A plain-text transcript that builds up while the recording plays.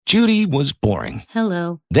Judy was boring.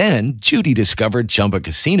 Hello. Then Judy discovered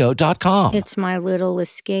ChumbaCasino.com. It's my little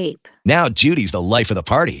escape. Now Judy's the life of the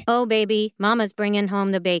party. Oh, baby, mama's bringing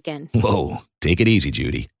home the bacon. Whoa, take it easy,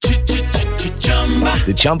 Judy.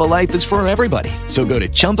 The Chumba life is for everybody. So go to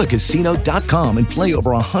ChumbaCasino.com and play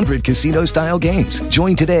over 100 casino-style games.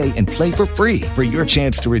 Join today and play for free for your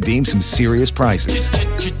chance to redeem some serious prizes.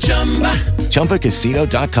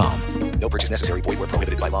 ChumbaCasino.com. No purchase necessary. Void where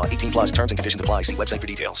prohibited by law. 18 plus terms and conditions apply. See website for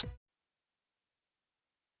details.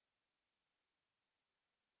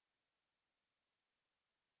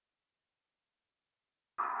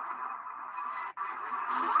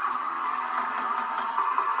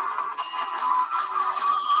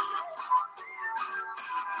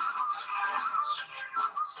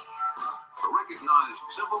 A recognized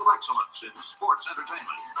symbol of excellence in sports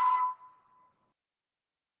entertainment.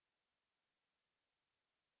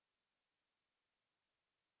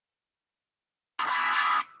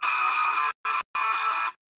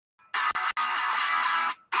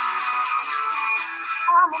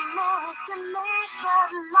 I'm American-made, but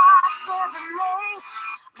life Chevrolet.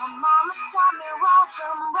 My mama taught me wrong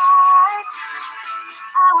from right.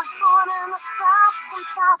 I was born in the South.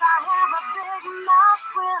 Sometimes I have a big mouth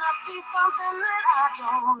when I see something that I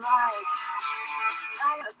don't like.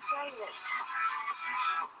 I gotta say it.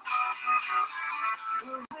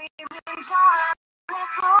 We've been trying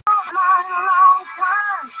this all my long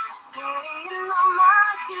time, paying no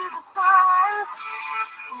mind to the signs.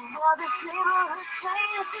 Well, this neighborhood's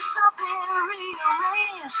changed, it's all been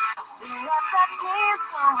rearranged. We left that change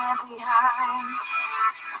somewhere behind.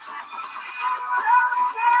 Slow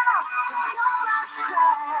down, don't let it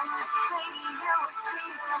crash. Radio is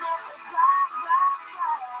screaming, it's a blast, blast,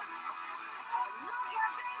 blast. Look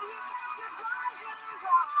at me, you got your blinders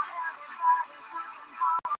on. Everybody's looking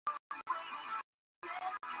for a way to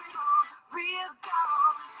get real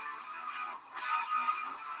gone.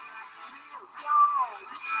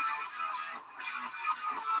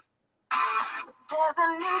 There's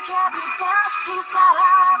a new cat in town, he's got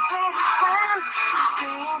high-paid friends.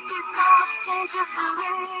 Thinks he's gonna change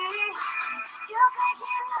history. You think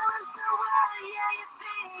you know him so well, yeah, you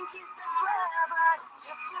think he's so swell, but it's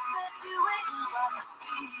just perpetuating what you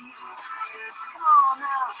see. Come on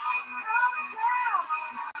now, slow down.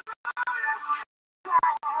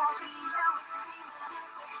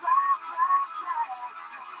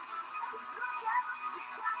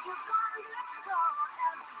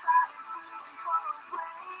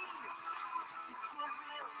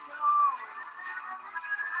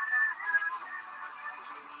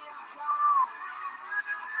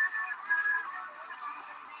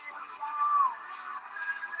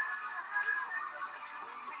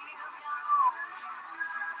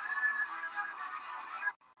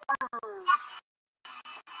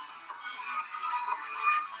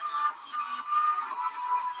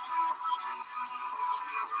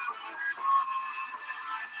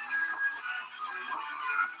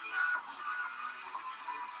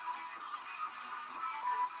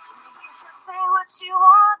 You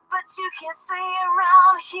want, but you can't say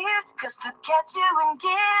around here, 'cause they'll catch you and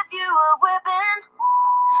give you a whipping.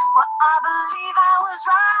 Well, I believe I was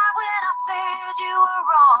right when I said you were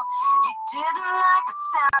wrong. You didn't like the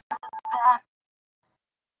sound of that.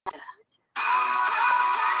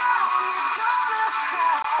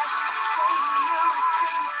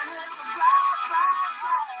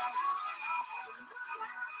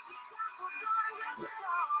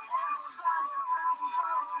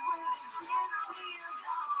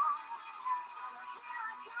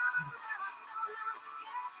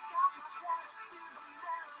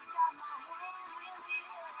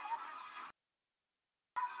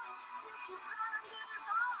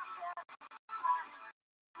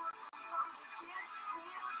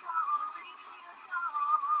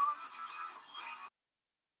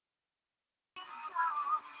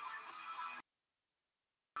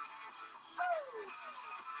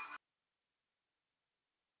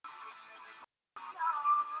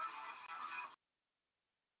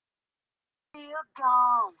 You're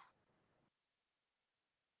gone.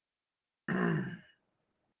 And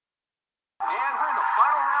we're in the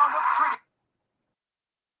final round of three.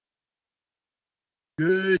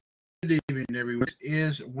 Good evening, everyone. It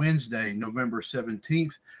is Wednesday, November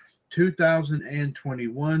 17th,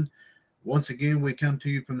 2021. Once again, we come to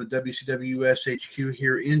you from the WCWUS HQ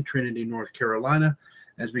here in Trinity, North Carolina,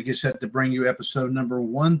 as we get set to bring you episode number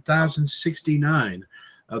 1069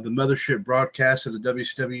 of the mothership broadcast of the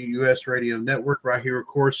WCWUS Radio Network, right here, of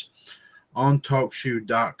course, on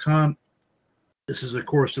TalkShoe.com. This is, of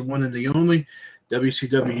course, the one and the only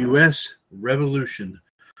WCWUS Revolution.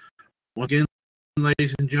 Once again,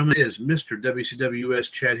 ladies and gentlemen, is Mr.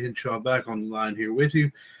 WCWS Chad Henshaw back on the line here with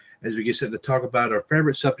you as we get set to talk about our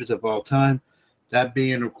favorite subject of all time, that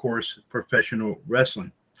being, of course, professional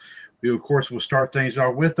wrestling. We, of course, will start things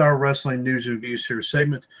off with our wrestling news and views here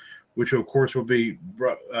segment, which, of course, will be,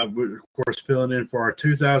 filling in for our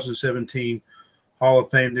 2017 Hall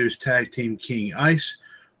of Fame News Tag Team King Ice.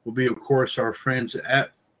 Will be, of course, our friends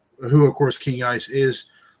at who, of course, King Ice is,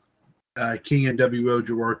 King NWO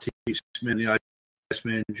Gerard T. Smith, the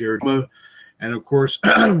Iceman Jared Mo, and of course,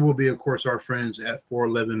 will be, of course, our friends at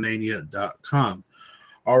 411mania.com.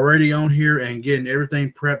 Already on here and getting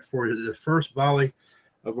everything prepped for the first volley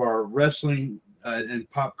of our wrestling and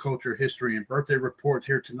pop culture history and birthday reports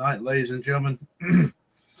here tonight, ladies and gentlemen.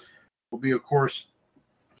 Will be, of course,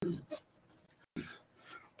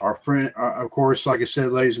 our friend, of course, like I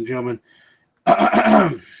said, ladies and gentlemen,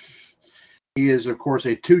 he is, of course,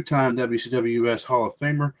 a two-time WCWUS Hall of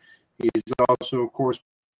Famer. He is also, of course,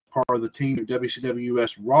 part of the team of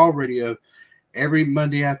WCWUS Raw Radio every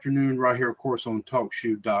Monday afternoon right here, of course, on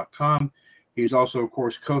TalkShoe.com. He's also, of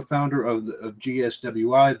course, co-founder of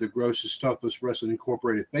GSWI, the Grossest Stuffless Wrestling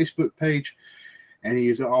Incorporated Facebook page. And he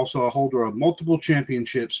is also a holder of multiple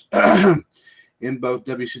championships in both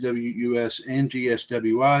WCWUS and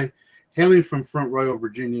GSWI. Hailing from Front Royal,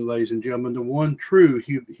 Virginia, ladies and gentlemen, the one true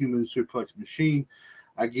human suplex machine.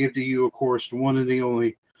 I give to you, of course, the one and the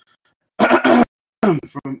only,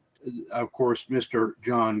 from, of course, Mr.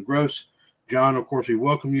 John Gross. John, of course, we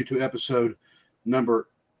welcome you to episode number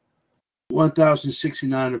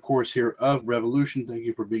 1069, of course, here of Revolution. Thank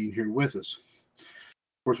you for being here with us.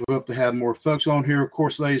 Of course, we hope to have more folks on here, of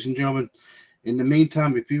course, ladies and gentlemen. In the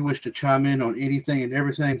meantime, if you wish to chime in on anything and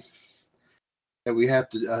everything on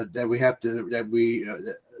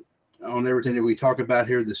everything that we talk about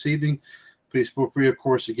here this evening, please feel free, of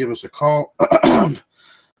course, to give us a call. The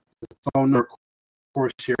phone number, of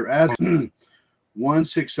course, here at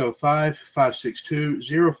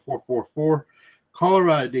 1-605-562-0444. Caller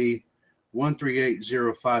ID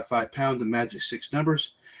 138055, pound the magic 6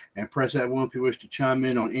 numbers, and press that one if you wish to chime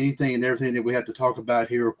in on anything and everything that we have to talk about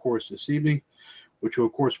here, of course, this evening, which will,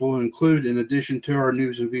 of course, will include, in addition to our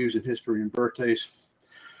news and views and history and birthdays,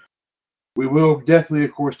 we will definitely,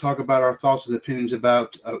 of course, talk about our thoughts and opinions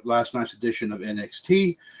about last night's edition of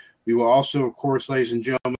NXT. We will also, of course, ladies and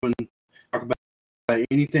gentlemen, talk about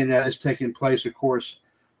anything that has taken place, of course,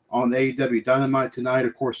 on AEW Dynamite tonight,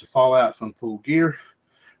 of course, the fallout from Full Gear.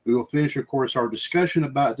 We will finish, of course, our discussion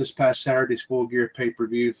about this past Saturday's Full Gear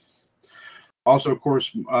pay-per-view. Also, of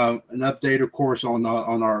course, an update, of course, on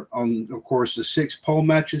of course, the 6 poll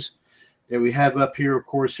matches that we have up here, of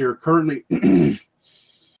course, here currently in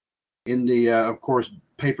the, of course,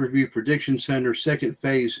 pay-per-view prediction center second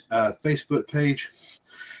phase Facebook page.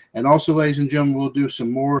 And also, ladies and gentlemen, we'll do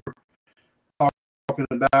some more talking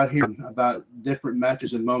about here about different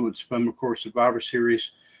matches and moments from, of course, Survivor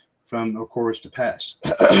Series from, of course, the past.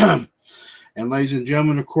 And ladies and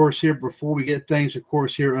gentlemen, of course, here before we get things, of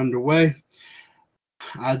course, here underway,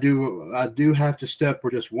 I do have to step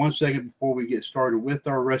for just 1 second before we get started with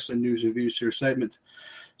our wrestling news and views here segment.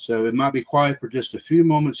 So it might be quiet for just a few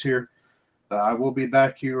moments here. I will be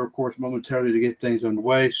back here, of course, momentarily to get things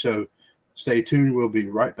underway. So stay tuned. We'll be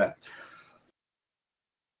right back.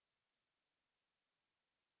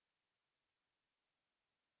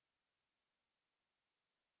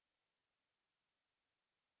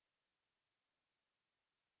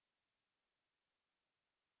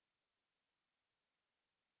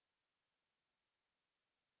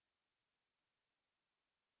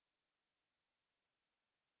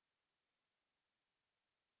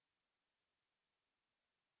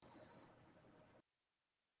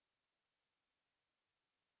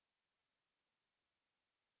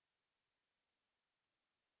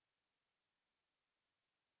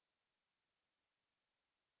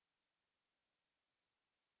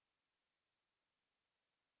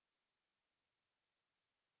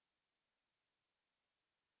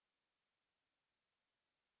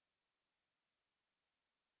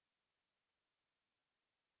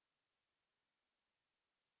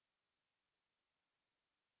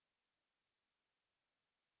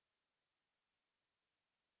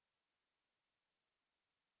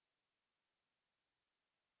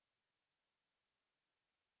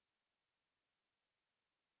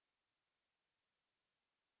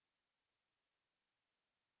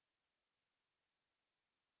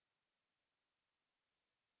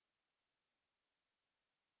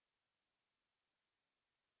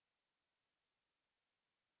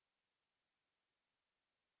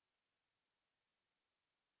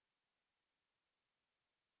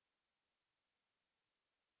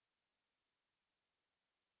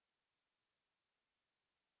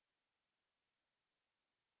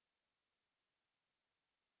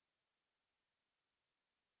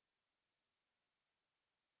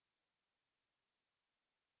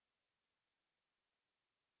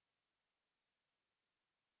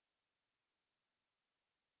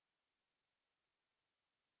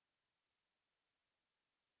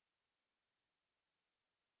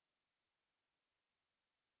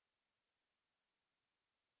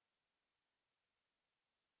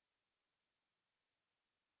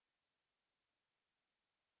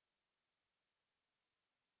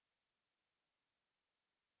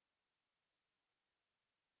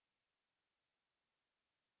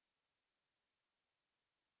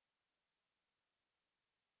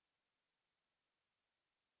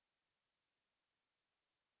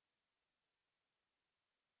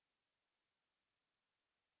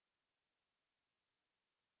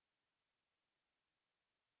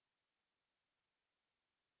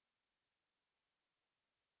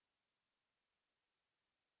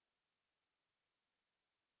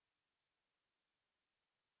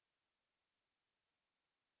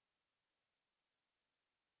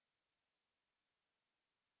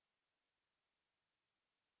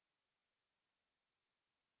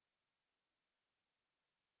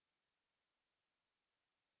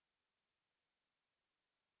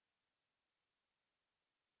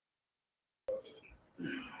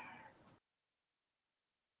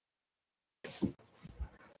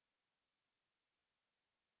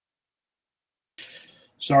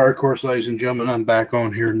 Sorry, of course, ladies and gentlemen, I'm back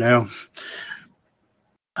on here now.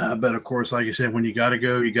 But of course, like I said, when you got to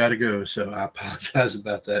go, you got to go. So I apologize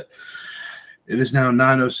about that. It is now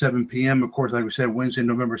 9:07 p.m. Of course, like we said, Wednesday,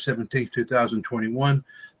 November 17th, 2021.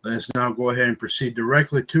 Let's now go ahead and proceed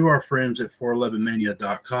directly to our friends at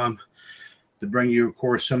 411mania.com to bring you, of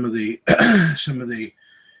course, some of the,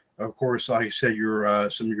 of course, like I said,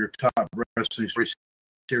 some of your top wrestling stories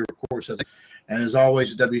here, of course. And as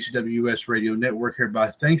always, the WCWUS Radio Network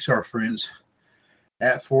hereby thanks our friends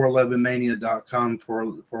at 411mania.com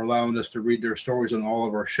for allowing us to read their stories on all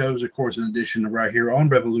of our shows, of course, in addition to right here on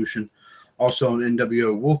Revolution, also on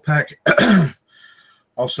NWO Wolfpack,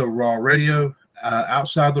 also Raw Radio,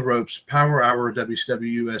 Outside the Ropes, Power Hour,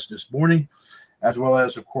 WCWUS This Morning, as well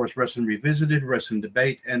as, of course, Wrestling Revisited, Wrestling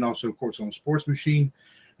Debate, and also, of course, on Sports Machine,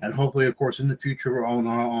 and hopefully, of course, in the future on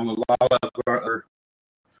a lot of our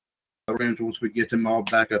programs once we get them all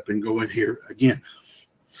back up and going here again.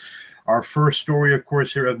 Our first story, of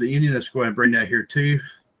course, here of the evening, let's go ahead and bring that here to you.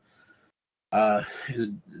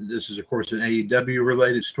 This is, of course, an AEW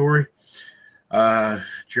related story.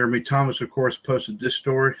 Jeremy Thomas, of course, posted this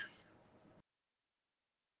story.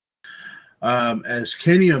 As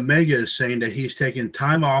Kenny Omega is saying that he's taking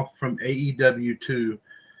time off from AEW to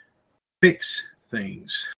fix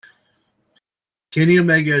things. Kenny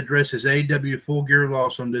Omega addresses AEW Full Gear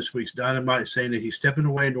loss on this week's Dynamite, saying that he's stepping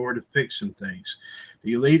away in order to fix some things.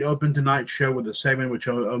 The Elite opened tonight's show with a segment in which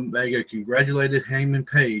Omega congratulated Hangman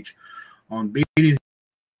Page on beating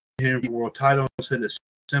him for the world title and said that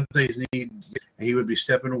some things need, and he would be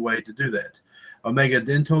stepping away to do that. Omega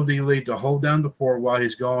then told the Elite to hold down the fort while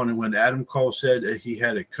he's gone, and when Adam Cole said that he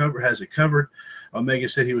has it covered, Omega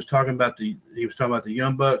said he was talking about the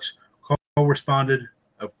Young Bucks. Cole responded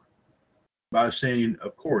by saying,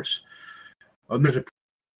 "Of course." Omega's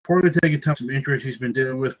reportedly taking time some injuries he's been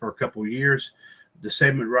dealing with for a couple of years. The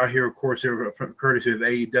segment right here, of course, courtesy of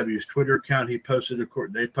AEW's Twitter account, they posted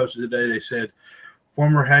today. They said,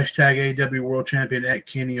 former hashtag AEW World Champion at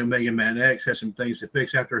Kenny Omega Man X has some things to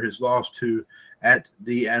fix after his loss to at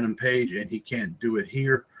the Adam Page, and he can't do it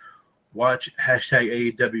here. Watch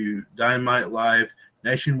hashtag AEW Dynamite live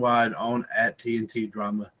nationwide on at TNT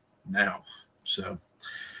Drama now. So,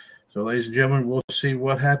 ladies and gentlemen, we'll see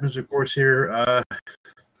what happens, of course, here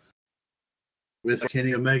with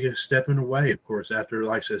Kenny Omega stepping away, of course, after,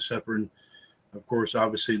 like I said, suffering, of course,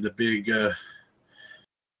 obviously the big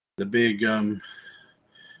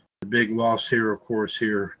loss here, of course,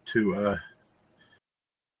 here to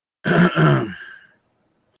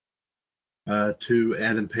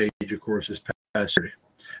Adam Page, of course, this past year.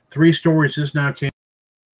 3 stories just now came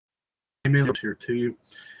in here to you.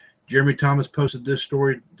 Jeremy Thomas posted this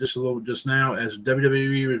story just now, as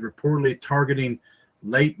WWE is reportedly targeting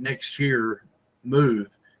late next year move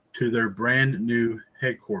to their brand new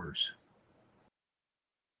headquarters.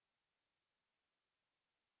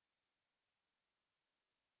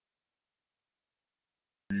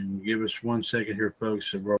 And give us 1 second here,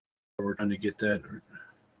 folks. We're trying to get that.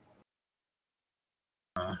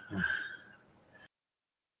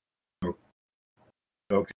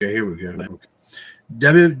 Okay, here we go. Okay.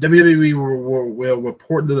 WWE will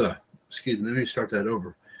report to the. Excuse me. Let me start that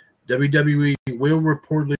over. WWE will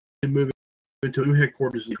reportedly move into new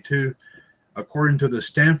headquarters in 2, according to the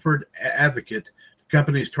Stanford Advocate. The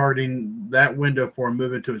company is targeting that window for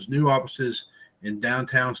moving to its new offices in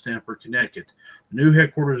downtown Stamford, Connecticut. The new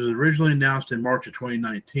headquarters was originally announced in March of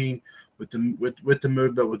 2019 with the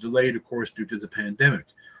move, but was delayed, of course, due to the pandemic.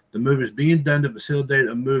 The move is being done to facilitate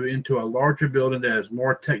a move into a larger building that has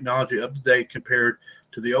more technology up to date compared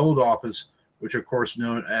to the old office, which, of course,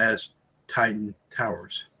 known as Titan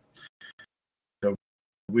Towers.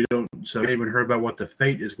 We haven't even heard about what the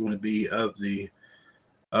fate is going to be of the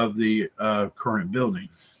current building.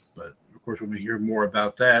 But of course, when we hear more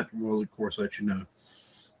about that, we'll of course let you know.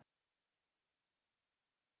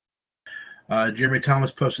 Jeremy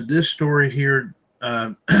Thomas posted this story here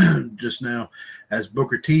just now, as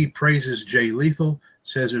Booker T praises Jay Lethal,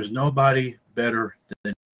 says there's nobody better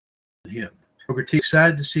than him. Booker T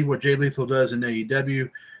excited to see what Jay Lethal does in AEW,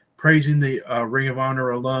 praising the Ring of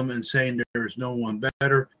Honor alum and saying there's no one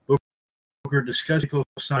better. Booker discussed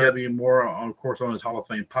AEW more, of course, on his Hall of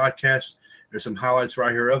Fame podcast. There's some highlights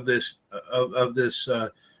right here of this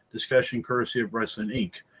discussion, courtesy of Wrestling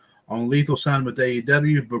Inc. On Lethal signing with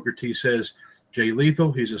AEW, Booker T says, Jay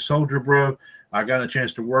Lethal, he's a soldier, bro. I got a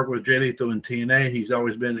chance to work with Jay Lethal in TNA. He's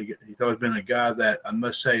always been a guy that I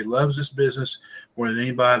must say loves this business more than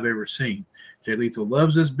anybody I've ever seen. Jay Lethal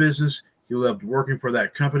loves this business. He loved working for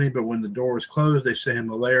that company, but when the door was closed, they sent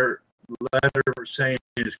him a letter saying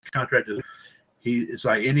his contract is. It's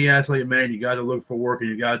like any athlete, man. You got to look for work and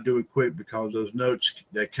you got to do it quick because those notes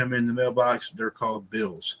that come in the mailbox, they're called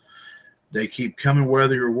bills. They keep coming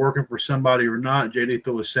whether you're working for somebody or not. Jay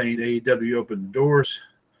Lethal was saying AEW opened the doors,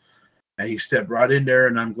 and he stepped right in there,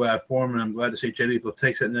 and I'm glad for him, and I'm glad to see Jay Lethal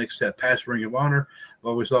takes that next step past Ring of Honor. I've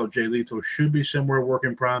always thought Jay Lethal should be somewhere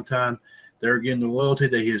working prime time. There again, the loyalty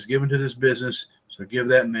that he has given to this business, so give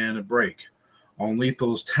that man a break. On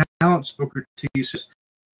Lethal's talents, Booker T says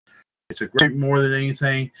it's a great more than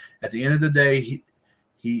anything. At the end of the day,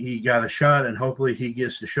 he got a shot, and hopefully he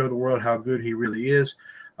gets to show the world how good he really is.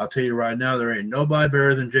 I'll tell you right now, there ain't nobody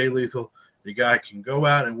better than Jay Lethal. The guy can go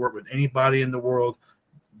out and work with anybody in the world.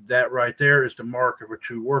 That right there is the mark of a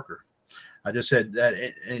true worker. I just said that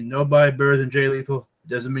ain't nobody better than Jay Lethal.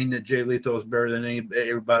 Doesn't mean that Jay Lethal is better than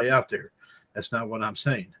everybody out there. That's not what I'm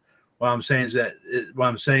saying. What I'm saying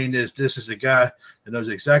is this is a guy that knows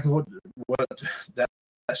exactly what that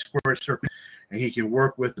square circle, and he can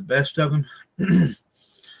work with the best of them.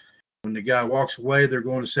 When the guy walks away, they're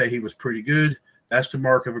going to say he was pretty good. That's the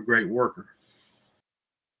mark of a great worker.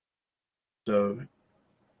 So,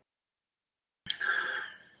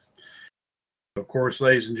 of course,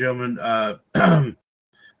 ladies and gentlemen,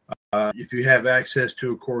 if you have access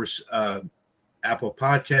to, of course, Apple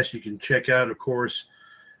Podcasts, you can check out, of course,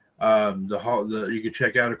 you can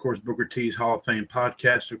check out, of course, Booker T's Hall of Fame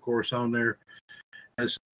podcast, of course, on there.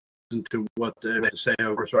 Listen to what they have to say,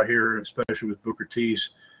 of course, right here, especially with Booker T's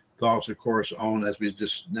thoughts, of course, on, as we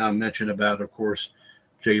just now mentioned about, of course,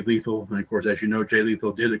 Jay Lethal. And, of course, as you know, Jay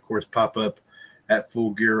Lethal did, of course, pop up at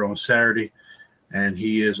Full Gear on Saturday. And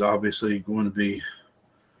he is obviously going to be,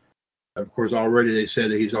 of course, already they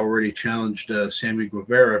said that he's already challenged Sammy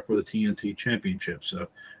Guevara for the TNT Championship. So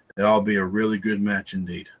it'll be a really good match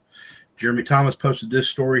indeed. Jeremy Thomas posted this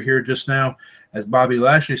story here just now, as Bobby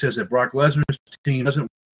Lashley says that Brock Lesnar's team doesn't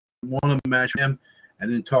want to match him,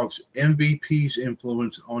 and then talks MVP's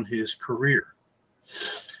influence on his career.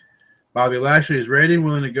 Bobby Lashley is ready and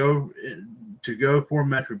willing to go for a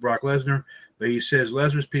match with Brock Lesnar, but he says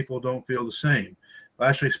Lesnar's people don't feel the same.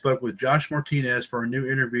 Lashley spoke with Josh Martinez for a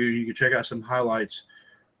new interview. You can check out some highlights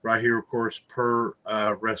right here, of course, per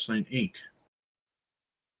Wrestling Inc.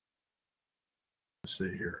 Let's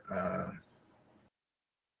see here.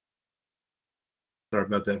 Sorry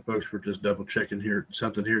about that, folks. We're just double checking here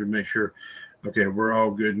something here to make sure. Okay, we're all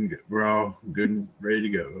good and ready to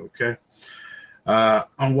go. Okay.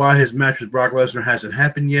 On why his match with Brock Lesnar hasn't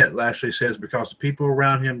happened yet, Lashley says because the people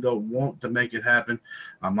around him don't want to make it happen.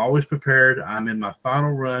 I'm always prepared. I'm in my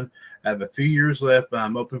final run. I have a few years left, but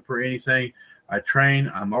I'm open for anything. I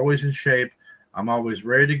train. I'm always in shape. I'm always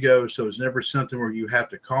ready to go. So it's never something where you have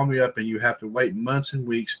to call me up and you have to wait months and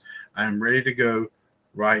weeks. I'm ready to go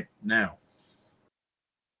right now.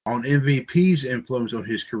 On MVP's influence on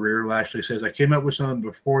his career, Lashley says, I came up with something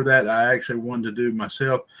before that I actually wanted to do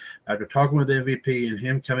myself. After talking with MVP and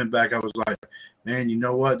him coming back, I was like, man, you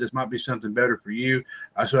know what? This might be something better for you.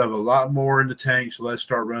 I still have a lot more in the tank, so let's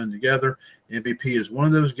start running together. MVP is one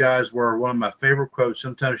of those guys where one of my favorite quotes,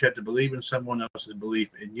 sometimes you have to believe in someone else's belief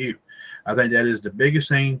in you. I think that is the biggest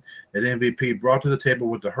thing that MVP brought to the table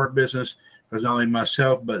with the Hurt Business, because not only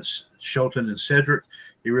myself, but Shelton and Cedric,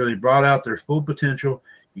 he really brought out their full potential.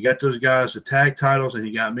 You got those guys the tag titles, and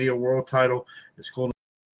you got me a world title. It's cool.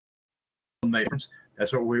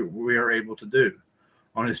 That's what we are able to do.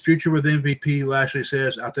 On his future with MVP, Lashley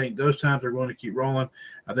says, I think those times are going to keep rolling.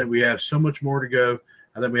 I think we have so much more to go.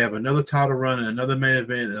 I think we have another title run and another main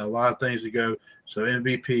event and a lot of things to go. So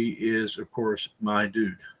MVP is, of course, my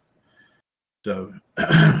dude. So,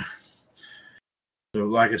 so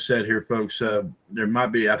like I said here, folks, there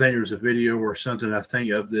might be, I think there's a video or something, I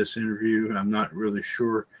think, of this interview. I'm not really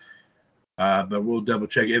sure, but we'll double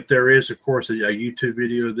check. If there is, of course, a YouTube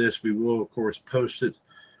video of this, we will, of course, post it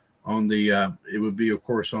on the, it would be, of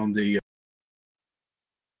course, on the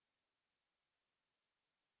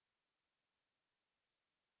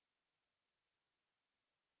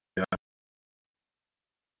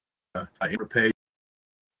page,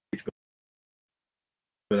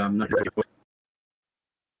 but I'm not sure.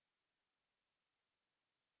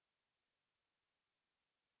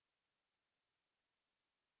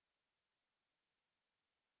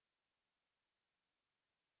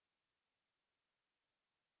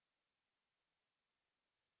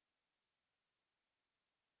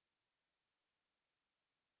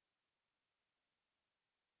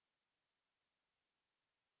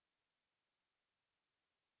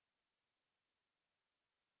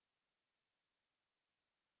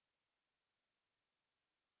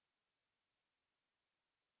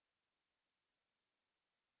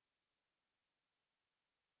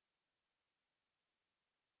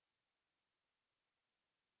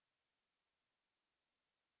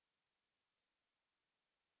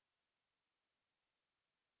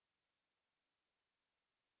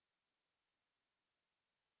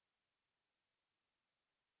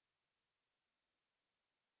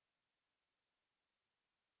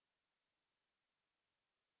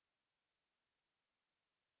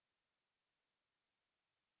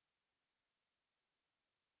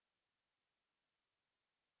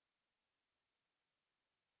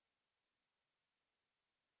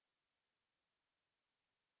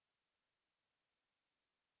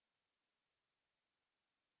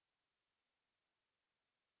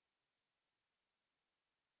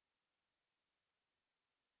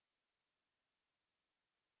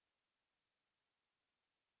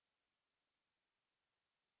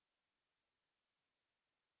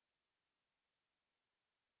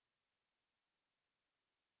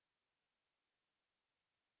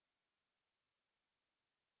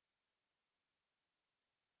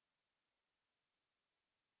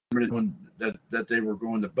 determined that they were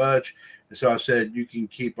going to budge. And so I said, you can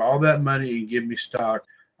keep all that money and give me stock.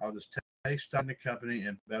 I'll just take stock in the company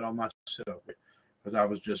and bet on myself. Because I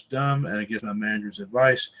was just dumb and against my manager's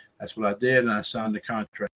advice. That's what I did, and I signed the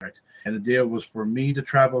contract. And the deal was for me to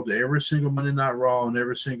travel to every single Monday Night Raw and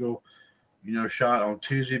every single, shot on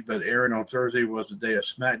Tuesday, but airing on Thursday was the day of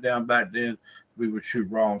SmackDown. Back then, we would shoot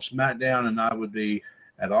Raw and SmackDown, and I would be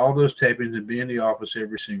at all those tapings and be in the office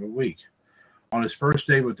every single week. On his first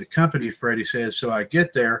day with the company, Freddie says, so I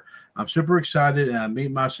get there, I'm super excited, and I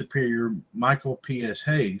meet my superior, Michael P.S.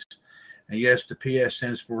 Hayes. And yes, the P.S.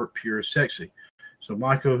 stands for Pure Sexy. So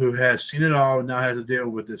Michael, who has seen it all, now has to deal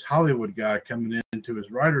with this Hollywood guy coming into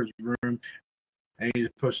his writer's room, and he's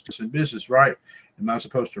supposed to do some business, right? Am I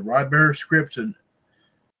supposed to write better scripts? And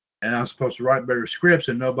I'm supposed to write better scripts,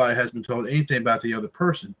 and nobody has been told anything about the other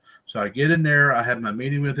person. So I get in there, I have my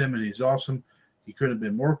meeting with him, and he's awesome. He couldn't have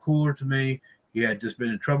been more cooler to me. He had just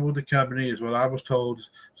been in trouble with the company, is what I was told.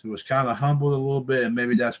 So he was kind of humbled a little bit, and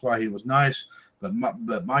maybe that's why he was nice. But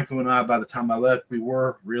Michael and I, by the time I left, we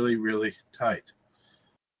were really, really tight.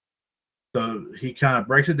 So he kind of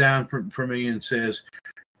breaks it down for me and says,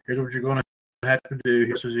 here's what you're going to have to do.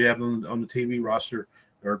 Here's what you have on the TV roster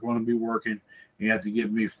that are going to be working. You have to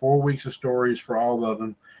give me 4 weeks of stories for all of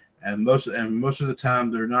them. And most of the time,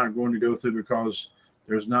 they're not going to go through because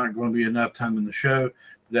there's not going to be enough time in the show.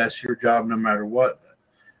 That's your job no matter what.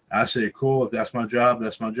 I say, cool. If that's my job,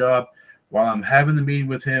 that's my job. While I'm having the meeting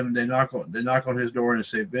with him, they knock on his door and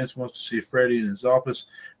say, Vince wants to see Freddie in his office.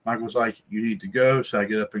 Michael's like, you need to go. So I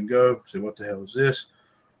get up and go. Say, what the hell is this?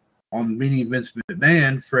 On meeting Vince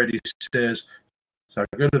McMahon, Freddie says, so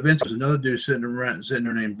I go to Vince. There's another dude sitting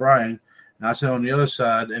there named Brian. And I sit on the other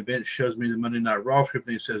side, and Vince shows me the Monday Night Raw script,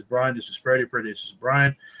 and he says, Brian, this is Freddie. Freddie, this is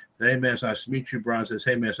Brian. Hey, man, it's nice to meet you. Brian says,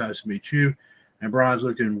 hey, man, it's nice to meet you. And Brian's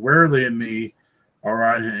looking warily at me. All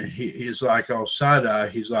right. And he's like all side-eye.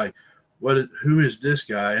 He's like, who is this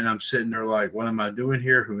guy? And I'm sitting there like, what am I doing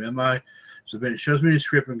here? Who am I? So Vince shows me the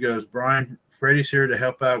script and goes, Brian, Freddie's here to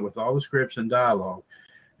help out with all the scripts and dialogue.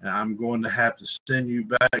 And I'm going to have to send you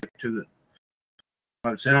back to the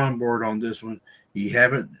I'm sent on board on this one. He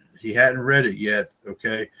hadn't read it yet.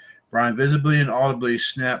 Okay. Brian visibly and audibly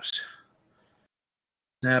snaps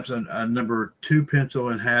a number 2 pencil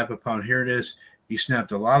in half upon hearing this. He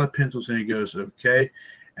snapped a lot of pencils and he goes, okay.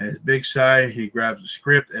 And his big sigh, he grabs the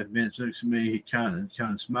script and Vince looks at me. He kind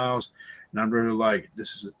of smiles. And I'm really like,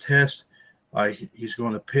 this is a test. Like he's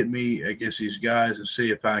going to pit me against these guys and see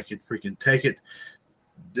if I can freaking take it.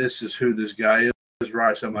 This is who this guy is,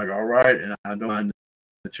 right? So I'm like, all right. And I don't mind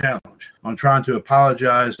the challenge. I'm trying to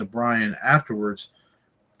apologize to Brian afterwards.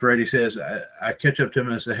 Freddie says, I catch up to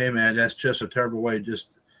him and say, hey, man, that's just a terrible way. Just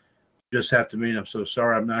have to meet. I'm so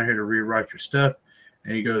sorry. I'm not here to rewrite your stuff.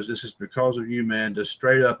 And he goes, this is because of you, man. Just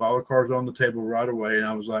straight up, all the cards on the table right away. And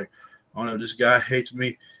I was like, oh, no, this guy hates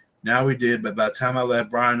me. Now we did. But by the time I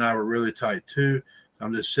left, Brian and I were really tight, too.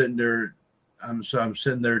 I'm just sitting there. I'm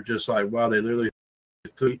sitting there just like, wow, they literally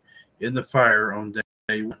put me in the fire on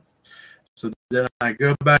day one. So then I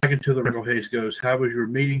go back into the Michael Hayes goes, how was your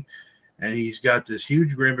meeting? And he's got this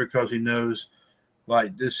huge grin because he knows,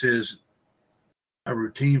 like, this is a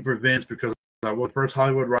routine for Vince because I was the first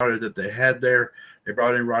Hollywood writer that they had there. They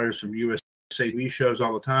brought in writers from USA TV shows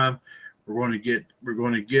all the time. We're going to get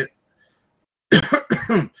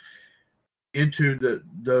into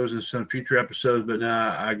those in some future episodes. But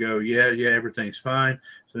now I go, yeah, everything's fine.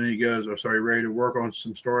 So then he goes, oh, sorry, ready to work on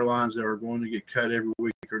some storylines that are going to get cut every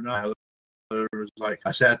week or not. It was like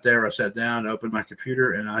I sat down, opened my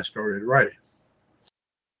computer, and I started writing.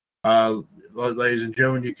 Ladies and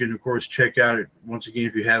gentlemen, you can, of course, check out it. Once again,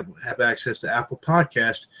 if you have access to Apple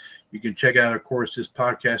Podcast, you can check out, of course, this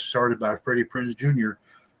podcast started by Freddie Prinze Jr.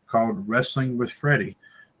 called Wrestling with Freddie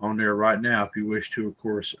on there right now. If you wish to, of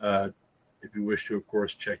course,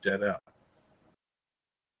 check that out.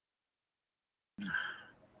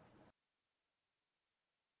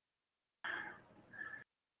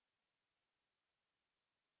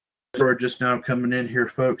 We're just now coming in here,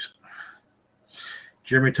 folks.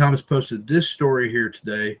 Jeremy Thomas posted this story here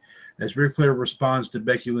today as Ric Flair responds to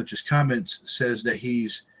Becky Lynch's comments, says that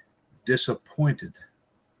he's disappointed.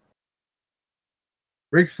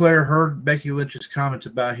 Ric Flair heard Becky Lynch's comments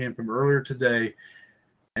about him from earlier today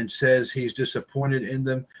and says he's disappointed in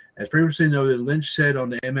them. As previously noted, Lynch said on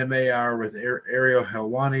the MMA Hour with Ariel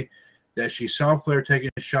Helwani that she saw Flair taking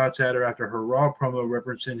shots at her after her Raw promo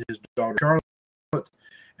referencing his daughter Charlotte.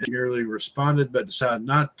 And she merely responded, but decided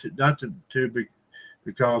not to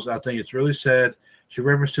because I think it's really sad. She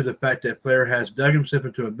referenced to the fact that Flair has dug himself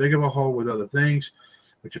into a big of a hole with other things,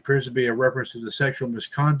 which appears to be a reference to the sexual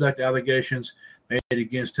misconduct allegations made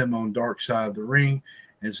against him on Dark Side of the Ring,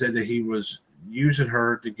 and said that he was using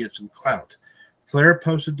her to get some clout. Flair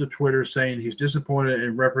posted to Twitter saying he's disappointed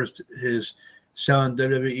and referenced his selling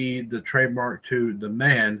WWE the trademark to the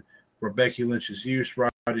man for Becky Lynch's use,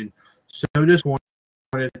 writing, "So disappointed.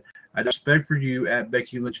 I had respect for you at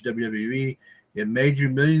Becky Lynch WWE. It made you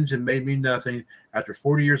millions and made me nothing. After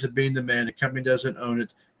 40 years of being the man, the company doesn't own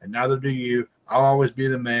it, and neither do you. I'll always be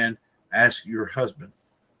the man. Ask your husband."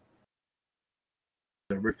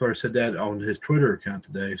 So Ric Flair said that on his Twitter account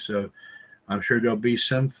today. So I'm sure there'll be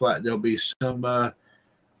some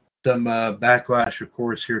backlash, of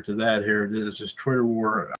course, here to that. Here, this Twitter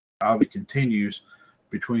war obviously continues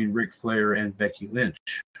between Ric Flair and Becky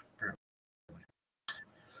Lynch.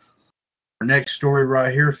 Our next story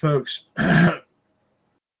right here, folks.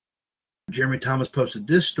 Jeremy Thomas posted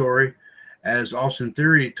this story as Austin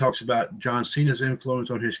Theory talks about John Cena's influence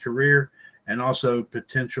on his career and also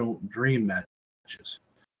potential dream matches.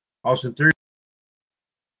 Austin Theory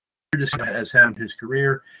has had his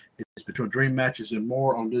career, his potential dream matches, and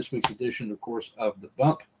more on this week's edition, of course, of The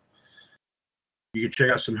Bump. You can check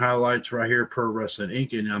out some highlights right here per Wrestling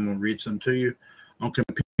Inc., and I'm going to read some to you. On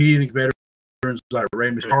competing veterans like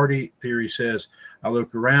Ray Hardy, Theory says, "I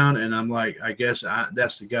look around and I'm like, I guess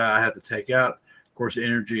that's the guy I have to take out. Of course, the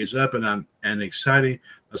energy is up and exciting.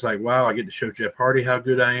 It's like, wow, I get to show Jeff Hardy how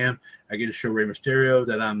good I am. I get to show Rey Mysterio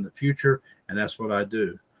that I'm the future, and that's what I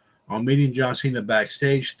do." On meeting John Cena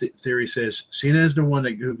backstage, Theory says, "Cena is the one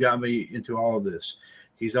who got me into all of this.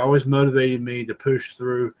 He's always motivated me to push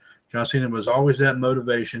through. John Cena was always that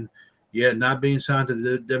motivation. Yet not being signed to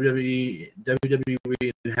the WWE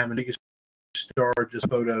and having a star just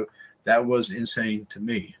photo, that was insane to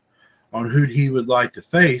me." On who he would like to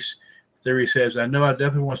face, Theory says, "I know I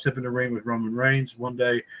definitely want to step in the ring with Roman Reigns one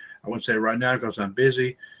day. I wouldn't say right now because I'm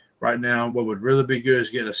busy. Right now, what would really be good is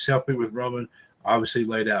getting a selfie with Roman, obviously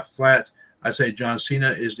laid out flat. I say John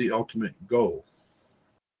Cena is the ultimate goal."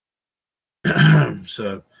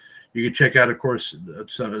 So you can check out, of course,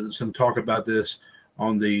 some talk about this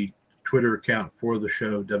on the Twitter account for the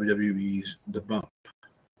show, WWE's The Bump.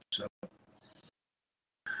 So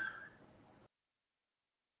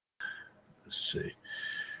let's see.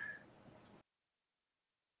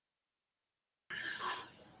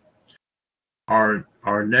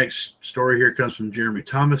 Our next story here comes from Jeremy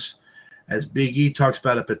Thomas, as Big E talks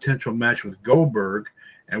about a potential match with Goldberg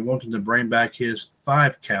and wanting to bring back his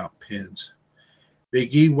 5-count pins.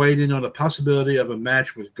 Big E weighed in on the possibility of a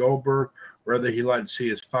match with Goldberg, whether he'd like to see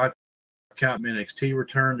his 5-count NXT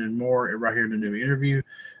return, and more right here in the new interview.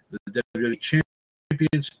 The WWE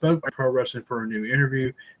champion spoke to Pro Wrestling for a new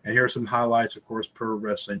interview, and here are some highlights, of course, per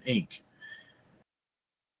Wrestling Inc.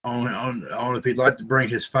 On if he'd like to bring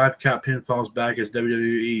his 5-count pinfalls back as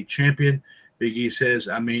WWE champion, Big E says,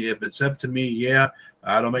 "I mean, if it's up to me, yeah.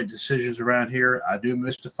 I don't make decisions around here. I do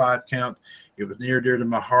miss the 5-count. It was near and dear to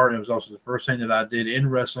my heart. It was also the first thing that I did in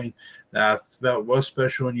wrestling that I felt was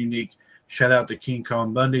special and unique. Shout out to King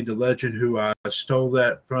Kong Bundy, the legend who I stole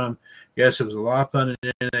that from. Yes, it was a lot of fun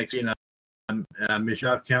in NXT, and I miss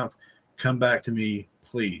your 5-count. Come back to me,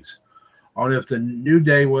 please." On if the New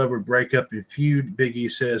Day will ever break up and feud, Big E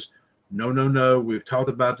says, No. We've talked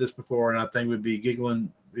about this before, and I think we'd be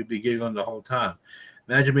giggling the whole time.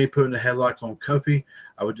 Imagine me putting a headlock on Kofi.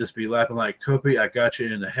 I would just be laughing like, Kofi, I got you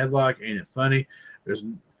in the headlock. Ain't it funny?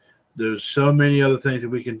 There's so many other things that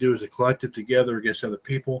we can do as a collective together against other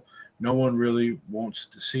people. No one really wants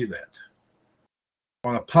to see that.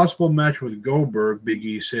 On a possible match with Goldberg, Big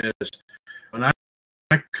E says, "When I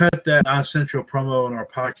cut that non-central promo on our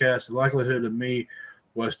podcast, the likelihood of me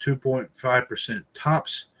was 2.5%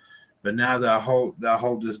 tops. But now that I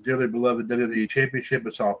hold this dearly beloved WWE Championship,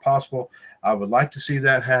 it's all possible. I would like to see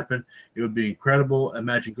that happen. It would be incredible.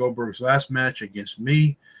 Imagine Goldberg's last match against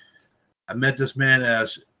me. I met this man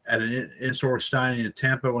at an in-store signing in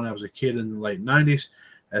Tampa when I was a kid in the late 90s.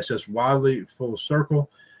 That's just wildly full circle.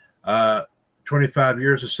 25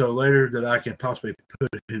 years or so later that I can possibly put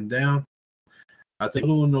him down. I think a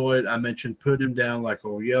little annoyed I mentioned put him down like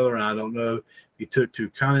old Yeller, and I don't know if he took too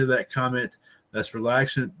kindly to that comment. Let's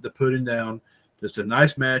relax the putting down. Just a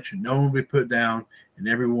nice match. No one will be put down, and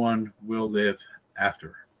everyone will live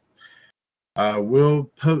after." We'll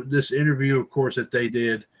put this interview, of course, that they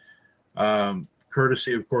did,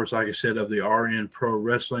 courtesy, of course, like I said, of the RN Pro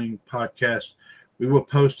Wrestling podcast. We will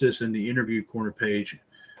post this in the interview corner page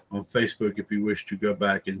on Facebook if you wish to go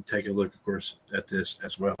back and take a look, of course, at this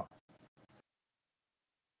as well.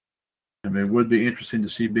 I mean, it would be interesting to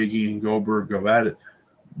see Big E and Goldberg go at it.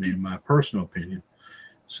 I mean, my personal opinion.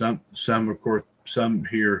 Some, of course, some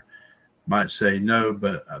here might say no,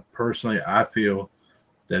 but personally, I feel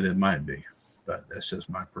that it might be. But that's just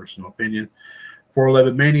my personal opinion.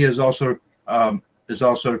 411 Mania is also,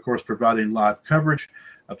 of course, providing live coverage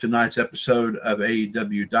of tonight's episode of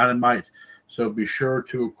AEW Dynamite. So be sure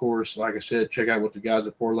to, of course, like I said, check out what the guys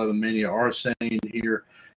at 411 Mania are saying here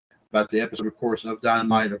about the episode, of course, of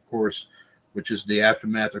Dynamite, of course, which is the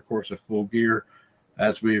aftermath, of course, of Full Gear,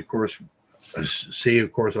 as we, of course, see,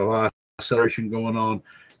 of course, a lot of celebration going on,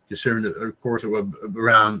 considering, of course,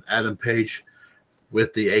 around Adam Page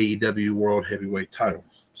with the AEW World Heavyweight title.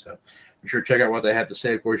 So be sure to check out what they have to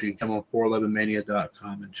say. Of course, you can come on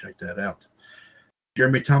 411mania.com and check that out.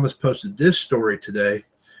 Jeremy Thomas posted this story today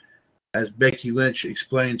as Becky Lynch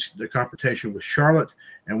explains the confrontation with Charlotte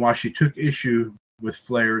and why she took issue with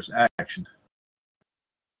Flair's action.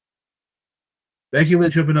 Becky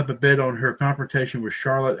Lynch opened up a bit on her confrontation with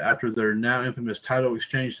Charlotte after their now infamous title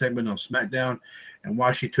exchange segment on SmackDown and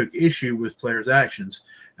why she took issue with Flair's actions.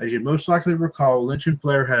 As you most likely recall, Lynch and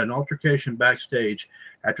Flair had an altercation backstage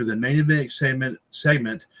after the main event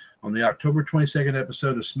segment on the October 22nd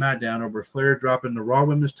episode of SmackDown over Flair dropping the Raw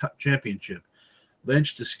Women's Championship.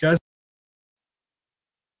 Lynch discussed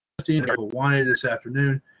the wanted this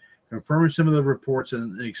afternoon, confirming some of the reports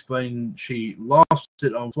and explaining she lost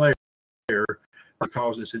it on Flair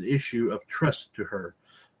because it's an issue of trust to her.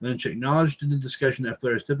 Lynch acknowledged in the discussion that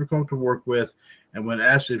Flair is difficult to work with, and when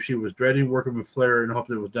asked if she was dreading working with Flair and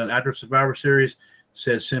hoped it was done after Survivor Series,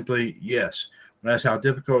 said simply yes. When asked how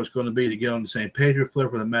difficult it's going to be to get on the same page with Flair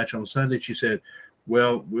for the match on Sunday, she said,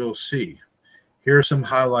 well, we'll see. Here are some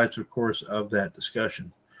highlights, of course, of that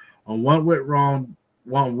discussion. On what went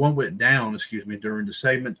down during the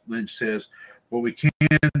segment, Lynch says, well, we can,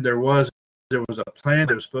 there was a plan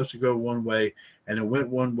that was supposed to go one way, and it went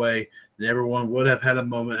one way, and everyone would have had a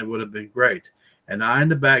moment and would have been great. And I in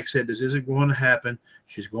the back said, this isn't going to happen.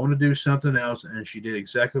 She's going to do something else, and she did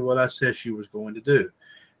exactly what I said she was going to do.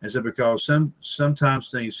 And so because sometimes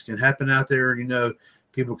things can happen out there,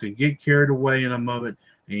 people can get carried away in a moment,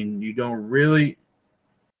 and you don't really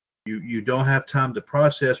you don't have time to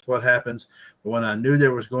process what happens. But when I knew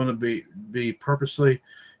there was going to be purposely,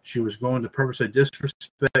 she was going to purposely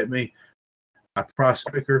disrespect me, I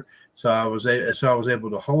processed her. So I was able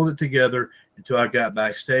to hold it together until I got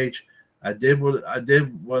backstage. I did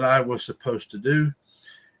what I was supposed to do,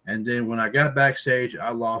 and then when I got backstage, I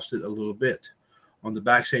lost it a little bit. On the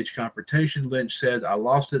backstage confrontation, Lynch said, I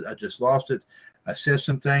lost it. I just lost it. I said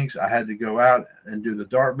some things. I had to go out and do the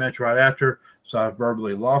dark match right after, so I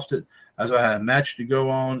verbally lost it. As I had a match to go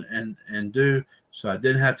on and do, so I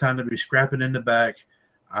didn't have time to be scrapping in the back.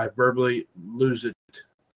 I verbally lose it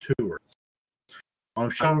to her.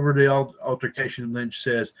 On over the altercation, Lynch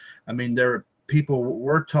says, there are people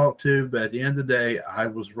were talked to, but at the end of the day, I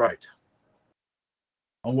was right.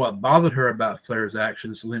 On what bothered her about Flair's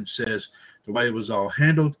actions, Lynch says the way it was all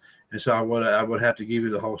handled, and so I would have to give you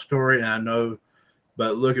the whole story. And I know,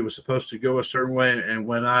 but look, it was supposed to go a certain way, and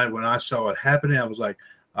when I saw it happening, I was like,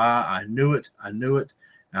 I knew it. And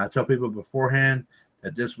I told people beforehand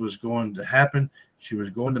that this was going to happen. She was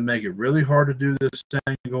going to make it really hard to do this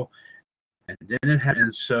angle, and then it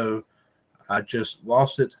happened. So I just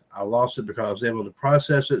lost it. I lost it because I was able to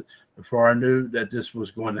process it before I knew that this was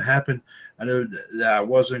going to happen. I knew that I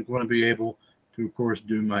wasn't going to be able to, of course,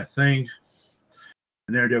 do my thing.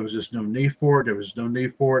 And there was just no need for it. There was no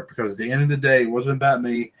need for it because at the end of the day, it wasn't about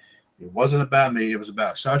me. It wasn't about me. It was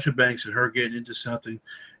about Sasha Banks and her getting into something.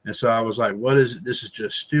 And so I was like, what is it? This is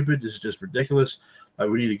just stupid. This is just ridiculous. Like,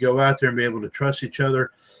 we need to go out there and be able to trust each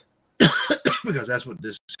other because that's what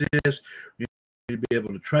this is. We need to be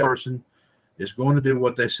able to trust a person is going to do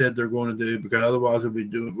what they said they're going to do, because otherwise we'll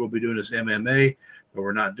be doing this MMA, but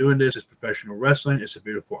we're not doing this. It's professional wrestling. It's a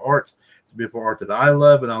beautiful art. It's a beautiful art that I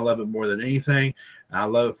love, and I love it more than anything. And I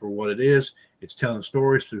love it for what it is. It's telling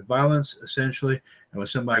stories through violence, essentially. And when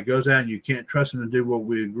somebody goes out and you can't trust them to do what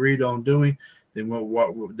we agreed on doing, then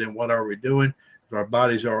what are we doing? Our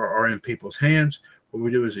bodies are in people's hands. What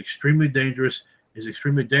we do is extremely dangerous.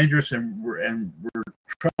 And we're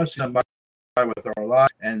trusting somebody with our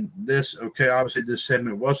lives. And this, obviously this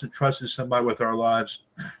segment wasn't trusting somebody with our lives,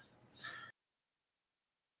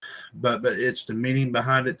 but it's the meaning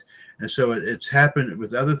behind it. And so it's happened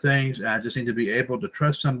with other things. And I just need to be able to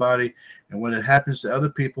trust somebody. And when it happens to other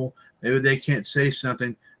people, maybe they can't say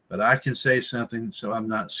something, but I can say something, so I'm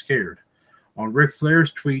not scared. On Ric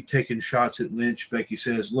Flair's tweet taking shots at Lynch, Becky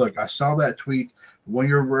says, look, I saw that tweet, the one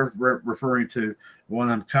you're referring to, the one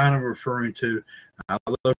I'm kind of referring to. I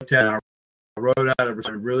looked at it, I wrote out it was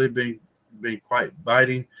really being quite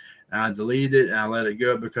biting, and I deleted it and I let it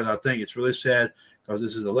go because I think it's really sad, because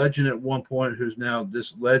this is a legend at one point who's now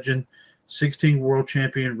this legend 16 world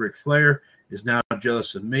champion Ric Flair is now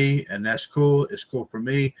jealous of me, and that's cool. It's cool for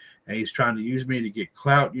me, and he's trying to use me to get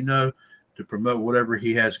clout, to promote whatever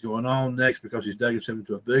he has going on next, because he's dug himself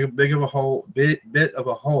into a bit of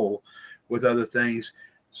a hole with other things.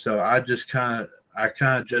 So I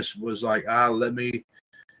kind of just was like, let me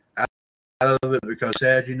out of it, because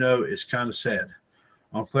sad, it's kind of sad.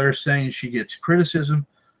 On Flair saying she gets criticism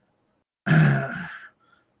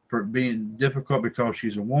for being difficult because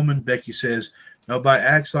she's a woman, Becky says, nobody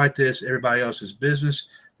acts like this. Everybody else's business.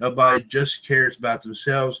 Nobody just cares about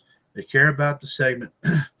themselves. They care about the segment.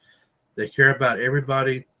 They care about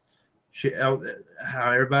everybody,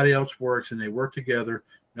 how everybody else works, and they work together.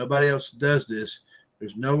 Nobody else does this.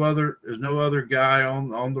 There's no other guy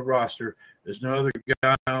on the roster. There's no other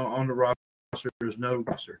guy on the roster. There's no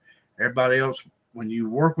roster. Everybody else, when you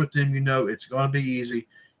work with them, it's going to be easy.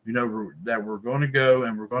 That we're going to go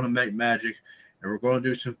and we're going to make magic and we're going to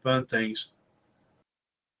do some fun things.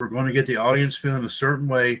 We're going to get the audience feeling a certain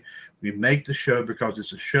way. We make the show because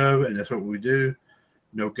it's a show, and that's what we do.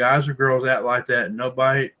 Guys or girls act like that.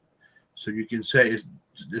 Nobody. So you can say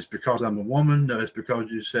it's because I'm a woman. No, it's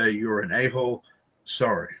because you say you're an a-hole.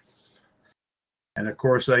 Sorry. And of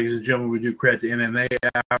course, ladies and gentlemen, we do credit the MMA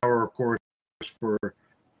Hour, of course, for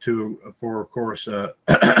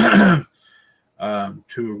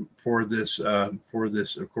this,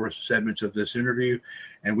 of course, segments of this interview.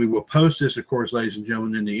 And we will post this, of course, ladies and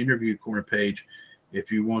gentlemen, in the interview corner page.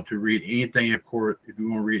 If you want to read anything, of course,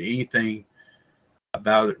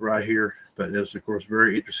 about it right here. But it's, of course,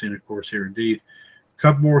 very interesting, of course, here indeed. A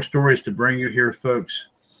couple more stories to bring you here, folks.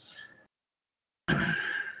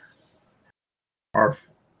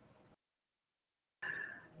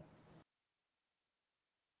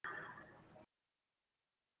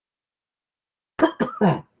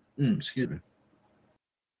 Excuse me.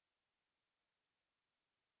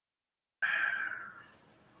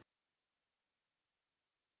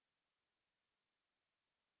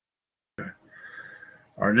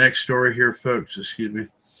 Our next story here, folks,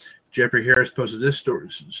 Jeffrey Harris posted this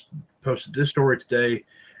story today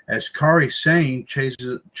as Kari Sane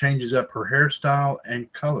changes up her hairstyle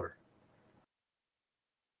and color.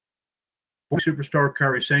 Superstar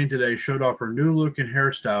Kari Sane today showed off her new look and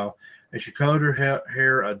hairstyle as she colored her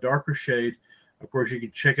hair a darker shade. Of course, you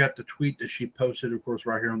can check out the tweet that she posted, of course,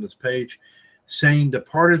 right here on this page. Sane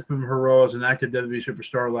departed from her role as an active WWE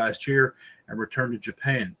superstar last year and returned to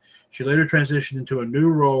Japan. She later transitioned into a new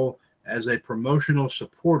role as a promotional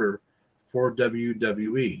supporter for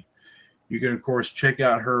WWE. You can, of course, check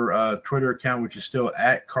out her Twitter account, which is still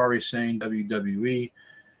at Kari Sane WWE.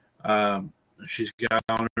 She's got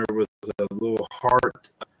on her with a little heart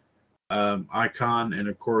icon and,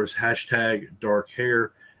 of course, hashtag dark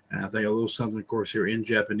hair. And I think a little something, of course, here in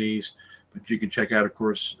Japanese. But you can check out, of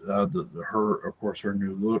course, her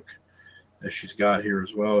new look that she's got here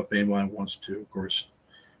as well. If anyone wants to, of course,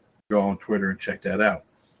 go on Twitter and check that out.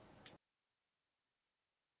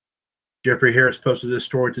 Jeffrey Harris posted this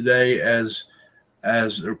story today as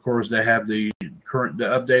of course they have the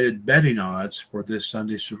updated betting odds for this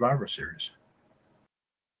Sunday's Survivor Series.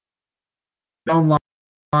 Online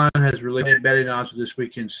has released betting odds for this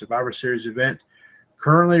weekend's Survivor Series event.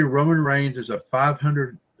 Currently, Roman Reigns is a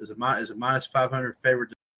minus 500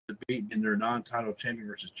 favorite to beat in their non-title champion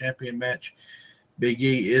versus champion match. Big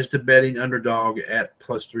E is the betting underdog at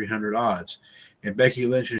plus 300 odds. And Becky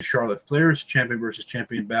Lynch and Charlotte Flair's champion versus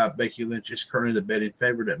champion bout. Becky Lynch is currently the betting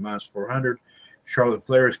favorite at minus 400. Charlotte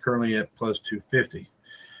Flair is currently at plus 250.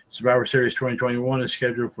 Survivor Series 2021 is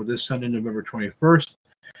scheduled for this Sunday, November 21st.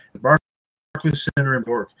 The Barclays Center in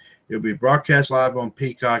York. It will be broadcast live on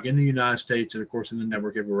Peacock in the United States and, of course, in the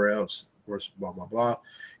network everywhere else. Of course, blah, blah, blah.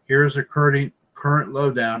 Here's a current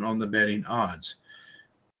lowdown on the betting odds.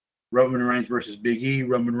 Roman Reigns versus Big E.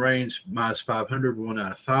 Roman Reigns minus 500, 1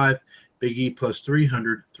 out of 5. Big E plus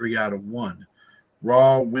 300, 3 out of 1.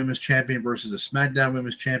 Raw Women's Champion versus the SmackDown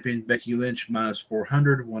Women's Champion. Becky Lynch minus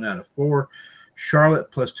 400, 1 out of 4.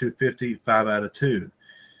 Charlotte plus 250, 5 out of 2.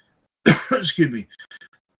 Excuse me.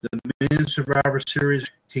 The Men's Survivor Series.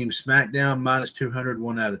 Team SmackDown minus 200,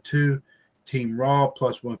 1 out of 2. Team Raw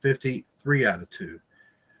plus 150, 3 out of 2.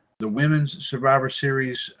 The Women's Survivor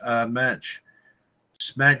Series match.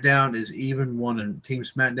 SmackDown is even 1 and Team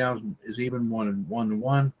SmackDown is even 1 and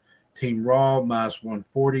 1-1. Team Raw minus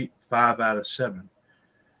 140, 5 out of 7.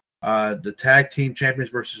 The tag team champions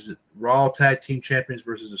versus Raw tag team champions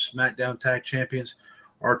versus the SmackDown tag champions.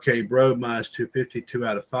 RK Bro minus 250, 2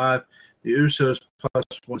 out of 5. The Usos plus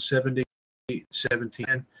 170,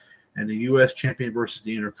 17. And the U.S. champion versus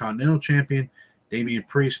the Intercontinental champion. Damian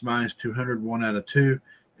Priest minus 200, 1 out of 2.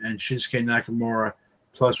 And Shinsuke Nakamura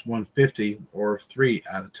plus 150, or 3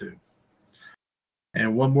 out of 2.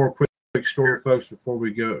 And one more quick story, folks, before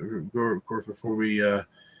we go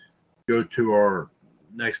to our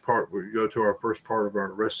next part. We go to our first part of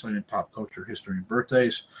our wrestling and pop culture history and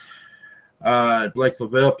birthdays. Blake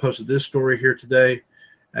Lavelle posted this story here today,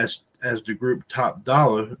 as the group Top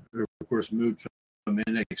Dollar, who of course moved from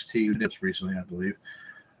NXT just recently, I believe,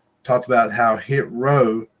 talked about how Hit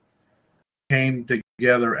Row came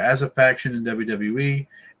together as a faction in WWE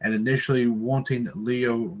and initially wanting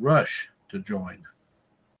Leo Rush to join.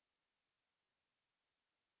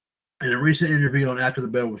 In a recent interview on After the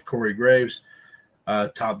Bell with Corey Graves,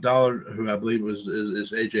 Top Dollar, who I believe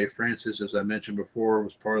is AJ Francis, as I mentioned before,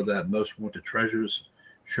 was part of that Most Wanted Treasures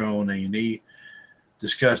show on A&E,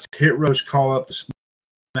 discussed Hit Row's call up to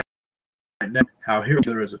SmackDown, how Hit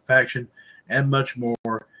Row is a faction, and much more.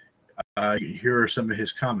 Here are some of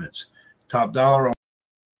his comments. Top Dollar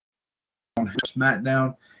on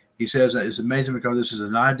SmackDown, he says that it's amazing because this is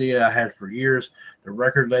an idea I had for years. The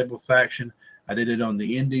record label faction, I did it on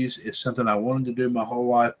the indies. It's something I wanted to do my whole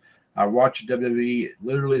life. I watched WWE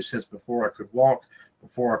literally since before I could walk,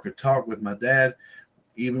 before I could talk with my dad.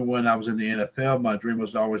 Even when I was in the NFL, my dream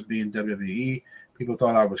was to always be in WWE. People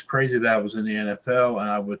thought I was crazy that I was in the NFL, and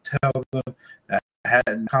I would tell them that I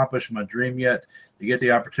hadn't accomplished my dream yet. To get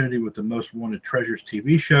the opportunity with the Most Wanted Treasures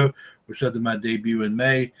TV show, which led to my debut in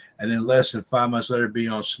May, and then less than 5 months later be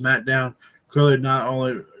on SmackDown. Clearly not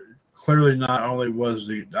only was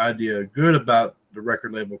the idea good about the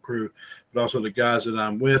record label crew, but also the guys that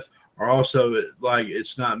I'm with are also, like,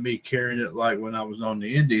 it's not me carrying it like when I was on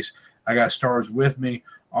the indies. I got stars with me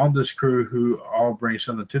on this crew who all bring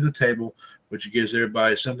something to the table, which gives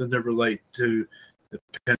everybody something to relate to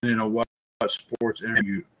depending on what sports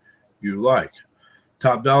interview you like.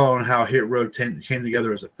 Top Dollar on how Hit Row came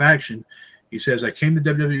together as a faction. He says, I came to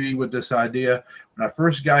WWE with this idea. When I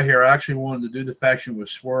first got here, I actually wanted to do the faction with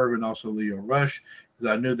Swerve and also Leo Rush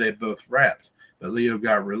because I knew they both rapped. But Leo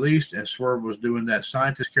got released, and Swerve was doing that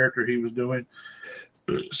scientist character he was doing.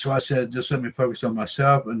 So I said, just let me focus on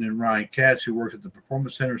myself. And then Ryan Katz, who worked at the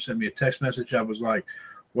Performance Center, sent me a text message. I was like,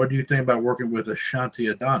 what do you think about working with Ashanti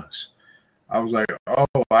Adonis? I was like,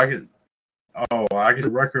 I get the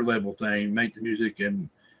record label thing, make the music, and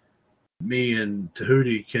me and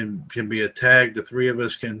Tahuti can be a tag. The three of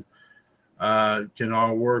us can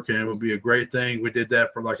all work, and it will be a great thing. We did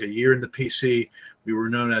that for like a year in the PC. We were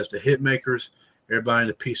known as the Hitmakers. Everybody in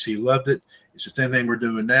the PC loved it. It's the same thing we're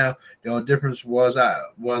doing now. The only difference was I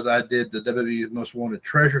did the WWE's Most Wanted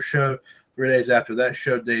Treasure show. 3 days after that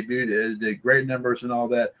show debuted, it did great numbers and all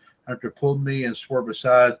that. Hunter pulled me and Swerve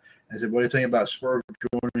aside and said, what do you think about Swerve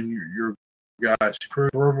joining your guys' crew?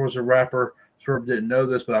 Swerve was a rapper. Swerve didn't know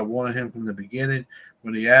this, but I wanted him from the beginning.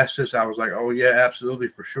 When he asked us, I was like, oh, yeah, absolutely,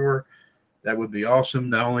 for sure. That would be awesome.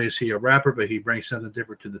 Not only is he a rapper, but he brings something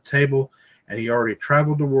different to the table. And he already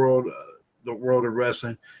traveled the world of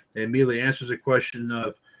wrestling. They immediately answers the question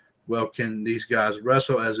of, well, can these guys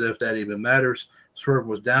wrestle, as if that even matters. Swerve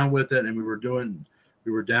was down with it, and we were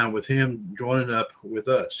down with him joining up with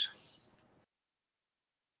us.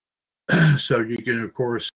 So you can, of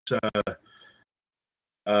course,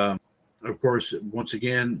 once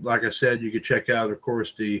again, like I said, you can check out, of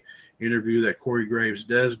course, the interview that Corey Graves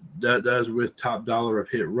does with Top Dollar of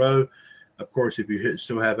Hit Row. Of course, if you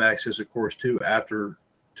still have access, of course, to Apple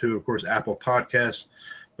Podcasts.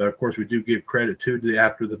 But of course, we do give credit to the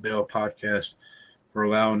After the Bell podcast for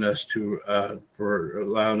allowing us to, of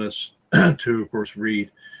course,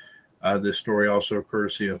 read this story, also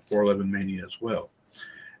courtesy of 411 Mania as well.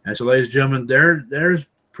 And so, ladies and gentlemen, there's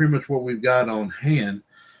pretty much what we've got on hand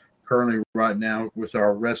currently right now with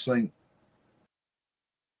our wrestling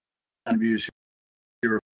interviews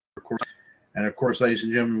here, of course. And of course, ladies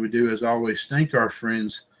and gentlemen, we do, as always, thank our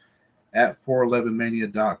friends at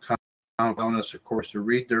 411mania.com, allowing us, of course, to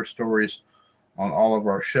read their stories on all of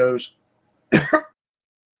our shows.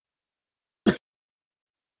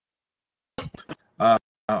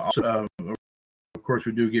 Of course,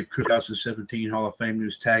 we do give 2017 Hall of Fame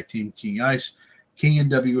News Tag Team King Ice, King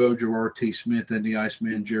NWO, Gerard T. Smith, and the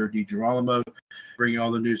Iceman, Jared DiGirolamo, bringing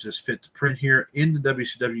all the news that's fit to print here in the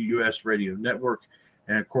WCWUS Radio Network.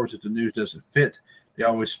 And of course, if the news doesn't fit, they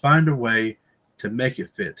always find a way to make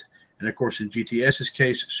it fit. And of course, in GTS's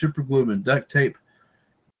case, super glue and duct tape.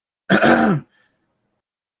 Of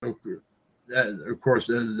course,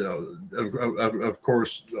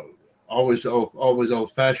 always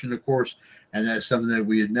old-fashioned, of course, and that's something that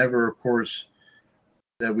we had never, of course,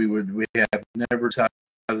 we have never decided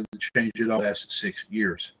to change it all the last 6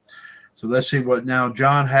 years. So let's see what now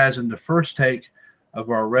John has in the first take of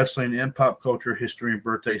our wrestling and pop culture history and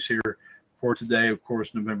birthdays here for today, of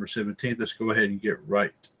course, November 17th. Let's go ahead and get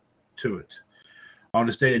right to it. On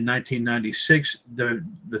this date in 1996, the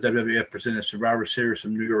WWF presented Survivor Series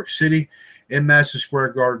from New York City in Madison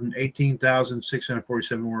Square Garden.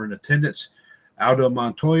 18,647 were in attendance. Aldo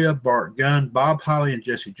Montoya, Bart Gunn, Bob Holly, and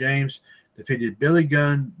Jesse James defeated Billy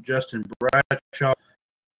Gunn, Justin Bradshaw,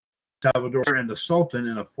 Salvador, and the Sultan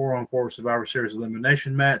in a 4-on-4 Survivor Series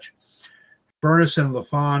elimination match. Furnace and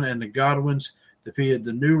LaFon and the Godwins defeated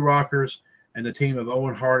the New Rockers and the team of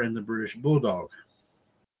Owen Hart and the British Bulldog.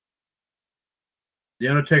 The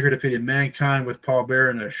Undertaker defeated Mankind with Paul Bearer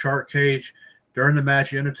in a shark cage. During the match,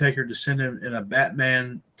 the Undertaker descended in a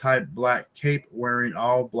Batman-type black cape wearing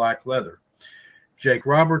all black leather. Jake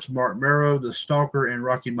Roberts, Mark Merrow, The Stalker, and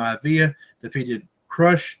Rocky Maivia defeated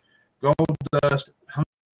Crush, Goldust,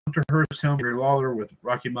 Hunter Hearst Helmsley Lawler with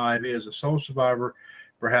Rocky Maivia as a sole survivor,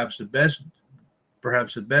 perhaps the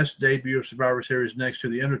best debut of Survivor Series next to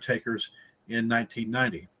The Undertaker's in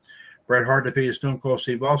 1990. Bret Hart defeated Stone Cold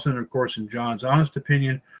Steve Austin, and of course, in John's honest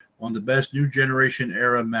opinion, one of the best New Generation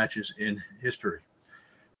era matches in history.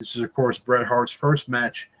 This is, of course, Bret Hart's first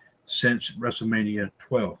match since WrestleMania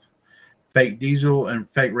 12. Fake Diesel and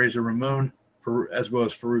Fake Razor Ramon, as well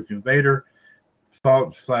as Farouk and Vader,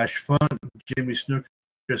 fought Flash Funk, Jimmy Snuka,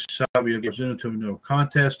 Savio Garzuno to a no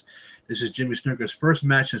contest. This is Jimmy Snuka's first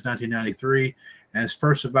match since 1993 and his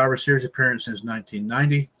first Survivor Series appearance since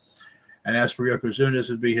 1990. And as for Yokozuna, this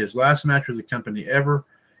would be his last match with the company ever.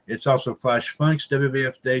 It's also Flash Funk's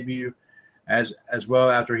WWF debut, as well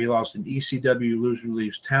after he lost an ECW Loser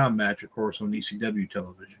Leaves Town match, of course, on ECW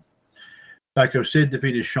television. Psycho Sid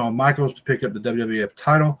defeated Shawn Michaels to pick up the WWF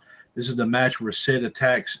title. This is the match where Sid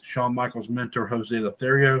attacks Shawn Michaels' mentor, Jose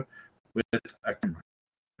Lothario, with a camera.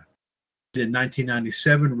 In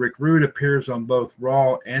 1997, Rick Rude appears on both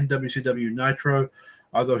Raw and WCW Nitro.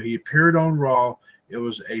 Although he appeared on Raw, it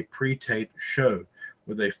was a pre-taped show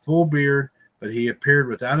with a full beard, but he appeared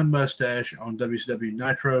without a mustache on WCW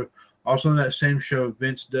Nitro. Also on that same show,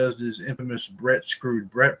 Vince does his infamous Brett Screwed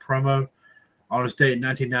Brett promo. On his date in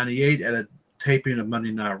 1998, at a taping of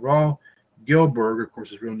Monday Night Raw, Gillberg, of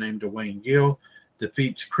course his real name Dwayne Gill,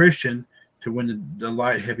 defeats Christian to win the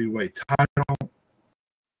light heavyweight title.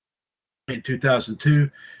 In 2002,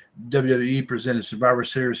 WWE presented Survivor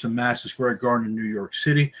Series from Madison Square Garden in New York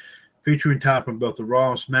City, featuring talent from both the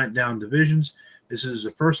Raw and SmackDown divisions. This is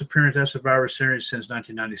the first appearance at Survivor Series since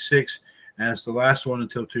 1996, and it's the last one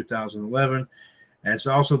until 2011. And it's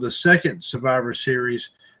also the second Survivor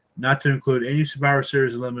Series not to include any Survivor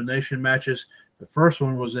Series elimination matches. The first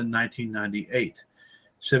one was in 1998.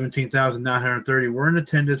 17,930 were in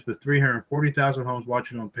attendance with 340,000 homes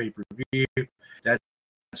watching on pay-per-view. That's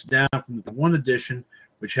down from the one edition,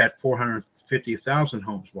 which had 450,000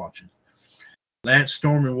 homes watching. Lance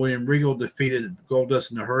Storm and William Regal defeated Goldust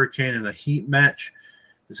and the Hurricane in a heat match.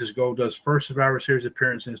 This is Goldust's first Survivor Series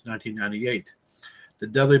appearance since 1998. The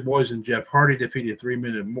Dudley Boys and Jeff Hardy defeated 3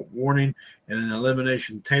 Minute Warning in an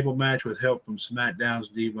elimination table match with help from SmackDown's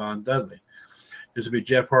Devon Dudley. This will be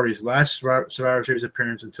Jeff Hardy's last Survivor Series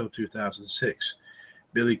appearance until 2006.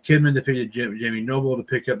 Billy Kidman defeated Jamie Noble to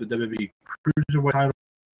pick up the WWE Cruiserweight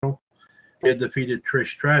title. He had defeated Trish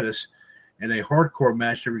Stratus in a hardcore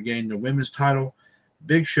match to regain the women's title.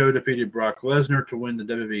 Big Show defeated Brock Lesnar to win the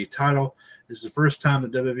WWE title. This is the first time the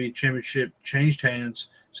WWE Championship changed hands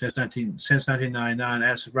since 1999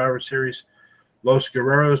 at Survivor Series. Los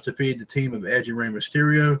Guerreros defeated the team of Edge and Rey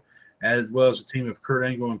Mysterio, as well as the team of Kurt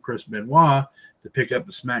Angle and Chris Benoit to pick up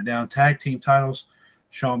the SmackDown Tag Team titles.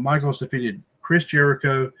 Shawn Michaels defeated Chris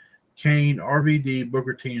Jericho, Kane, RVD,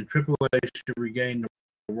 Booker T, and Triple H to regain the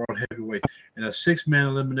World Heavyweight in a 6-man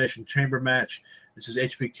elimination chamber match. This is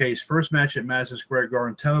HBK's first match at Madison Square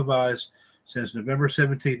Garden televised since November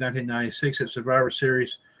 17, 1996 at Survivor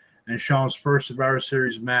Series, and Shawn's first Survivor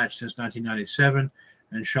Series match since 1997,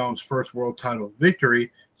 and Shawn's first world title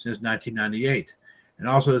victory since 1998. And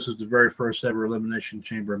also, this is the very first ever Elimination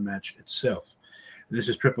Chamber match itself. And this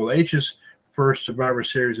is Triple H's first Survivor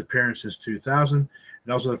Series appearance since 2000,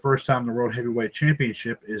 and also the first time the World Heavyweight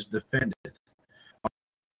Championship is defended.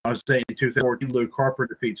 On his date in 2014, Luke Harper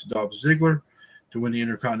defeats Dolph Ziggler to win the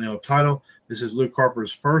Intercontinental title. This is Luke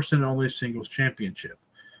Harper's first and only singles championship.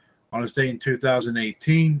 On his date in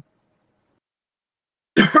 2018,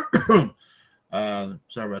 sorry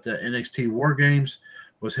about that, NXT War Games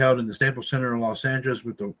was held in the Staples Center in Los Angeles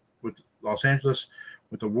with the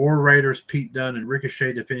War Raiders, Pete Dunne, and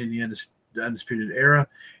Ricochet defending the Undisputed Era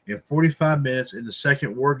in 45 minutes in the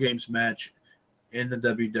second War Games match in the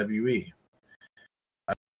WWE.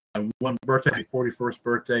 One birthday, 41st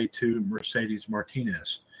birthday to Mercedes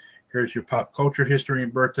Martinez. Here's your pop culture history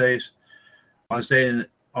and birthdays. On his day in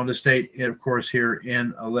On this date, of course, here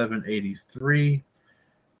in 1183,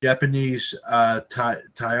 Japanese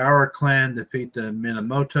Taira clan defeat the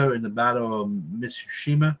Minamoto in the Battle of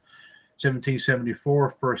Mitsushima.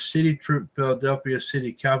 1774, first city troop, Philadelphia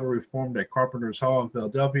City Cavalry formed at Carpenter's Hall in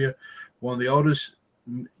Philadelphia, one of the oldest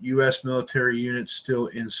U.S. military units still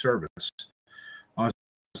in service. On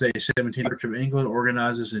say 17, Church of England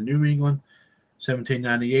organizes in New England.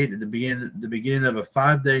 1798, at the beginning of a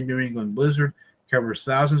 5-day New England blizzard, covers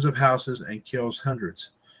thousands of houses and kills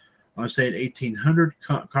hundreds. On this date, 1800,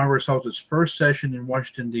 Congress holds its first session in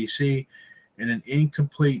Washington, D.C. in an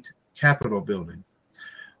incomplete Capitol building.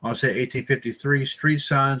 On this date, 1853, street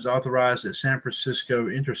signs authorized at San Francisco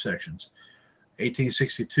intersections.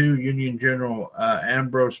 1862, Union General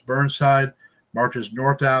Ambrose Burnside marches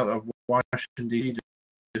north out of Washington, D.C.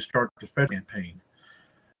 to start the federal campaign.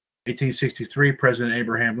 1863, President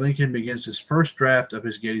Abraham Lincoln begins his first draft of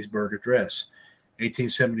his Gettysburg Address.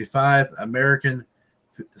 1875, American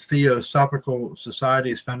Theosophical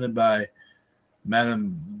Society is founded by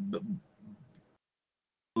Madame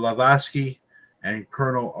Blavatsky and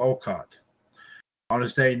Colonel Olcott. On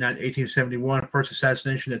this day, 1871, first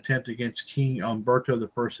assassination attempt against King Umberto I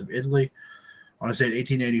of Italy. On this day,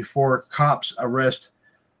 1884, cops arrest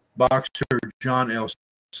boxer John L.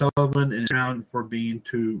 Sullivan and is found for being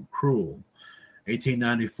too cruel.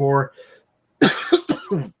 1894,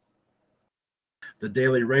 the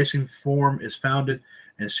Daily Racing Form is founded,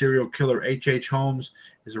 and serial killer H.H. Holmes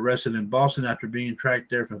is arrested in Boston after being tracked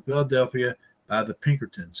there from Philadelphia by the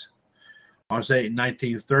Pinkertons. On this day,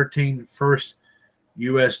 1913, first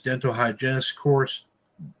U.S. dental hygienist course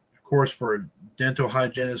for dental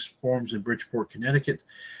hygienists forms in Bridgeport, Connecticut.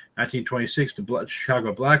 1926, the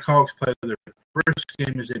Chicago Blackhawks play their first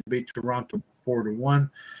game as they beat Toronto 4-1.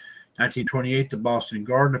 1928, the Boston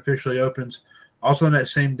Garden officially opens. Also on that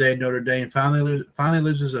same day, Notre Dame finally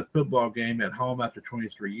loses a football game at home after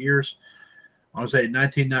 23 years. On this day,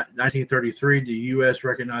 1933, the U.S.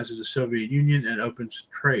 recognizes the Soviet Union and opens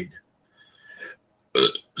trade.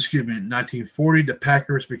 Excuse me. In 1940, the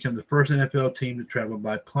Packers become the first NFL team to travel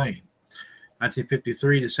by plane.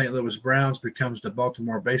 1953, the St. Louis Browns becomes the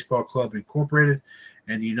Baltimore Baseball Club Incorporated,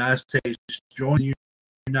 and the United States joined the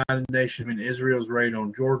United Nations in Israel's raid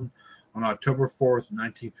on Jordan on October 4th,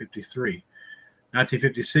 1953.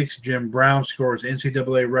 1956, Jim Brown scores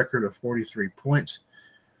NCAA record of 43 points.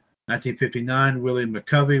 1959, Willie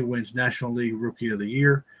McCovey wins National League Rookie of the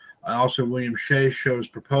Year. Also, William Shea shows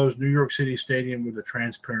proposed New York City Stadium with a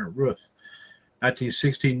transparent roof.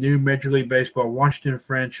 1960, new Major League Baseball Washington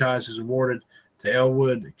franchise is awarded to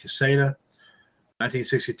Elwood Quesada.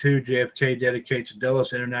 1962, JFK dedicates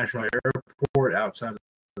Dulles International Airport outside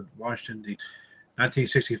of Washington, D.C.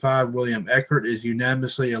 1965, William Eckert is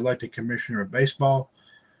unanimously elected Commissioner of Baseball.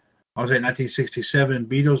 Also, in 1967,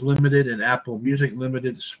 Beatles Limited and Apple Music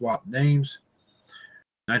Limited swap names.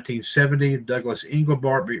 1970, Douglas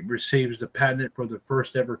Engelbart receives the patent for the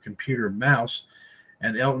first ever computer mouse.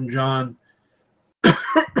 And Elton John,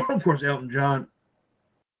 of course,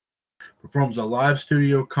 performs a live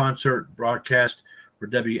studio concert broadcast for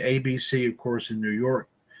WABC, of course, in New York.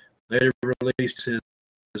 Later released his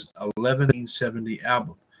 1170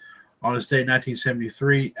 album. On his day,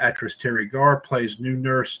 1973, actress Terry Garr plays new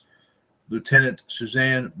nurse Lieutenant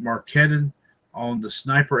Suzanne Marketten on the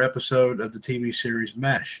sniper episode of the TV series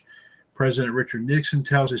MASH. President Richard Nixon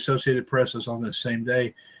tells the Associated Press on the same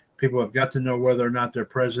day, people have got to know whether or not their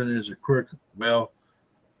president is a crook. Well,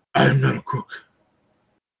 I am not a crook.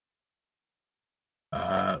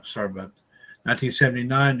 Sorry about that.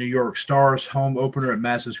 1979, New York Stars home opener at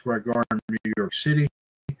Madison Square Garden, New York City.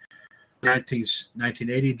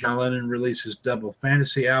 1980, John Lennon releases double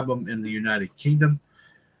fantasy album in the United Kingdom.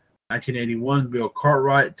 1981, Bill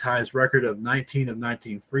Cartwright ties record of 19 of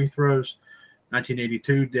 19 free throws.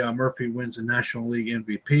 1982, Dale Murphy wins the National League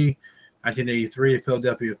MVP. 1983, the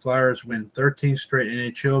Philadelphia Flyers win 13th straight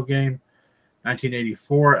NHL game.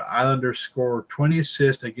 1984, Islanders score 20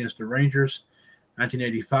 assists against the Rangers.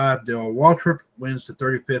 1985, Dale Waltrip wins the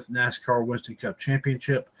 35th NASCAR Winston Cup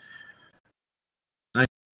Championship.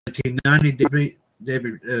 1990,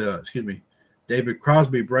 David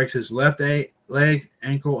Crosby breaks his left leg,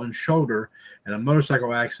 ankle, and shoulder in a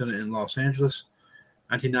motorcycle accident in Los Angeles.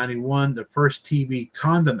 1991, the first TV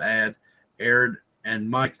condom ad aired, and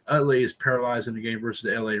Mike Utley is paralyzed in the game versus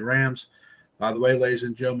the LA Rams. By the way, ladies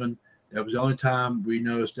and gentlemen, that was the only time we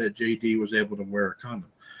noticed that JD was able to wear a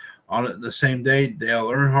condom. On the same day, Dale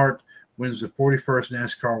Earnhardt wins the 41st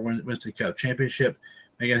NASCAR Winston Cup Championship,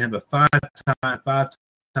 making him a five-time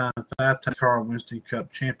NASCAR Winston Cup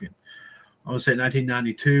champion. On the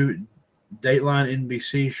 1992, Dateline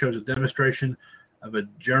NBC shows a demonstration of a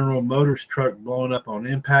General Motors truck blowing up on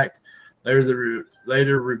impact.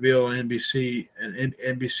 Later revealed an NBC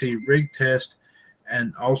rig test,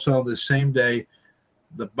 and also the same day,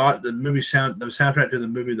 the soundtrack to the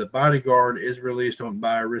movie The Bodyguard is released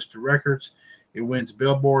by Arista Records. It wins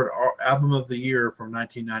Billboard Album of the Year from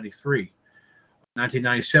 1993.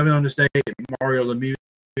 1997 on this day, Mario Lemieux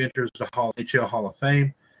enters the NHL Hall of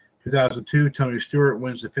Fame. 2002, Tony Stewart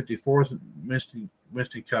wins the 54th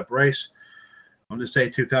Winston Cup race. On this day,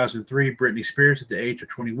 2003, Britney Spears, at the age of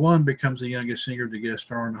 21, becomes the youngest singer to get a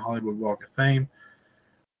star on the Hollywood Walk of Fame.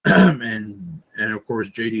 and of course,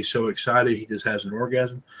 JD's so excited he just has an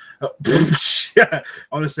orgasm. On this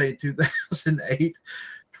day, in 2008,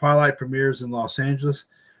 Twilight premieres in Los Angeles.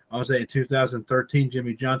 On this day, in 2013,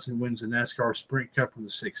 Jimmy Johnson wins the NASCAR Sprint Cup for the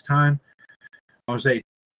 6th time. On this day,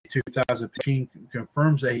 2015,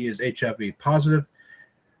 confirms that he is HIV positive.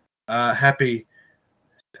 Happy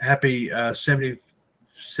 76th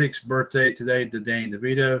birthday today to Danny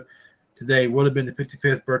DeVito. Today would have been the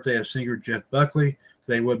 55th birthday of singer Jeff Buckley.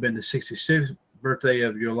 Today would have been the 66th birthday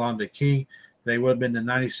of Yolanda King. Today would have been the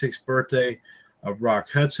 96th birthday of Rock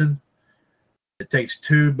Hudson. It Takes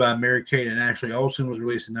Two by Mary-Kate and Ashley Olsen was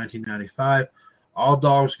released in 1995. All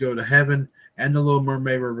Dogs Go to Heaven and The Little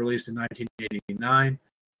Mermaid were released in 1989.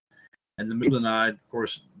 And The Middle Eye, of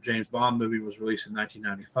course, James Bond movie was released in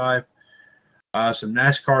 1995. Some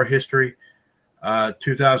NASCAR history.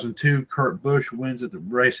 2002, Kurt Busch wins at the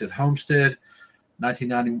race at Homestead.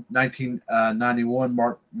 1991,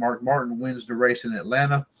 Mark Martin wins the race in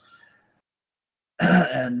Atlanta.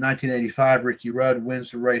 And 1985, Ricky Rudd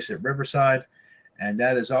wins the race at Riverside. And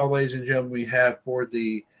that is all, ladies and gentlemen, we have for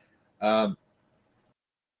the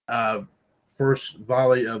first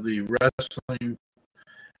volley of the wrestling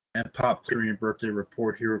and pop Korean birthday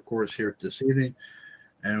report here, of course, here this evening.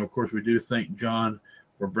 And of course, we do thank John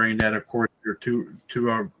for bringing that, of course, here to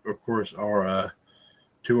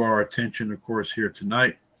our attention, of course, here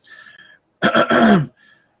tonight. And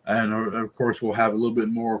of course, we'll have a little bit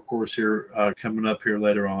more, of course, here coming up here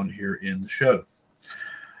later on here in the show.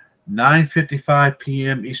 9:55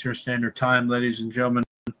 p.m. Eastern Standard Time, ladies and gentlemen.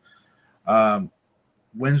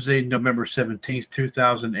 Wednesday, November 17th,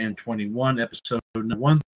 2021, episode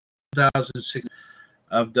 1006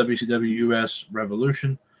 of WCWUS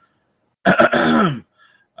Revolution.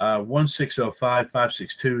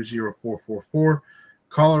 1605-562-0444.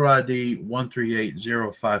 Caller ID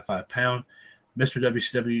 138055#. Mr.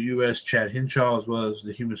 WCWUS Chad Henshaw, as well as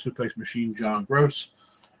the Human Suplex Machine John Gross,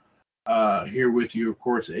 here with you, of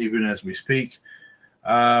course, even as we speak.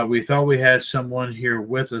 We thought we had someone here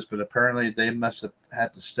with us, but apparently they must have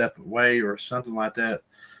had to step away or something like that.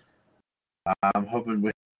 I'm hoping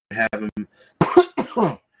we have him.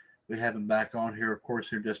 We have him back on here, of course,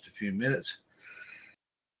 here in just a few minutes.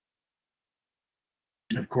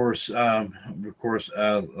 Of course, as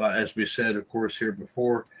we said, of course, here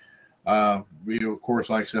before, we, of course,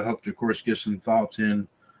 like I said, hope to, of course, get some thoughts in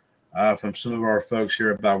from some of our folks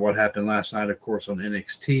here about what happened last night, of course, on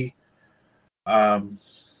NXT.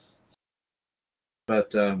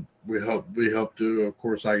 But we hope to, of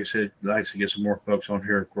course, like I said, like to get some more folks on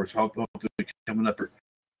here, of course. Hope to be coming up or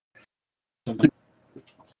something.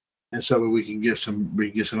 And so we can get some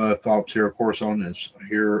other thoughts here, of course, on this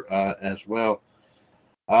here as well.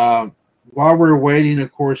 While we're waiting, of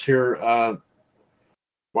course, here,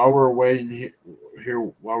 while we're waiting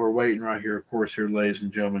right here, of course, here, ladies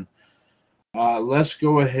and gentlemen, let's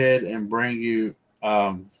go ahead and bring you.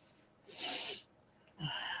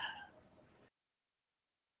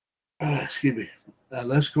 Excuse me.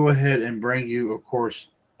 Let's go ahead and bring you, of course,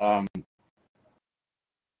 some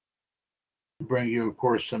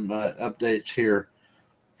updates here.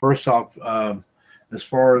 First off, as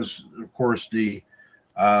far as, of course, the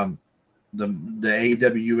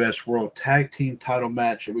AWS World Tag Team title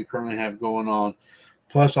match that we currently have going on,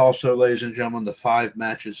 plus also, ladies and gentlemen, the 5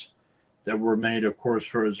 matches that were made, of course,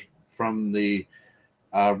 from the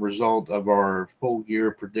result of our full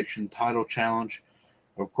gear prediction title challenge.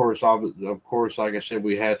 Of course, like I said,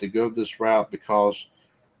 we had to go this route because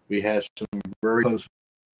we had some very close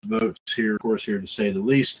votes here, of course, here to say the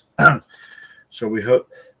least. So we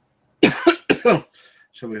hope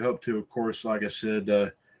to, of course, like I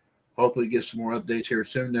said, hopefully get some more updates here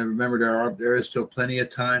soon. Now, remember, there is still plenty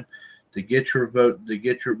of time to get your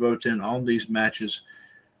votes in on these matches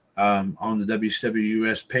on the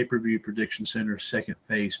WCWUS Pay-Per-View Prediction Center second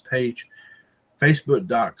phase page,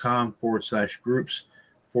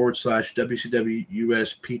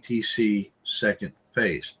 facebook.com/groups/WCWUS PTC second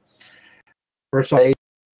phase. First off,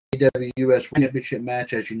 AWS Championship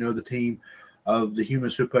match, as you know, the team of the Human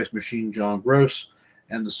Suplex Machine John Gross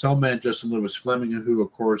and the Soul Man, Justin Lewis Fleming, who,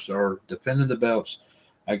 of course, are defending the belts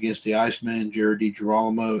against the Iceman, Jared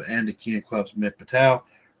DiGirolamo, and the King of Clubs, Mick Patel.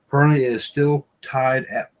 Currently, it is still tied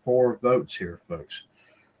at 4 votes here, folks.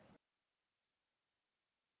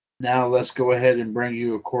 Now, let's go ahead and bring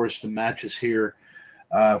you, of course, the matches here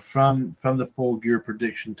from the Full Gear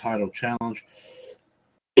Prediction Title Challenge.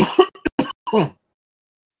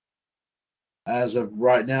 As of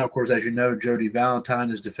right now, of course, as you know, Jody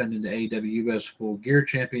Valentine is defending the AWS Full Gear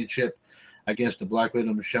Championship against the Black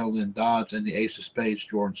Widow Michelle Lynn Dodds and the Ace of Spades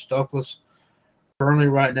Jordan Stokely. Currently,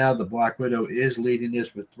 right now, the Black Widow is leading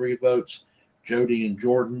this with 3 votes. Jody and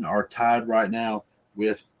Jordan are tied right now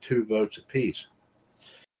with 2 votes apiece.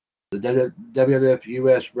 The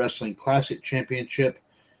WWF Wrestling Classic Championship,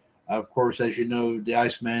 of course, as you know, the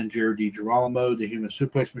Iceman, Jared DiGirolamo, the Human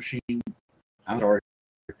Suplex Machine,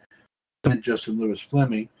 Justin Lewis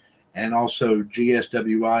Fleming, and also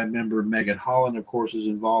GSWI member Megan Holland, of course, is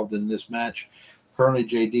involved in this match. Currently,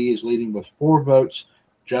 JD is leading with 4 votes.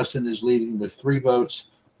 Justin is leading with 3 votes.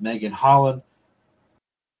 Megan Holland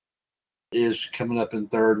is coming up in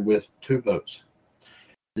third with 2 votes.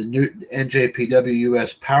 The new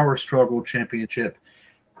NJPWUS Power Struggle Championship,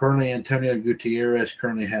 currently Antonio Gutierrez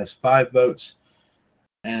currently has 5 votes,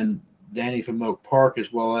 and Danny from Oak Park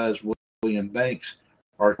as well as William Banks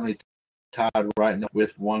are currently tied right now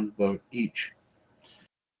with 1 vote each.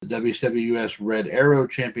 The WCWUS Red Arrow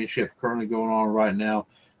Championship currently going on right now.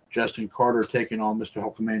 Justin Carter taking on Mr.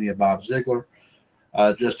 Hulkamania Bob Ziegler.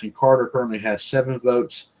 Justin Carter currently has 7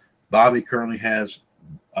 votes. Bobby currently has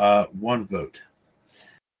 1 vote.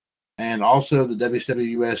 And also the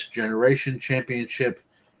WCWUS Generation Championship,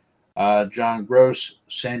 John Gross,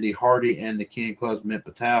 Sandy Hardy, and the King of Clubs, Mitt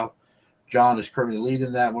Patel. John is currently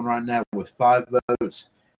leading that one right now with 5 votes.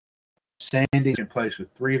 Sandy's in place with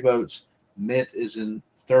 3 votes. Mitt is in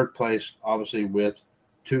third place, obviously, with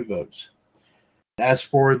 2 votes. As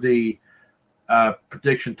for the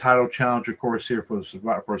prediction title challenge, of course, here for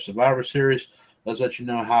Survivor Series, let's let you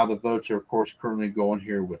know how the votes are, of course, currently going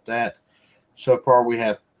here with that. So far, we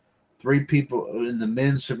have 3 people in the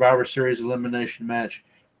men's Survivor Series elimination match.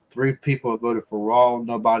 3 people have voted for Raw.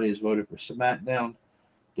 Nobody has voted for SmackDown.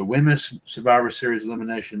 The women's Survivor Series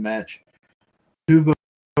elimination match, 2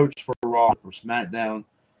 votes for Raw, for SmackDown.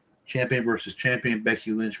 Champion versus champion,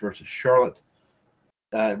 Becky Lynch versus Charlotte.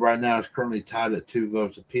 Right now, it's currently tied at 2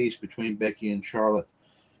 votes apiece between Becky and Charlotte.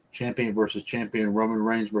 Champion versus champion, Roman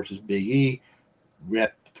Reigns versus Big E. We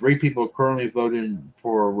have 3 people currently voting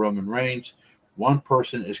for Roman Reigns. 1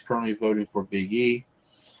 person is currently voting for Big E.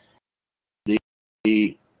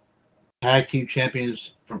 The tag team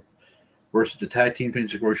champions versus the tag team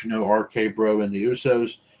champions, of course, you know, RK Bro and the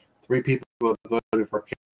Usos. 3 people have voted for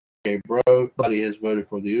RK Bro. Buddy has voted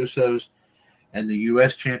for the Usos. And the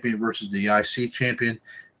U.S. champion versus the IC champion,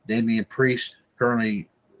 Damian Priest, currently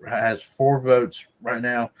has 4 votes right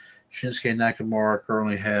now. Shinsuke Nakamura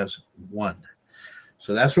currently has 1.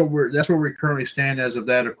 So that's where we currently stand as of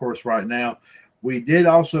that, of course, right now. We did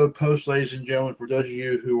also post, ladies and gentlemen, for those of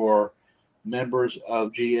you who are members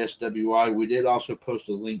of GSWI, we did also post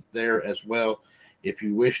a link there as well. If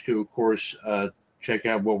you wish to, of course, check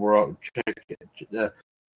out what we're all to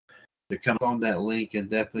come on that link, and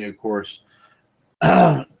definitely, of course,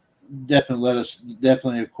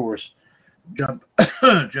 definitely, of course, jump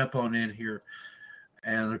on in here,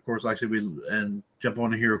 and of course, like I said, jump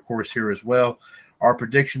on in here, of course, here as well. Our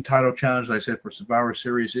prediction title challenge, like I said, for Survivor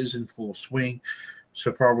Series is in full swing.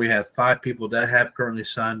 So far, we have 5 people that have currently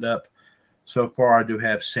signed up. So far, I do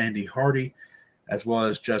have Sandy Hardy, as well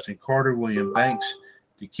as Justin Carter, William Banks,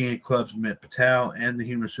 the King of Clubs, Mitt Patel, and the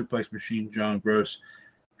Human Suplex Machine, John Gross,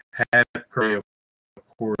 have currently,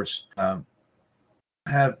 of course,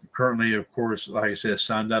 like I said,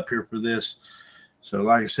 signed up here for this. So,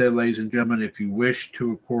 like I said, ladies and gentlemen, if you wish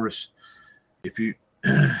to, of course, if you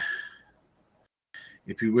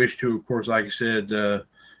wish to, of course, like I said,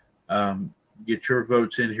 get your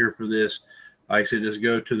votes in here for this. Like I said, just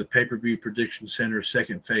go to the Pay-Per-View Prediction Center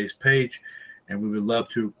second phase page, and we would love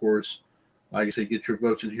to, of course, like I said, get your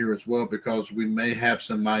votes in here as well, because we may have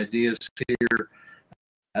some ideas here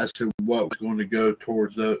as to what's going to go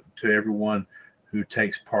towards to everyone who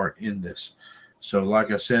takes part in this. So,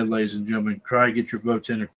 like I said, ladies and gentlemen, try to get your votes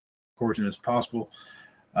in, of course, as possible.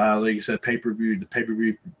 Like I said, the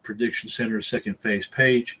Pay-Per-View Prediction Center second phase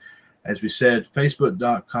page. As we said,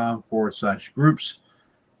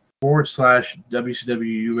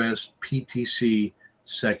 facebook.com/groups/WCWUS PTC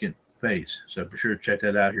second phase. So be sure to check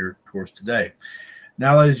that out here, of course, today.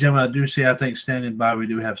 Now, ladies and gentlemen, I do see, I think, standing by, we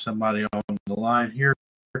do have somebody on the line here.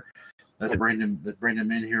 Let's bring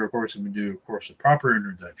them in here, of course, and we do, of course, a proper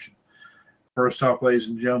introduction. First off, ladies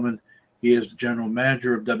and gentlemen, he is the general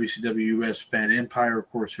manager of WCWUS Fan Empire, of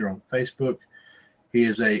course, here on Facebook. He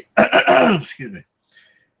is a excuse me.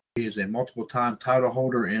 He is a multiple-time title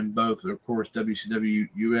holder in both, of course,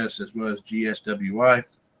 WCWUS as well as GSWI.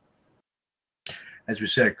 As we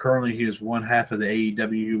said, currently he is one half of the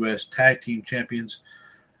AEW US Tag Team Champions.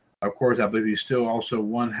 Of course, I believe he's still also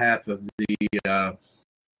one half of the.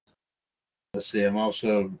 Let's see. I'm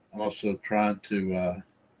also trying to.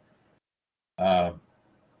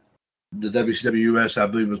 The WCWUS, I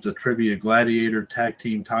believe, was the Trivia Gladiator Tag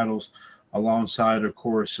Team titles, alongside, of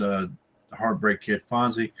course, Heartbreak Kid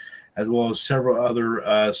Fonzie, as well as several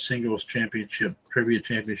other singles championship, trivia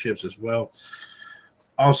championships as well.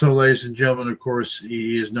 Also, ladies and gentlemen, of course,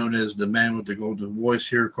 he is known as the man with the golden voice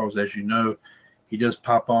here, because as you know, he does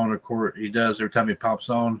pop on, of course, he does every time he pops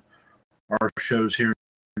on our shows here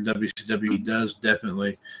in WCW. He does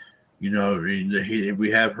definitely, we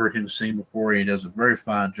have heard him sing before. He does a very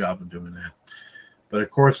fine job of doing that. But of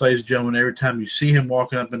course, ladies and gentlemen, every time you see him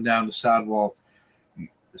walking up and down the sidewalk,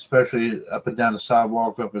 especially up and down the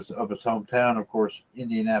sidewalk of his hometown, of course,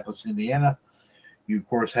 Indianapolis, Indiana, you of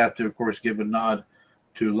course have to, of course, give a nod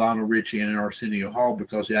to Lionel Richie and Arsenio Hall,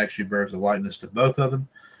 because he actually bears a likeness to both of them.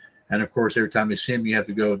 And of course, every time you see him, you have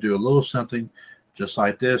to go do a little something just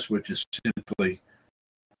like this, which is simply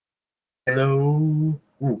hello.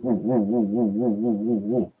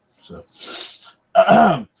 So,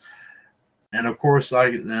 and of course,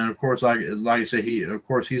 like I say,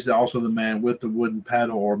 he's also the man with the wooden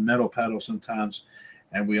paddle or metal paddle sometimes.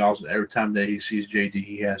 And we also, every time that he sees JD,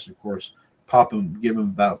 he has to, of course, give him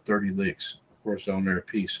about 30 licks, of course, on their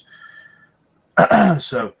piece.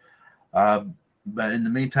 So, but in the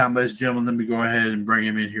meantime, ladies and gentlemen, let me go ahead and bring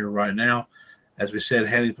him in here right now. As we said,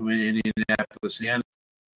 hailing from Indianapolis, Indiana,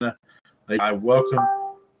 I welcome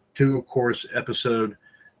to, of course, episode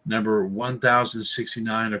number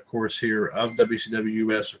 1069, of course, here of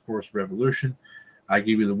WCWUS, of course, Revolution. I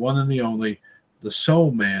give you the one and the only, the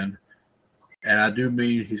Soul Man. And I do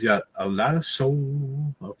mean he's got a lot of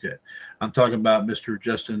soul. Okay. I'm talking about Mr.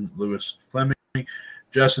 Justin Lewis Fleming.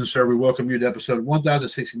 Justin, sir, we welcome you to episode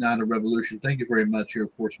 1069 of Revolution. Thank you very much here,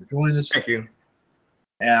 of course, for joining us. Thank you.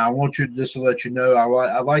 And I want you just to let you know,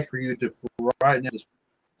 I'd like for you to right now just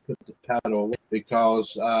put the paddle away,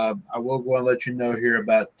 because I will go and let you know here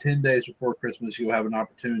about 10 days before Christmas, you'll have an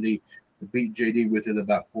opportunity to beat JD with it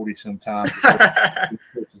about 40 some times.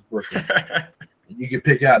 You can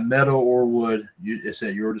pick out metal or wood. It's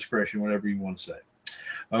at your discretion, whatever you want to say.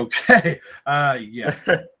 Okay. Yeah.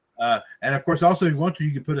 And of course, also, if you want to,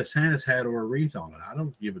 you can put a Santa's hat or a wreath on it. I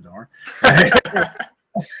don't give a darn.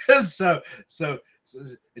 So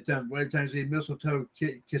it's every time you see mistletoe,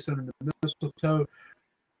 kiss under the mistletoe,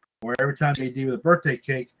 or every time they do with a birthday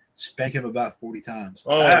cake, spank him about 40 times.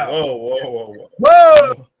 Oh, wow.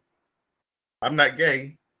 Whoa! I'm not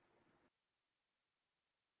gay.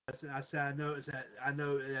 I said I know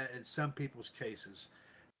that in some people's cases,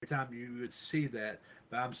 every time you would see that,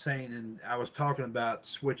 but I'm saying, and I was talking about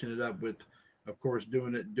switching it up with, of course,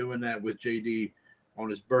 doing that with JD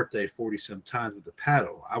on his birthday 40 some times with the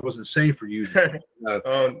paddle. I wasn't saying for you. No,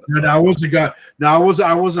 I wasn't.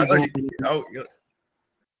 I wasn't.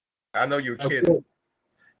 I know you're kidding.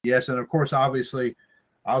 Yes, and of course, obviously,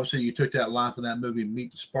 you took that line from that movie,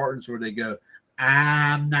 Meet the Spartans, where they go,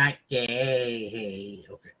 "I'm not gay."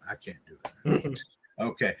 Okay, I can't do it.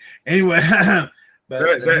 Okay. Anyway, but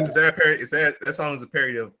is that song is a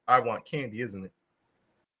parody of "I Want Candy," isn't it?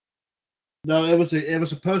 No, it was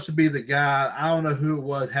supposed to be the guy. I don't know who it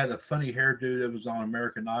was. Had a funny hairdo that was on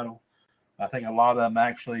American Idol. I think a lot of them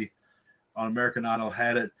actually on American Idol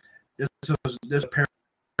had it. This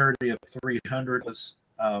parody of 300 was.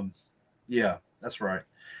 Yeah, that's right.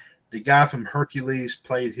 The guy from Hercules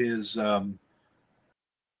played his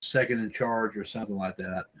second in charge or something like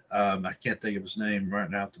that. I can't think of his name right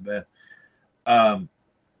now off the bat. Oh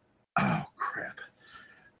crap!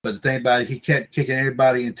 But the thing about it, he kept kicking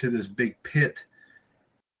everybody into this big pit,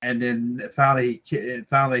 and then finally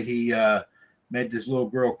he made this little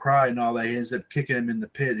girl cry and all that. He ends up kicking him in the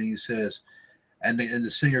pit, and he says, and the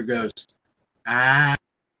singer goes, "I'm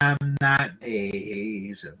not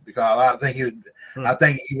gay," because I think he would.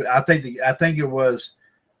 I think it was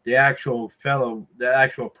the actual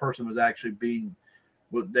person was actually being.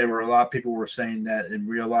 There were a lot of people were saying that in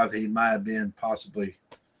real life he might have been possibly,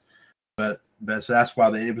 but so that's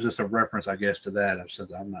why it was just a reference, I guess, to that.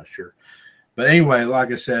 I'm not sure, but anyway,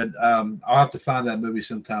 like I said, I'll have to find that movie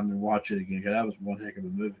sometime and watch it again, because that was one heck of a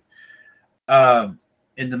movie.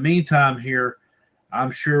 In the meantime, here,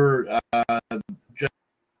 I'm sure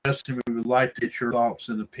Justin, we would like to get your thoughts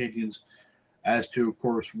and opinions as to, of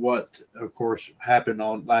course, what, of course, happened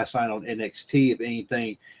on last night on NXT. If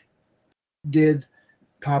anything did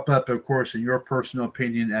pop up, of course, in your personal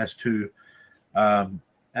opinion, as to, of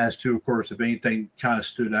course, if anything kind of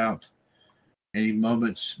stood out, any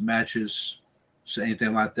moments, matches,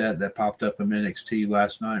 anything like that popped up in NXT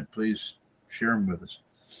last night, please share them with us.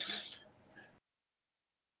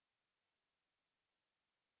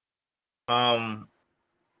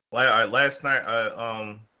 Last night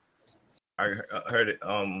I heard it.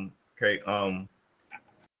 Okay.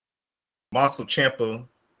 Marcel Ciampa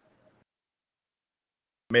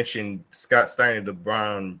mentioned Scott Steiner to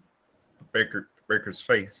Braun Breaker's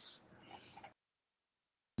face.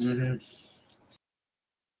 Mm-hmm.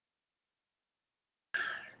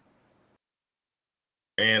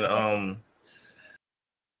 And I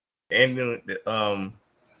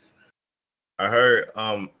heard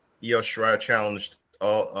Io Shirai challenged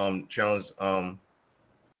Io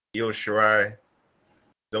Shirai,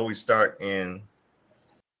 Zoe Stark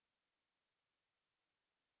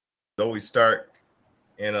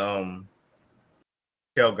and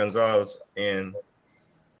Kel Gonzalez and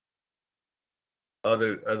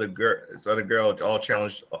other girl all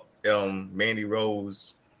challenged Mandy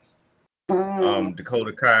Rose,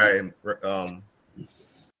 Dakota Kai,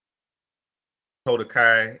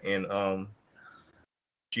 and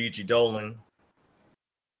Gigi Dolan,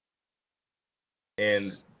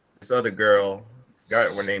 and this other girl, forgot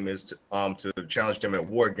what her name is, to challenge them at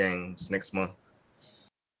War Games next month.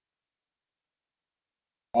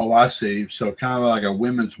 Oh, I see. So kind of like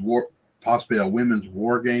possibly a women's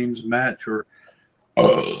War Games match, or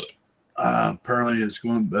apparently it's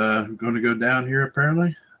going to go down here.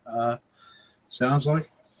 Apparently, sounds like.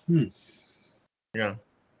 Yeah.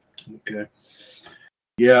 Okay.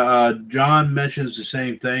 Yeah. John mentions the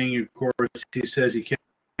same thing. Of course, he says he can't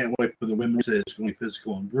wait for the women. Says it's going to be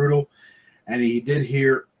physical and brutal, and he did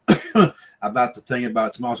hear about the thing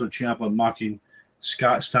about Tommaso Ciampa mocking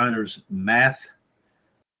Scott Steiner's math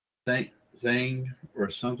thing or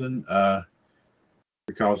something,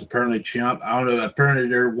 because apparently Ciampa, I don't know, apparently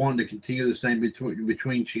they're wanting to continue the same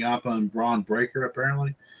between Ciampa and Braun Breaker,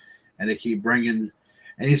 apparently, and they keep bringing,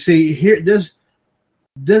 and you see here this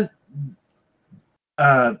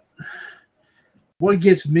what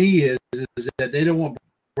gets me is that they don't want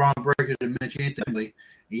Braun Breaker to mention anything, and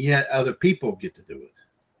yet other people get to do it.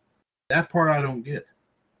 That part I don't get.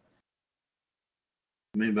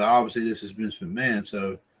 I mean, but obviously this is Vince McMahon,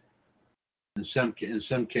 so in some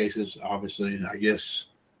cases, obviously, I guess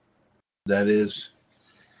that is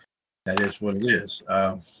what it is.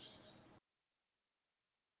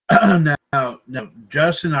 Now,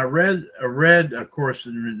 Justin, I read, of course,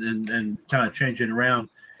 and kind of changing around,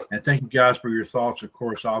 and thank you guys for your thoughts, of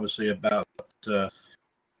course, obviously about just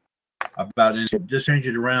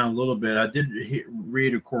changing around a little bit. I did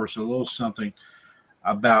read, of course, a little something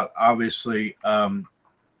about obviously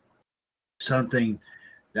something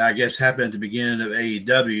that I guess happened at the beginning of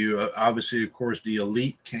AEW. Obviously, of course, the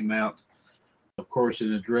Elite came out, of course,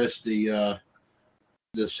 and addressed the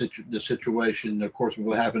situation, of course,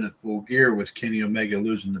 what happened at Full Gear with Kenny Omega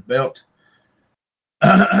losing the belt.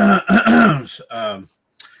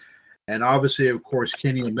 And obviously, of course,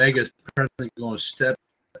 Kenny Omega is apparently going to step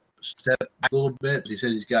a little bit. He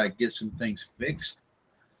says he's got to get some things fixed.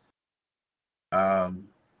 Very,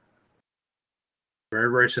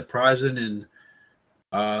 very surprising. And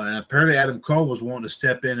apparently Adam Cole was wanting to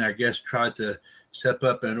step in, I guess, try to step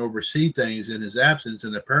up and oversee things in his absence.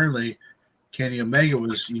 And apparently Kenny Omega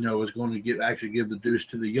was going to give the deuce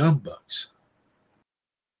to the Young Bucks.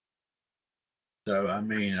 So, I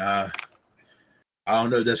mean, I don't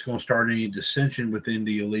know if that's going to start any dissension within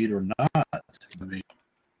the Elite or not. I mean,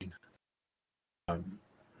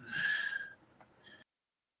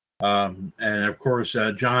 and of course,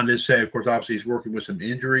 John did say, of course, obviously he's working with some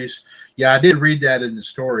injuries. Yeah, I did read that in the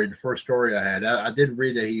story, the first story I had. I did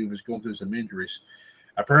read that he was going through some injuries.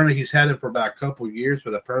 Apparently, he's had them for about a couple of years,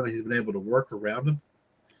 but apparently he's been able to work around them.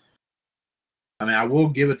 I mean, I will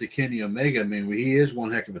give it to Kenny Omega. I mean, he is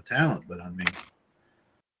one heck of a talent, but I mean,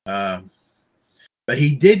 but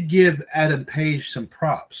he did give Adam Page some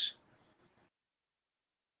props.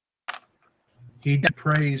 He did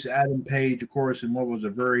praise Adam Page, of course, in what was a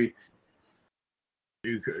very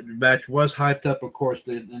match was hyped up, of course,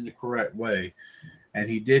 in the correct way, and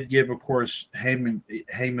he did give, of course, Heyman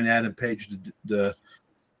Adam Page the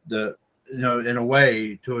in a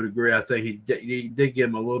way, to a degree, I think he did give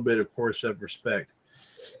him a little bit, of course, of respect.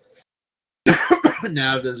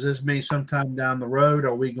 Now, does this mean sometime down the road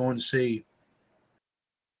are we going to see,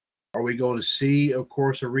 of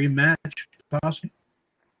course, a rematch possibly?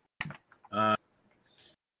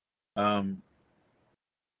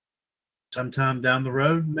 sometime down the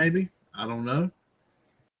road, maybe. I don't know.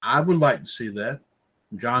 I would like to see that.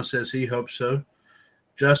 John says he hopes so.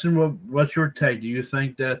 Justin, what's your take? Do you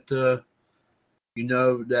think that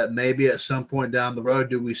that maybe at some point down the road,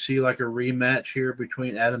 do we see like a rematch here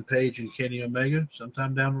between Adam Page and Kenny Omega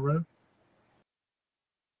sometime down the road?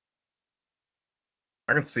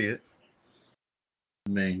 I can see it. I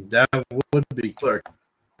mean, that would be killer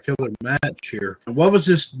match here. And what was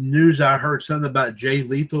this news I heard? Something about Jay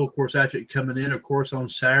Lethal, of course, actually coming in, of course, on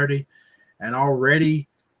Saturday, and already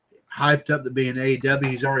hyped up to be in AEW.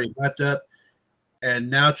 He's already hyped up, and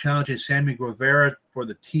now challenging Sammy Guevara for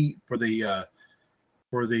the TNT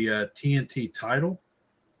title.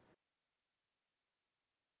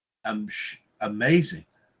 Amazing.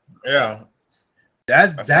 Yeah,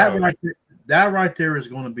 that right there is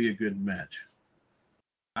going to be a good match.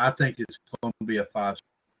 I think it's going to be a 5.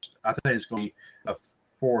 I think it's going to be a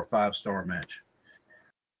 4 or 5 star match.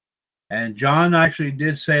 And John actually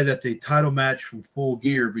did say that the title match from Full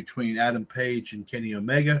Gear between Adam Page and Kenny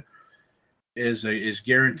Omega is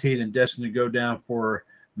guaranteed and destined to go down for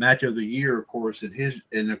match of the year, of course,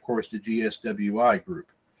 and of course the GSWI group.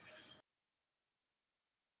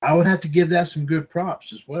 I would have to give that some good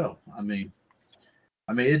props as well. I mean,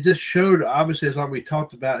 it just showed, obviously, it's like we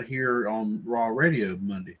talked about here on Raw Radio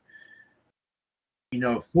Monday.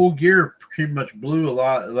 Full Gear pretty much blew a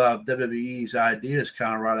lot of WWE's ideas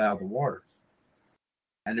kind of right out of the water.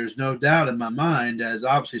 And there's no doubt in my mind that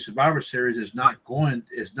obviously Survivor Series is not going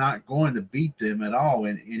to beat them at all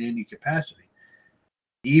in any capacity.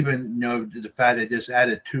 Even the fact they just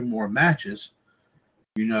added 2 more matches.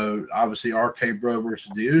 Obviously RK Bro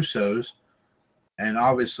versus the Usos, and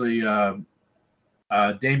obviously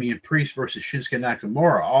Damian Priest versus Shinsuke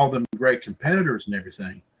Nakamura, all of them great competitors and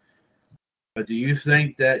everything. But do you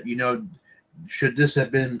think that, should this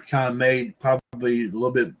have been kind of made probably a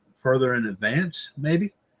little bit further in advance,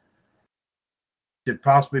 maybe? Should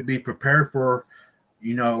possibly be prepared for,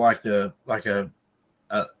 like a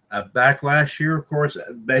backlash here, of course,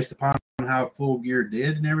 based upon how Full Gear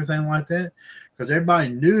did and everything like that? Because everybody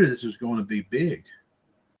knew this was going to be big.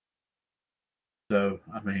 So,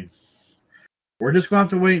 we're just going to have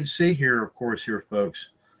to wait and see here, of course, folks.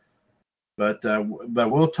 But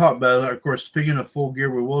we'll talk about, of course, speaking of Full Gear,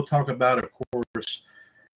 we will talk about, of course,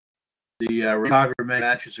 the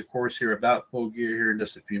matches, of course, here about Full Gear here in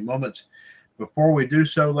just a few moments. Before we do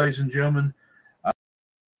so, ladies and gentlemen,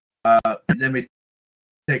 let me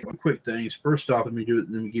take one quick things. First off, let me give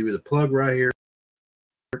you the plug right here.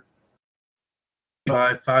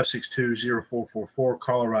 562-0444,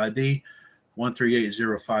 caller ID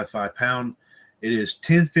 138-055#. It is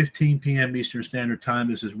 10:15 p.m. Eastern Standard Time.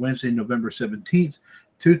 This is Wednesday, November 17th,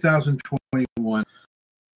 2021.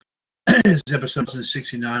 This is episode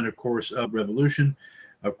 69, of course, of Revolution.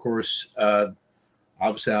 Of course,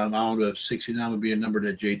 obviously, I don't know if 69 would be a number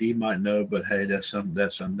that JD might know, but hey, that's some down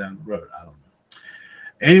the road. I don't know.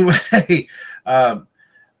 Anyway,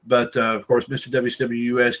 but of course, Mr.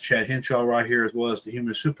 WCWUS, Chad Henshaw right here, as well as the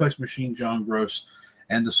Human Suplex Machine, John Gross,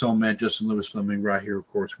 and the Soul Man, Justin Lewis Fleming right here, of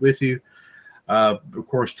course, with you. Of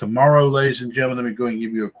course, tomorrow, ladies and gentlemen, let me go and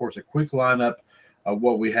give you, of course, a quick lineup of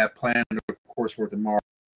what we have planned, of course, for tomorrow.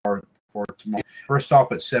 First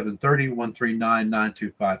off, at 7:30,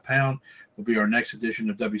 139,925 will be our next edition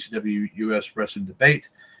of WCWUS Wrestling Debate.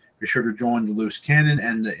 Be sure to join the Loose Cannon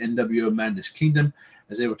and the NWO Madness Kingdom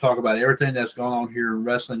as they will talk about everything that's gone on here in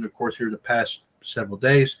wrestling, of course, here the past several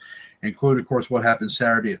days, including, of course, what happened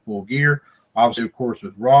Saturday at Full Gear. Obviously, of course,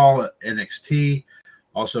 with Raw, NXT,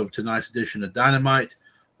 also tonight's edition of Dynamite,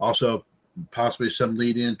 also possibly some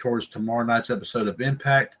lead in towards tomorrow night's episode of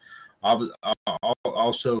Impact. Also,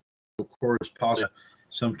 of course, possibly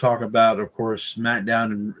some talk about, of course,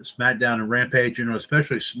 SmackDown and Rampage,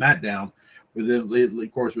 especially SmackDown,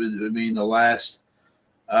 of course, the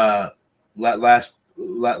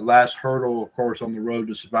last hurdle, of course, on the road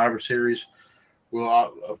to Survivor Series.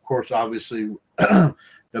 Well, of course, obviously,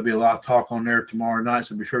 there'll be a lot of talk on there tomorrow night,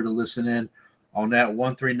 so be sure to listen in on that.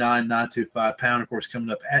 139,925 of course, coming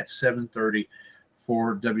up at 7:30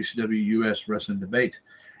 for WCWUS Wrestling Debate.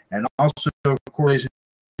 And also, of course, ladies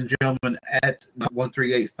and gentlemen, at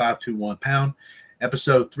 138,521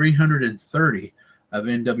 episode 330 of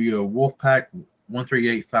NWO Wolfpack,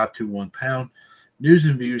 138,521 news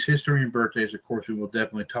and views, history and birthdays. Of course, we will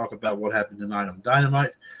definitely talk about what happened tonight on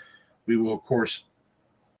Dynamite. We will, of course,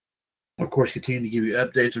 continue to give you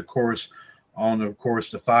updates, of course, on, of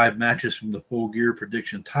course, the 5 matches from the Full Gear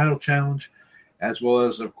Prediction Title Challenge, as well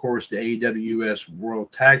as, of course, the AWS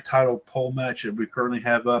World Tag Title poll match that we currently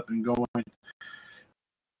have up and going.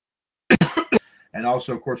 And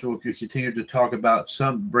also, of course, we'll continue to talk about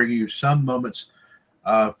bringing you some moments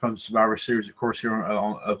from Survivor Series, of course, here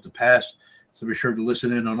of the past. So be sure to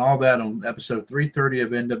listen in on all that on episode 330 of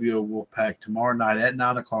NWO Wolfpack tomorrow night at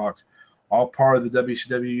 9 o'clock, all part of the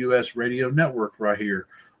WCWUS radio network right here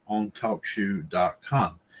on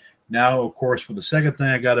TalkShoe.com. Now, of course, for the second thing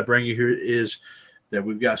I got to bring you here is that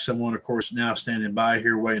we've got someone, of course, now standing by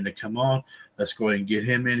here waiting to come on. Let's go ahead and get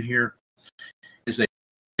him in here. He's a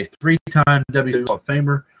three-time WWE Hall of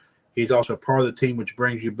Famer. He's also part of the team which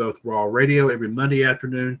brings you both Raw Radio every Monday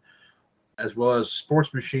afternoon, as well as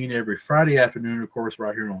Sports Machine every Friday afternoon, of course,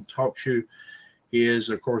 right here on Talk Shoe. He is,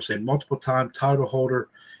 of course, a multiple-time title holder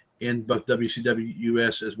in both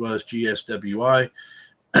WCWUS as well as GSWI.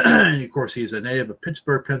 And, of course, he's a native of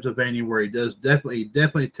Pittsburgh, Pennsylvania, where he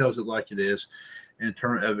definitely tells it like it is in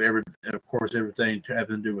terms of everything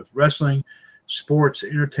having to do with wrestling, sports,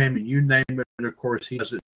 entertainment, you name it. And, of course, he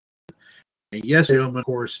does it. And yes, of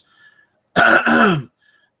course,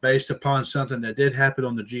 based upon something that did happen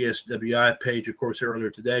on the GSWI page, of course, earlier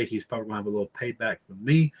today, he's probably going to have a little payback from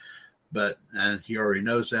me, and he already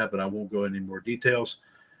knows that, but I won't go into any more details.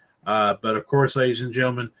 But of course, ladies and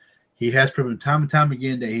gentlemen, he has proven time and time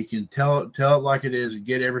again that he can tell it like it is and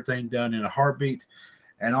get everything done in a heartbeat.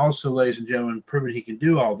 And also, ladies and gentlemen, proven he can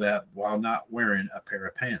do all that while not wearing a pair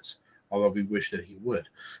of pants, although we wish that he would.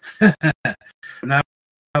 Now,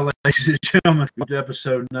 ladies and gentlemen, to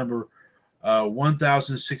episode number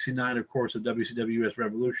 1069, of course, of WCWUS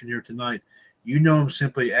Revolution here tonight. You know him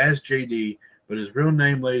simply as JD, but his real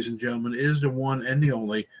name, ladies and gentlemen, is the one and the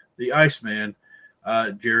only, the Iceman,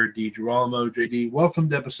 Jared DiGirolamo. JD, welcome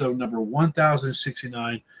to episode number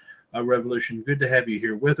 1069 of Revolution. Good to have you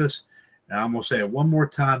here with us. And I'm going to say it one more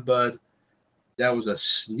time, bud. That was a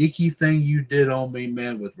sneaky thing you did on me,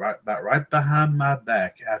 man, with right behind my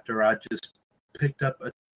back after I just picked up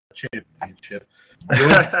a championship.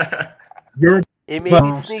 It may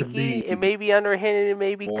be sneaky, it may be underhanded, it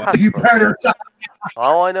may be cutthroat.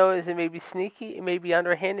 All I know is it may be sneaky, it may be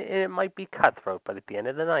underhanded, and it might be cutthroat. But at the end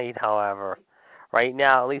of the night, however, right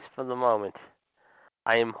now, at least for the moment,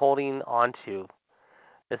 I am holding on to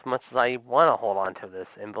as much as I want to hold on to this.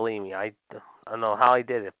 And believe me, I don't know how I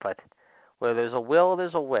did it, but where there's a will,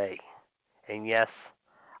 there's a way. And yes,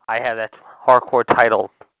 I have that hardcore title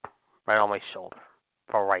right on my shoulder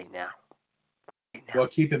for right now. Well,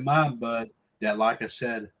 keep in mind, bud, that like I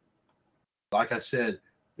said,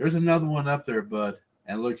 there's another one up there, bud.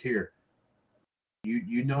 And look here,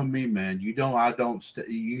 you know me, man. You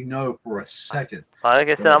know for a second. Like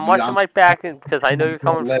I said, I'm watching my back because I know you're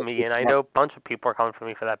coming for me, and I know a bunch of people are coming for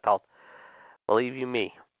me for that belt. Believe you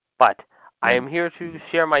me. But I am here to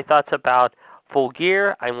share my thoughts about Full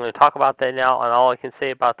Gear. I'm going to talk about that now, and all I can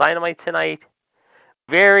say about Dynamite tonight.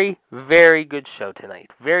 Very, very good show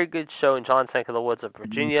tonight. Very good show in John's neck of the woods of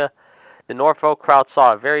Virginia. The Norfolk crowd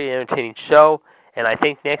saw a very entertaining show, and I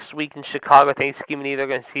think next week in Chicago, Thanksgiving Eve, they're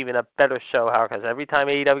going to see even a better show, because every time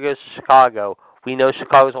AEW goes to Chicago, we know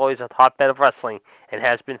Chicago is always a hotbed of wrestling and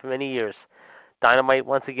has been for many years. Dynamite,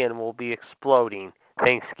 once again, will be exploding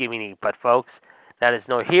Thanksgiving Eve. But, folks, that is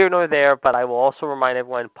neither here nor there, but I will also remind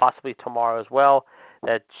everyone, possibly tomorrow as well,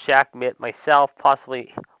 that Shaq, Mitt, myself,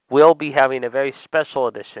 possibly will be having a very special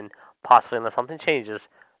edition, possibly unless something changes,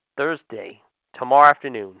 Thursday, tomorrow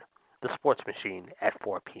afternoon, the Sports Machine at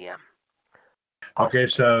 4 p.m. Okay,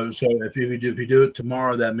 so if you do it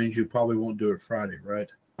tomorrow, that means you probably won't do it Friday, right?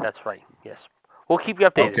 That's right, yes. We'll keep you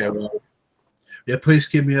updated. Okay, well, yeah, please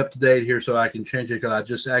keep me up to date here so I can change it, because I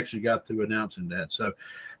just actually got through announcing that. So,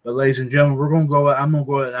 but ladies and gentlemen, I'm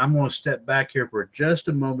going to step back here for just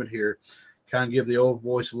a moment here, kind of give the old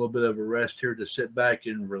voice a little bit of a rest here to sit back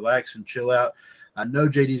and relax and chill out. I know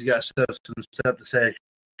JD's got some stuff to say,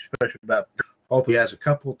 especially about. Hopefully, he has a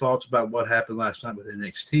couple of thoughts about what happened last night with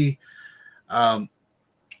NXT.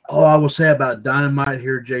 All I will say about Dynamite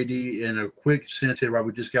here, JD, in a quick sense here, what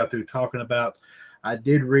we just got through talking about, I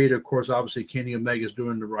did read, of course, obviously Kenny Omega's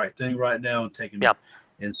doing the right thing right now and taking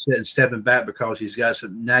and stepping back because he's got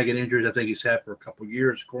some nagging injuries I think he's had for a couple of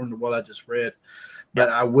years, according to what I just read. But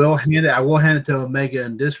I will hand it to Omega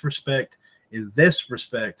in this respect,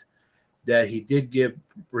 that he did give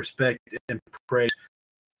respect and praise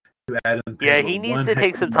to Adam Page. Yeah, he needs to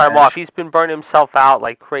take some time off. He's been burning himself out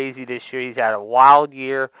like crazy this year. He's had a wild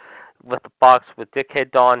year with the Bucks, with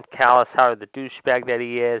Dickhead Don Callis, how the douchebag that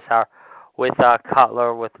he is, how with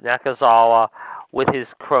Cutler, with Nakazawa, with his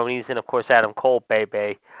cronies, and of course Adam Cole,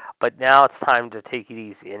 baby. But now it's time to take it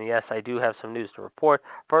easy. And yes, I do have some news to report.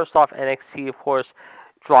 First off, NXT, of course,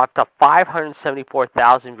 dropped to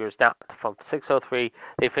 574,000 viewers. Now, from 603,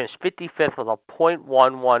 they finished 55th with a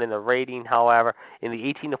 .11 in the rating, however, in the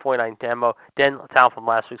 18 to 49 demo, then down from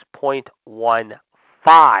last week's .15,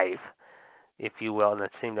 if you will, and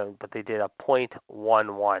that seemed to, but they did a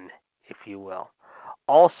 .11, if you will.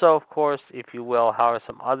 Also, of course, if you will, however,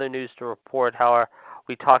 some other news to report, however,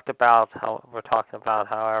 we're talking about,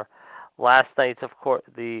 however, last night's, of course,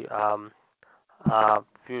 the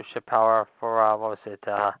viewership, however, for, what was it,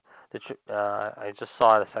 I just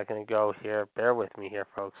saw it a second ago here. Bear with me here,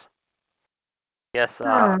 folks. Yes,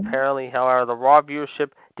 apparently, however, the Raw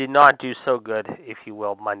viewership did not do so good, if you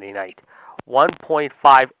will, Monday night.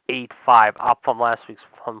 1.585, up from last week's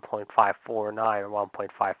 1.549 or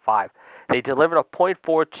 1.55. They delivered a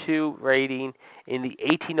 .42 rating in the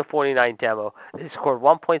 18 to 49 demo. They scored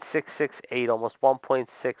 1.668, almost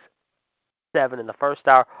 1.67 in the first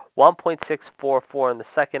hour, 1.644 in the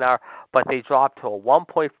second hour, but they dropped to a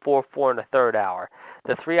 1.44 in the third hour.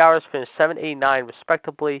 The 3 hours finished 789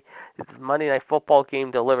 respectively. The Monday Night Football game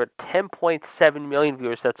delivered 10.7 million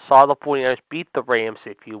viewers that saw the 49ers beat the Rams,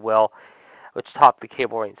 if you will, which topped the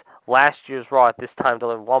cable ratings. Last year's Raw at this time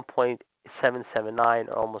delivered 1.779,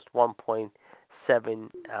 or almost 1.7,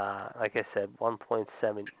 like I said,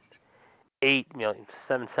 1.78 million,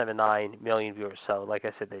 779 million viewers. So, like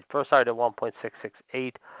I said, the first hour did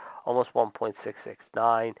 1.668, almost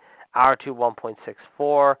 1.669. Hour 2,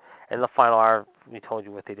 1.64, and the final hour, we told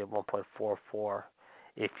you what they did, 1.44,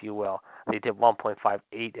 if you will. They did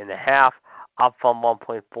 1.58 and a half, up from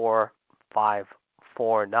 1.4549,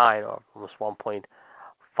 or almost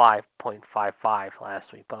 1.55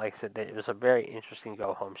 last week. But like I said, it was a very interesting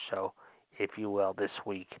go-home show, if you will, this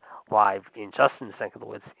week, live in Justin's neck of the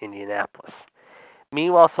woods, Indianapolis.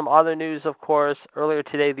 Meanwhile, some other news, of course. Earlier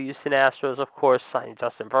today, the Houston Astros, of course, signed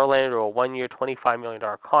Justin Verlander to a one-year, $25 million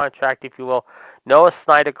contract, if you will. Noah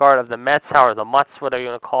Syndergaard of the Mets, however, the Mutts, whatever you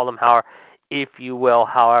want to call them, however, if you will,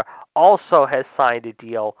 however, also has signed a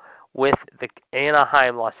deal with the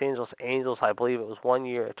Anaheim Los Angeles Angels. I believe it was 1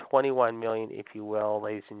 year, $21 million, if you will,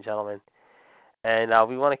 ladies and gentlemen. And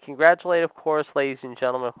we want to congratulate, of course, ladies and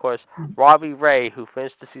gentlemen, of course, Robbie Ray, who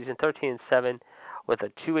finished the season 13-7 with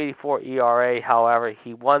a 2.84 ERA. However,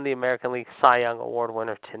 he won the American League Cy Young Award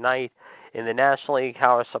winner tonight. In the National League,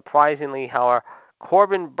 however, surprisingly, however,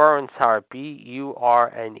 Corbin Burns, however,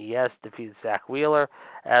 Burnes, defeated Zach Wheeler.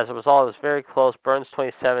 As a result, it was very close. Burns,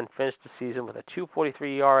 27, finished the season with a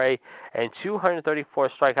 2.43 ERA and 234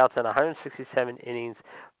 strikeouts in 167 innings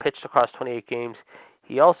pitched across 28 games.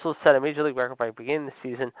 He also set a Major League record by beginning the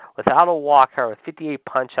season without a walk, however, with 58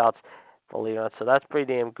 punch-outs, believe it or not. So that's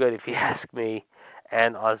pretty damn good, if you ask me.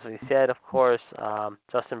 And as we said, of course,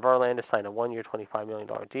 Justin Verlander signed a one-year, $25 million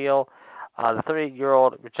deal. The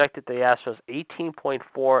 38-year-old rejected the Astros'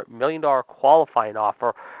 $18.4 million qualifying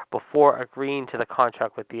offer before agreeing to the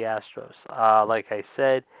contract with the Astros. Like I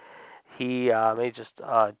said, he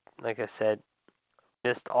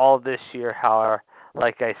missed all of this year, however,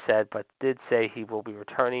 like I said, but did say he will be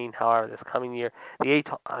returning, however, this coming year. The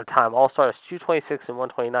eight-time All-Star is 226 and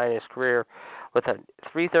 129 in his career with a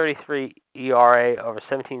 3.33 ERA over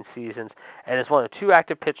 17 seasons, and is one of two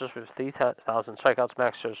active pitchers with 3,000 strikeouts,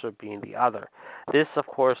 Max Scherzer being the other. This, of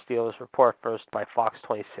course, deal was reported first by Fox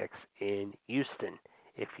 26 in Houston,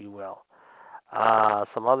 if you will.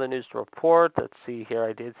 Some other news to report. Let's see here.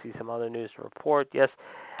 I did see some other news to report. Yes,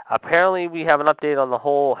 apparently we have an update on the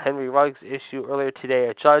whole Henry Ruggs issue. Earlier today,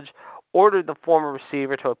 a judge ordered the former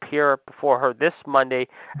receiver to appear before her this Monday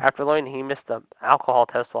after learning he missed an alcohol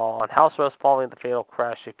test while on house arrest following the fatal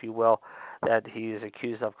crash, if you will, that he is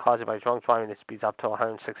accused of causing by drunk driving that speeds up to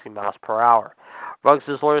 160 miles per hour. Ruggs'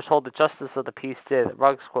 lawyers told the justice of the peace today that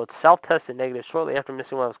Ruggs, quote, self-tested negative shortly after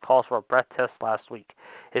missing one of his calls for a breath test last week.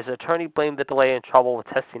 His attorney blamed the delay and trouble with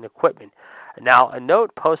testing equipment. Now, a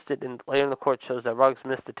note posted later in the court shows that Ruggs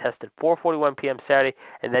missed the test at 4:41 p.m. Saturday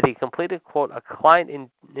and that he completed, quote, a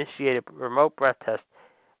client-initiated remote breath test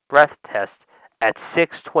at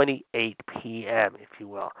 6:28 p.m., if you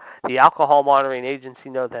will. The alcohol monitoring agency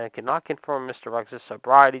noted that it cannot confirm Mr. Ruggs'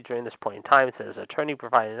 sobriety during this point in time. It said his attorney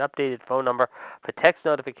provided an updated phone number for text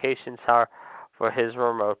notifications for his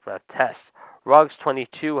remote breath test. Ruggs,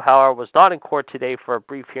 22, however, was not in court today for a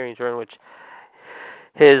brief hearing during which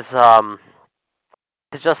his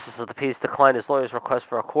justice of the peace declined his lawyer's request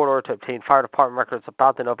for a court order to obtain fire department records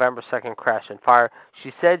about the November 2nd crash and fire.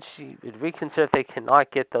 She said she would reconsider if they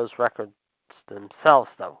cannot get those records themselves,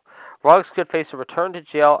 though. Ruggs could face a return to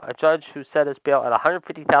jail. A judge who set his bail at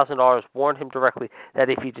 $150,000 warned him directly that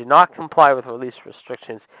if he did not comply with release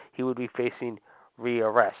restrictions, he would be facing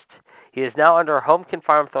rearrest. He is now under home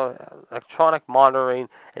confinement with electronic monitoring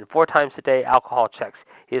and 4 times a day alcohol checks.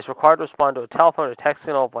 He is required to respond to a telephone or text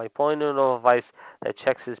signal by pulling into a device that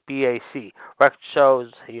checks his BAC. Record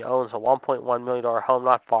shows he owns a $1.1 million home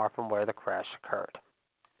not far from where the crash occurred.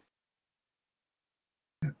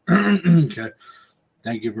 Okay.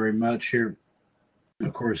 Thank you very much. Here,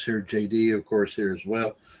 of course, here JD, of course, here as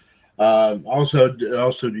well. Also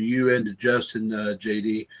to you and to Justin,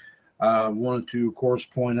 JD, wanted to, of course,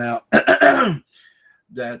 point out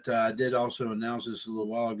that I did also announce this a little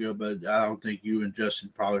while ago, but I don't think you and Justin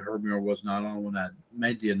probably heard me or was not on when I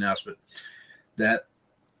made the announcement that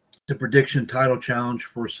the prediction title challenge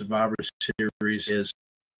for Survivor Series is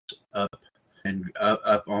up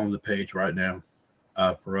on the page right now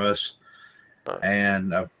for us.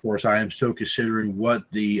 And of course, I am still considering what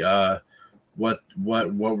the what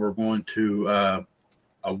we're going to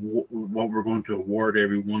award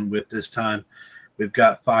everyone with this time. We've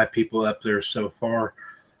got 5 people up there so far.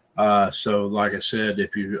 So, like I said,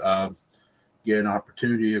 if you get an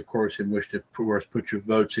opportunity, of course, and wish to, of course, put your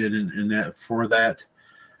votes in that for that.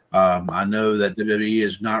 I know that WWE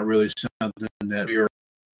is not really something that we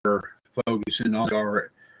are focusing on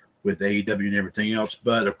with AEW and everything else,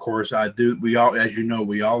 but of course, we all, as you know,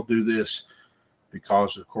 we all do this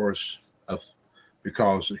because, of course,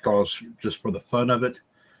 because just for the fun of it.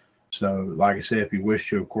 So, like I said, if you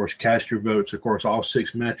wish to, of course, cast your votes. Of course, all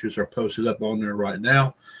 6 matches are posted up on there right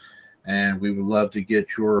now, and we would love to get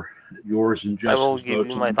yours and Justin's votes. I will give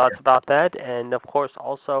you my thoughts about that, and of course,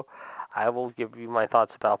 also, I will give you my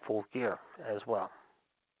thoughts about Full Gear as well.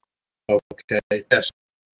 Okay. Yes.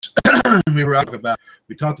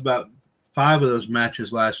 We talked about 5 of those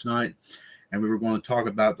matches last night, and we were going to talk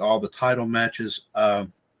about all the title matches. But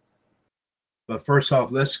first off,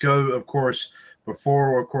 let's go, of course,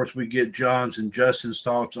 before, of course, we get John's and Justin's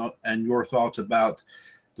thoughts and your thoughts about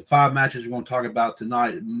the 5 matches we're going to talk about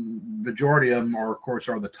tonight. Majority of them are, of course,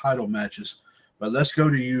 the title matches. But let's go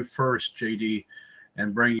to you first, JD,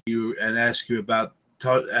 and bring you and ask you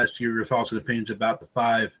your thoughts and opinions about the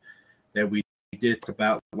 5 that we did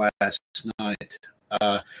about last night.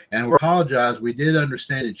 And we apologize. We did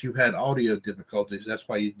understand that you had audio difficulties. That's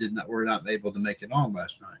why you were not able to make it on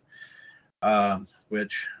last night.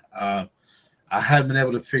 Which I haven't been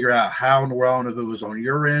able to figure out how in the world, if it was on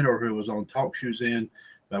your end or if it was on TalkShoe's end.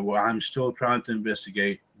 But I'm still trying to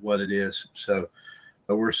investigate what it is. So,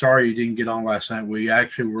 but we're sorry you didn't get on last night. We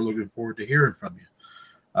actually were looking forward to hearing from you.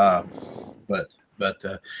 But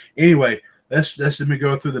anyway, let me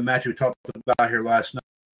go through the match we talked about here last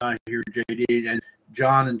night here, JD. And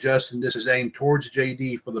John and Justin, this is aimed towards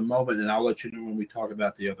JD for the moment, and I'll let you know when we talk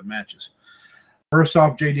about the other matches. First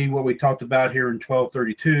off, JD, what we talked about here in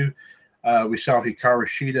 12:32, we saw Hikaru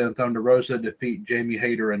Shida and Thunder Rosa defeat Jamie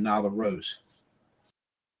Hayter and Nyla Rose.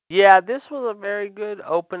 Yeah, this was a very good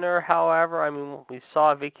opener. However, I mean, we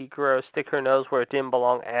saw Vicky Guerrero stick her nose where it didn't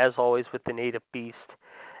belong, as always, with the Native Beast.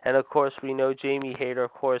 And, of course, we know Jamie Hayter,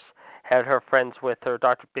 of course, had her friends with her,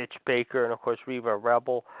 Dr. Bitch Baker, and, of course, Reva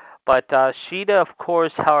Rebel. But Shida, of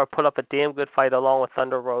course, however, put up a damn good fight along with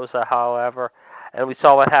Thunder Rosa, however. And we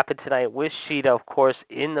saw what happened tonight with Shida, of course,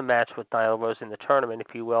 in the match with Nyla Rose in the tournament,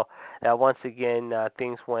 if you will. Now, once again,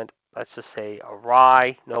 things went, let's just say,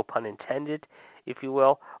 awry, no pun intended, if you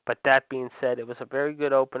will. But that being said, it was a very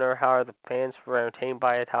good opener. However, the fans were entertained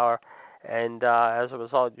by it, however. And as a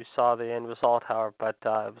result, you saw the end result, however. But it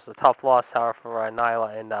was a tough loss, however, for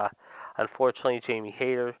Nyla and, unfortunately, Jamie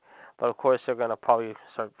Hayter. But, of course, they're going to probably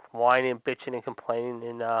start whining, bitching, and complaining,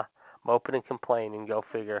 and moping and complaining, go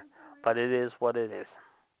figure. But it is what it is.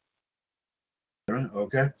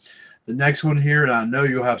 Okay. The next one here, and I know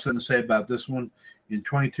you'll have something to say about this one. In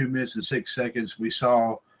 22 minutes and 6 seconds, we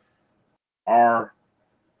saw our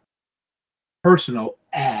personal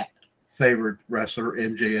favorite wrestler,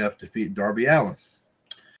 MJF, defeat Darby Allin.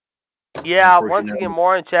 Yeah, once again,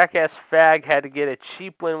 Moran Jackass Fag had to get a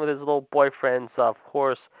cheap win with his little boyfriends, of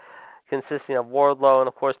course, consisting of Wardlow and,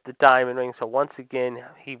 of course, the Diamond Ring. So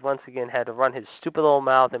he once again had to run his stupid little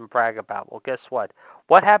mouth and brag about. Well, guess what?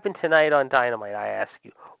 What happened tonight on Dynamite, I ask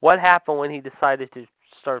you? What happened when he decided to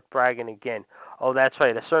start bragging again? Oh, that's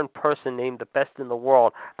right. A certain person named the best in the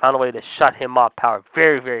world found a way to shut him up, Howard,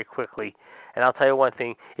 very, very quickly. And I'll tell you one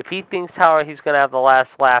thing. If he thinks, Howard, he's going to have the last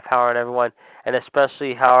laugh, Howard, everyone, and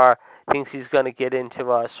especially Howard thinks he's going to get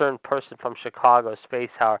into a certain person from Chicago's face,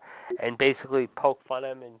 Howard, and basically poke fun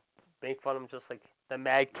at him and make fun of him just like the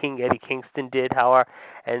Mad King Eddie Kingston did, Howard,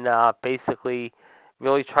 and basically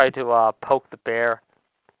really try to poke the bear.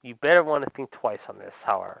 You better want to think twice on this,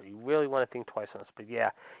 however. You really want to think twice on this. But, yeah,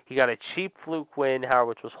 he got a cheap fluke win, however,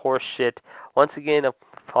 which was horse shit. Once again,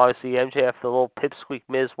 obviously, MJF, the little pipsqueak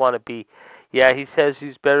Miz wannabe. Yeah, he says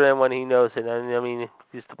he's better than when he knows it. And, I mean,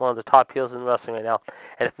 he's one of the top heels in wrestling right now.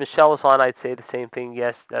 And if Michelle was on, I'd say the same thing.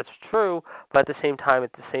 Yes, that's true. But at the same time,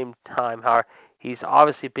 however, he's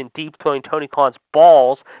obviously been deep throwing Tony Khan's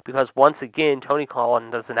balls because, once again, Tony Khan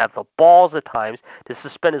doesn't have the balls at times to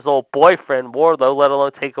suspend his little boyfriend, Wardlow, let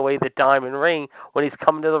alone take away the diamond ring when he's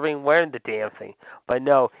coming to the ring wearing the damn thing. But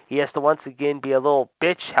no, he has to once again be a little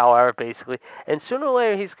bitch, however, basically. And sooner or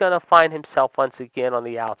later, he's going to find himself once again on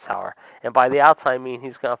the outs, however. And by the outs, I mean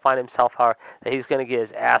he's going to find himself, however, that he's going to get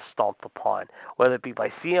his ass stomped upon, whether it be by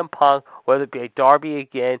CM Punk, whether it be Darby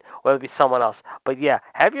again, whether it be someone else. But yeah,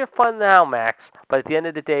 have your fun now, Max. But at the end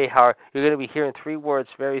of the day, Howard, you're going to be hearing 3 words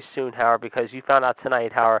very soon, Howard, because you found out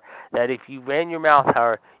tonight, Howard, that if you ran your mouth,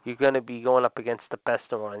 Howard, you're going to be going up against the best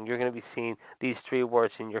of one. You're going to be seeing these 3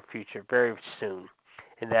 words in your future very soon,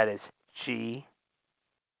 and that is GTS.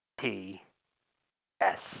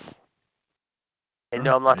 And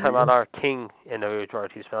no, I'm not talking about our king in the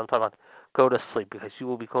Ortiz, but I'm talking about go to sleep, because you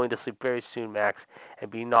will be going to sleep very soon, Max, and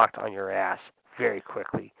be knocked on your ass very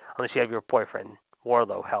quickly, unless you have your boyfriend,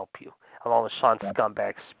 Wardlow, help you, along with Sean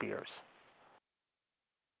Scumbag Spears.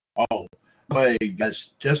 Oh, hey, guys,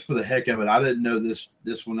 just for the heck of it, I didn't know this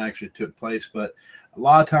one actually took place, but a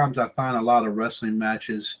lot of times I find a lot of wrestling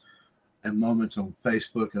matches and moments on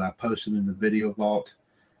Facebook, and I post them in the video vault.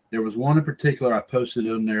 There was one in particular I posted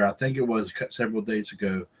on there, I think it was several days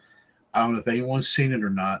ago. I don't know if anyone's seen it or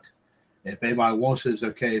not. If anybody wants it, it's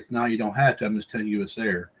okay. If not, you don't have to. I'm just telling you it's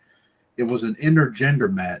there. It was an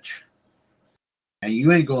intergender match. And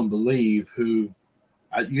you ain't going to believe who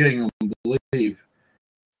in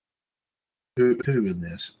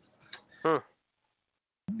this.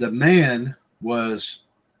 The man was,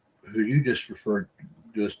 who you just referred,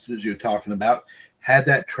 just as you're talking about, had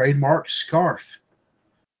that trademark scarf.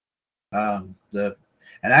 And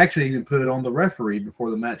actually even put it on the referee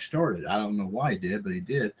before the match started. I don't know why he did, but he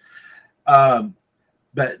did.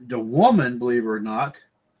 But the woman, believe it or not,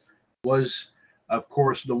 was, of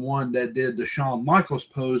course, the one that did the Shawn Michaels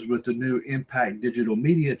pose with the new Impact Digital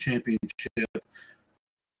Media Championship.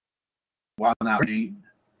 I'm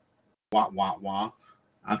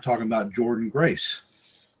talking about Jordan Grace.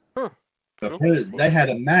 So they had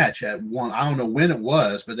a match at one. I don't know when it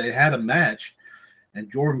was, but they had a match. And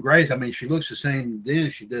Jordan Grace, I mean, she looks the same then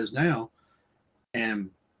as she does now. And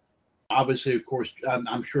obviously, of course, I'm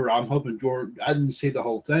hoping Jordan, I didn't see the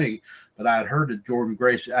whole thing, but I had heard that Jordan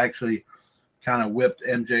Grace actually kind of whipped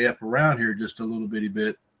MJF around here just a little bitty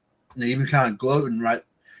bit. And even kind of gloating, right?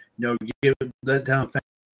 Give that down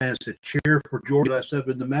fans to cheer for Jordan, that stuff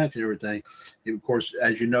in the match and everything. And of course,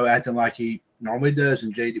 as you know, acting like he normally does.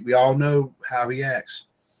 And JD, we all know how he acts.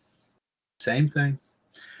 Same thing.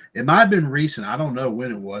 It might have been recent. I don't know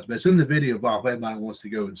when it was, but it's in the video vault if anybody wants to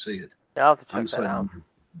go and see it. I'll have to check that out.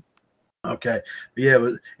 Okay. But yeah,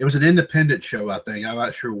 it was an independent show, I think. I'm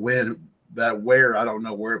not sure when, but where. I don't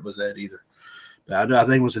know where it was at either. But I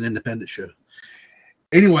think it was an independent show.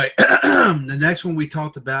 Anyway, the next one we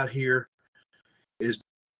talked about here is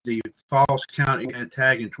the Falls Count and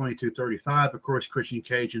Tag in 2235. Of course, Christian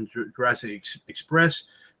Cage and Jurassic Express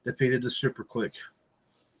defeated the Super Click.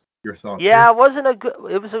 Your thoughts? Yeah, it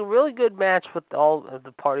was a really good match with all of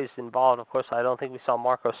the parties involved. Of course, I don't think we saw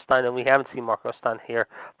Marco Stunt, and we haven't seen Marco Stunt here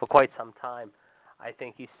for quite some time. I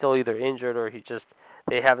think he's still either injured or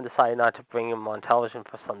they haven't decided not to bring him on television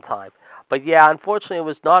for some time. But yeah, unfortunately, it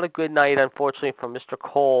was not a good night, unfortunately, for Mr.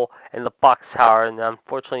 Cole and the Bucks, however, and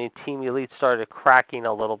unfortunately, Team Elite started cracking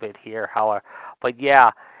a little bit here, however. But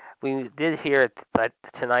yeah, we did hear that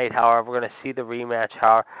tonight, however. We're going to see the rematch,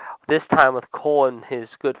 however. This time with Cole and his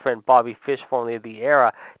good friend Bobby Fish, formerly of The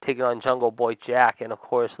Era, taking on Jungle Boy Jack and, of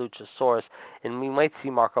course, Luchasaurus. And we might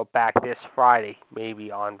see Marco back this Friday,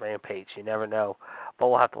 maybe on Rampage. You never know. But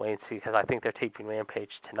we'll have to wait and see, because I think they're taping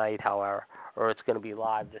Rampage tonight, however, or it's going to be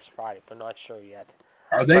live this Friday, but not sure yet.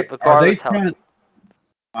 Are they trying?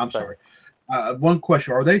 I'm sorry. One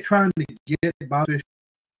question. Are they trying to get Bobby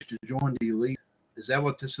Fish to join the Elite? Is that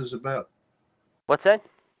what this is about? What's that?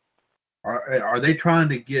 Are they trying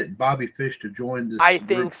to get Bobby Fish to join this? I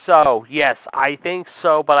think so. Yes, I think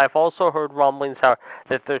so. But I've also heard rumblings that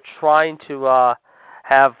they're trying to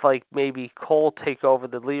have maybe Cole take over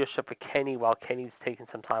the leadership of Kenny while Kenny's taking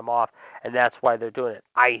some time off, and that's why they're doing it.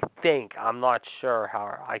 I think. I'm not sure,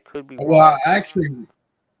 however. I could be wrong. Well,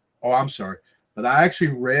 I'm sorry, but I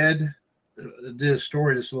actually did a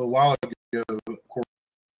story this a little while ago. Of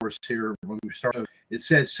course, here when we started, it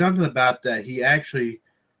said something about that he actually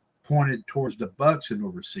pointed towards the Bucks in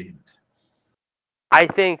overseeing it. I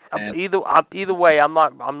think either way, I'm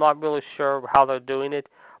not really sure how they're doing it,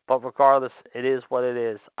 but regardless, it is what it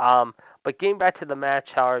is. But getting back to the match,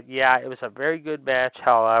 however, yeah, it was a very good match.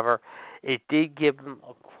 However, it did give them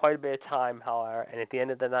quite a bit of time. However, and at the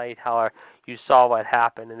end of the night, however, you saw what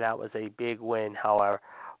happened, and that was a big win. However,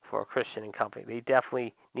 for Christian and company, they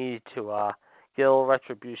definitely needed to get a little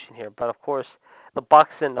retribution here. But of course, the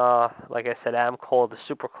Bucks and like I said, Adam Cole, the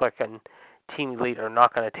Super Click, and Team Elite are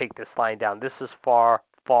not going to take this line down. This is far,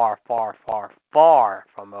 far, far, far, far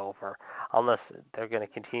from over, unless they're going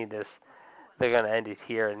to continue this. They're going to end it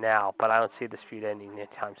here and now, but I don't see this feud ending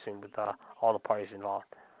anytime soon with all the parties involved.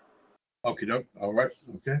 Okay, doke. All right.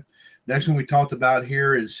 Okay. Next one we talked about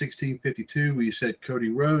here is 1652. We said Cody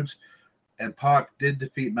Rhodes and Pac did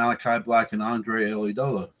defeat Malachi Black and Andre El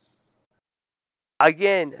Idolo.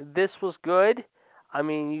 Again, this was good. I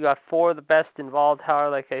mean, you got four of the best involved.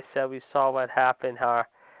 However, like I said, we saw what happened. However,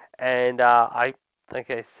 and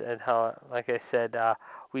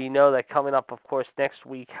we know that coming up, of course, next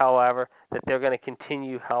week. However, that they're going to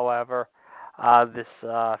continue. However, this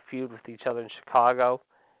feud with each other in Chicago.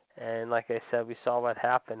 And like I said, we saw what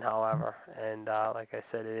happened. However, and like I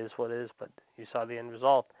said, it is what it is. But you saw the end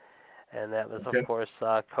result, and that was, of course,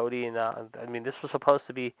 Cody and. I mean, this was supposed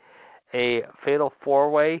to be a fatal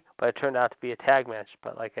four-way, but it turned out to be a tag match.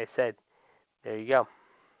 But like I said, there you go.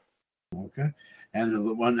 Okay. And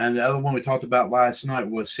the other one we talked about last night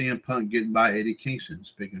was CM Punk getting by Eddie Kingston.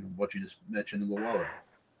 Speaking of what you just mentioned a little while ago.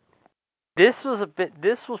 This was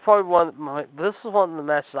one of the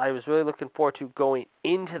matches I was really looking forward to going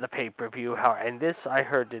into the pay-per-view. And this, I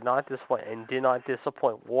heard, did not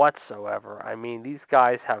disappoint whatsoever. I mean, these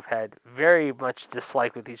guys have had very much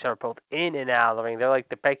dislike with each other, both in and out of the ring. They're like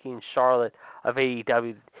the Becky and Charlotte of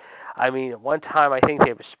AEW. I mean, at one time I think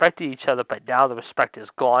they respected each other, but now the respect is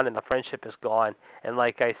gone and the friendship is gone. And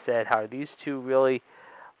like I said, how these two really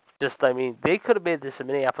they could have made this a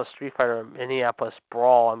Minneapolis Street Fighter or Minneapolis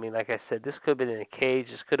Brawl. I mean, like I said, this could have been in a cage.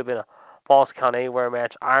 This could have been a Falls Count Anywhere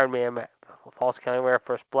match, Iron Man match, Falls Count Anywhere,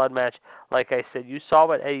 First Blood match. Like I said, you saw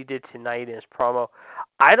what Eddie did tonight in his promo.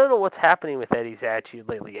 I don't know what's happening with Eddie's attitude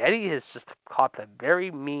lately. Eddie has just caught a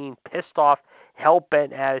very mean, pissed off,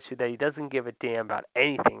 hell-bent attitude that he doesn't give a damn about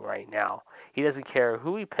anything right now. He doesn't care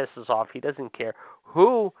who he pisses off. He doesn't care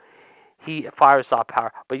who he fires up,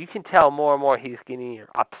 power, but you can tell more and more he's getting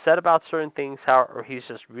upset about certain things, or he's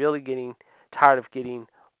just really getting tired of getting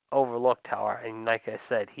overlooked, and like I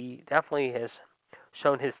said, he definitely has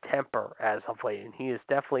shown his temper as of late, and he has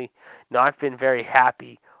definitely not been very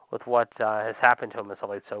happy with what has happened to him as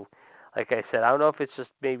of late. So, like I said, I don't know if it's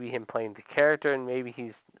just maybe him playing the character, and maybe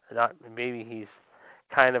he's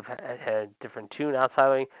kind of had a different tune outside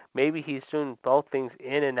the ring. Maybe he's doing both things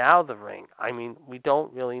in and out of the ring. I mean, we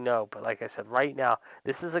don't really know. But like I said, right now,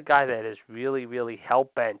 this is a guy that is really, really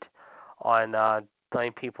hell-bent on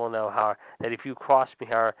letting people know that if you cross me,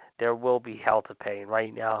 there will be hell to pay. And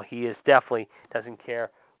right now, he is definitely doesn't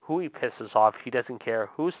care who he pisses off. He doesn't care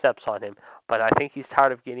who steps on him. But I think he's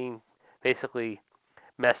tired of getting basically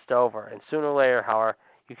messed over. And sooner or later,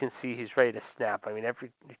 you can see he's ready to snap. I mean,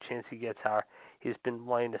 every chance he gets, he's been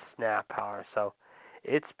wanting to snap, so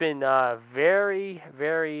it's been very,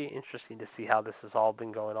 very interesting to see how this has all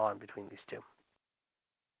been going on between these two.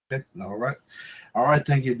 Okay. All right.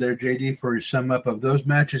 Thank you there, JD, for your sum up of those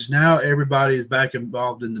matches. Now everybody is back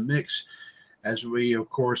involved in the mix, as we, of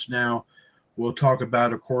course, now will talk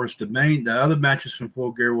about, of course, the other matches from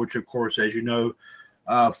Full Gear, which, of course, as you know,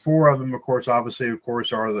 four of them, of course, obviously, of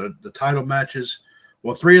course, are the title matches.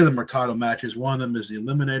 Well, three of them are title matches. One of them is the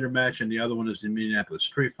Eliminator match, and the other one is the Minneapolis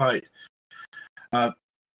Street Fight.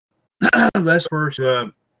 Let's first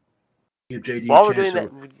give JD While a we're chance.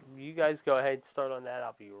 doing that, you guys go ahead and start on that.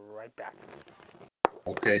 I'll be right back.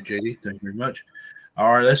 Okay, JD, thank you very much.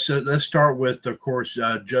 All right, let's start with, of course,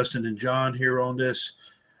 Justin and John here on this.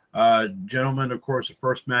 Gentlemen, of course, the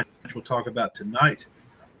first match we'll talk about tonight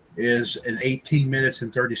is in 18 minutes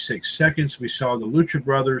and 36 seconds. We saw the Lucha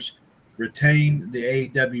Brothers retain the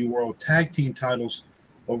AEW World Tag Team titles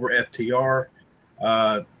over FTR.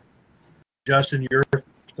 Justin, your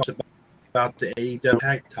thoughts about the AEW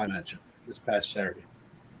Tag Team match this past Saturday?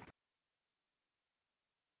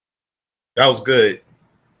 That was good.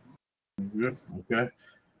 Good. Okay.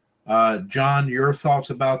 John, your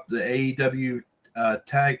thoughts about the AEW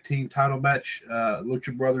Tag Team title match,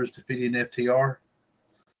 Lucha Brothers defeating FTR?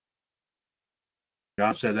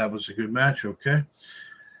 John said that was a good match. Okay.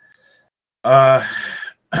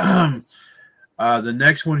 The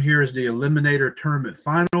next one here is the Eliminator Tournament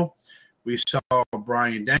Final. We saw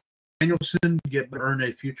Bryan Danielson earn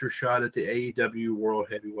a future shot at the AEW World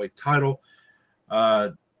Heavyweight title.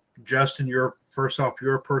 Justin, your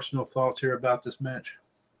personal thoughts here about this match?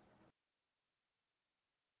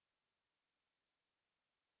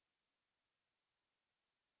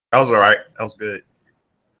 That was all right. That was good.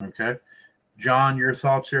 Okay. John, your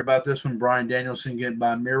thoughts here about this one? Bryan Danielson getting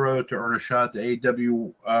by Miro to earn a shot at the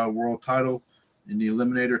AEW World title in the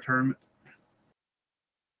Eliminator tournament.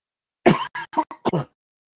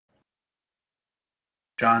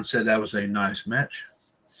 John said that was a nice match.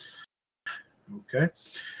 Okay.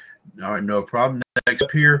 All right, no problem. Next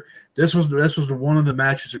up here, this was one of the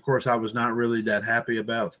matches, of course, I was not really that happy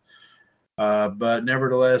about. But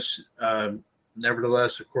nevertheless,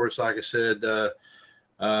 of course, like I said,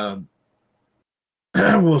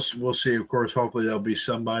 we'll see. Of course, hopefully there'll be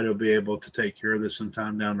somebody who'll be able to take care of this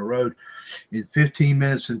sometime down the road. In 15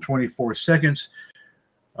 minutes and 24 seconds,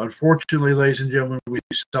 unfortunately, ladies and gentlemen, we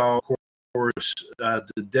saw, of course, the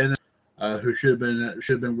dentist who should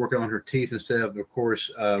have been working on her teeth instead of course,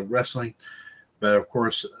 wrestling. But of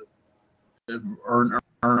course, earn.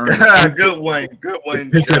 Good one,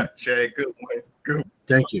 Jay. Good one. Good.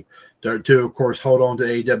 Thank you. To of course hold on to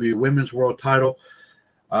AEW Women's World Title.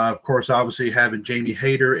 Of course, obviously having Jamie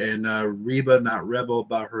Hayter and Reba, not Rebel,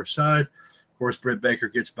 by her side. Of course, Britt Baker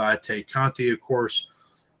gets by Tay Conti, of course.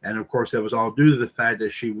 And, of course, that was all due to the fact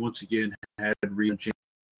that she once again had Reba and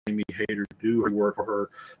Jamie Hayter do her work for her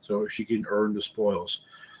so she can earn the spoils.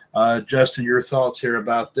 Justin, your thoughts here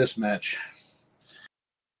about this match?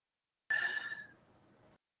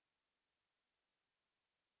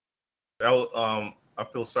 I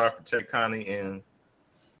feel sorry for Tay Conti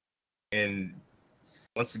and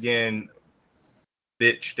once again,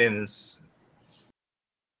 bitch Dennis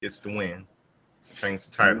gets the win, change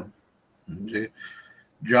the title. Okay.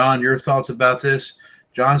 John, your thoughts about this?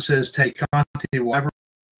 John says Tay Conti will ever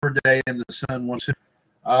day in the sun once.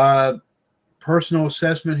 Personal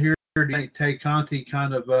assessment here. Do you think Tay Conti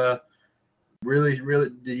kind of really?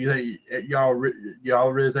 Do you think y'all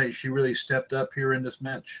really think she really stepped up here in this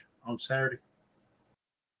match on Saturday?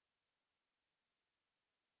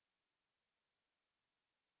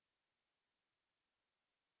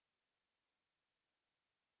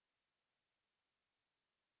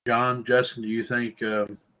 John, Justin, do you think?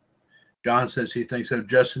 John says he thinks so.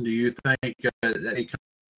 Justin, do you think that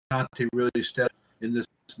Conti really stepped in this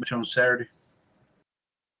match on Saturday?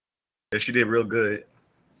 Yeah, she did real good.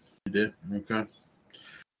 She did. Okay. Of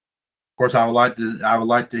course, I would like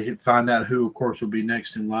to find out who, of course, will be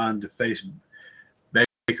next in line to face Baker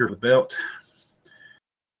for the belt.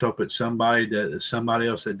 Hope it's somebody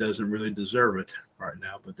else that doesn't really deserve it right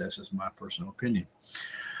now, but that's just my personal opinion.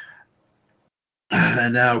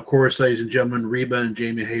 And now, of course, ladies and gentlemen, Reba and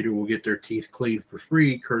Jamie Hayter will get their teeth cleaned for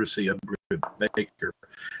free, courtesy of Britt Baker.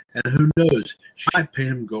 And who knows? She might paint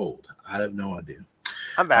them gold. I have no idea.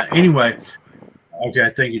 I'm back. Anyway,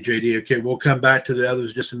 okay, thank you, JD. Okay, we'll come back to the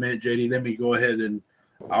others in just a minute, JD. Let me go ahead and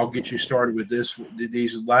I'll get you started with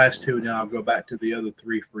these last two, and then I'll go back to the other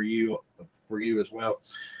three for you as well.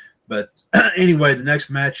 But anyway, the next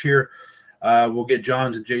match here, we'll get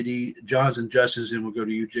John's and Justin's, and we'll go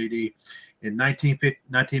to you, JD. In 19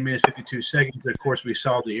 minutes, 52 seconds, of course, we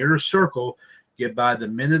saw the Inner Circle get by the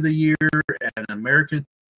Men of the Year and American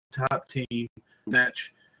Top Team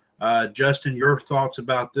match. Justin, your thoughts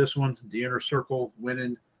about this one? The Inner Circle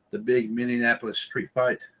winning the big Minneapolis street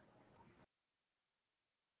fight.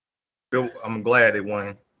 I'm glad it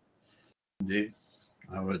won. Indeed.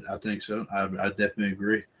 I think so. I definitely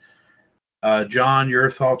agree. John, your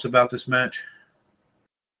thoughts about this match?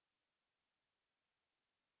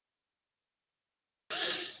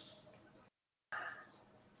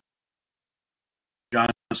 John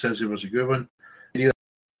says it was a good one.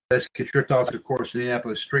 Let's get your thoughts, of course,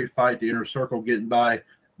 Minneapolis street fight, the Inner Circle getting by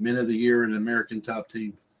Men of the Year and American Top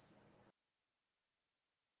Team.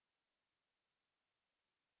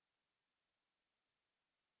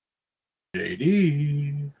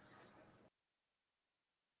 JD.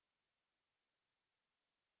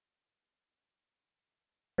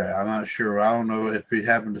 Okay, I'm not sure. I don't know if we're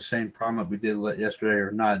having the same problem that we did yesterday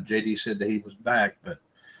or not. JD said that he was back, but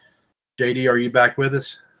JD, are you back with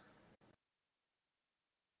us?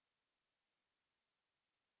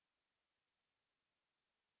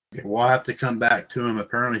 Okay, we'll have to come back to him.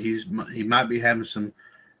 Apparently, he might be having some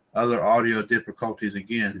other audio difficulties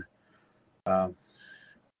again. But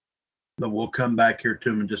we'll come back here to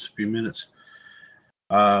him in just a few minutes.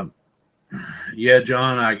 Yeah,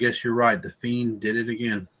 John, I guess you're right. The Fiend did it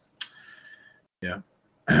again. Yeah.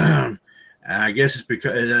 I guess it's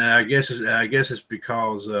because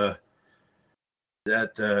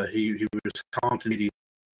that he was taunting me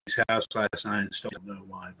house last night and still don't know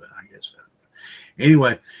why, but I guess so.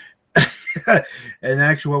 Anyway, and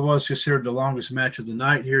actually what was considered the longest match of the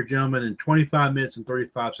night here, gentlemen, in 25 minutes and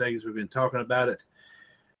 35 seconds. We've been talking about it.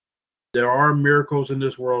 There are miracles in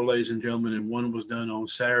this world, ladies and gentlemen, and one was done on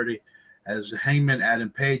Saturday as Hangman Adam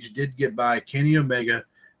Page did get by Kenny Omega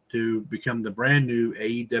to become the brand new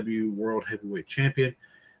AEW World Heavyweight Champion.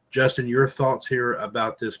 Justin, your thoughts here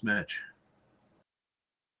about this match?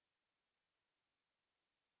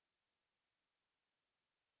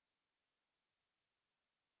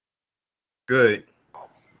 Good.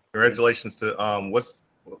 Congratulations to what's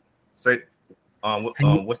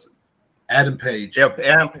Adam Page.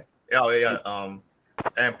 Yeah,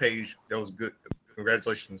 Adam Page. That was good.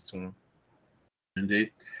 Congratulations to him.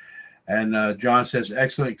 Indeed. And John says,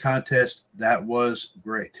 excellent contest. That was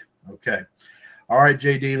great. Okay. All right,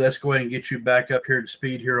 JD, let's go ahead and get you back up here to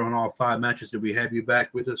speed here on all 5 matches. Do we have you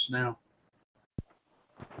back with us now?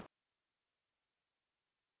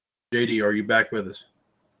 JD, are you back with us?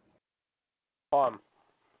 Okay,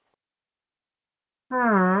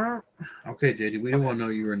 JD, we don't want to know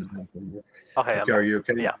you were in the bathroom. Okay, are you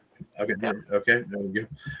okay? Yeah. Okay, yeah. Okay, there we go.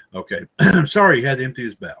 Okay. Sorry, he had to empty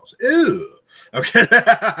his bowels. Ew. Okay.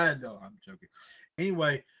 No, I'm joking.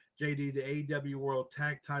 Anyway, JD, the AEW World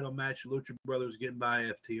Tag Title match, Lucha Brothers getting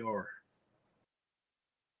by FTR.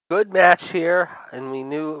 Good match here, and we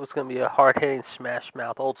knew it was going to be a hard-hitting smash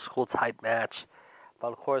mouth, old school type match.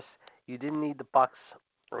 But of course, you didn't need the Bucks,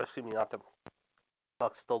 or excuse me, not the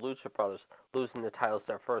Bucks, the Lucha Brothers losing the titles,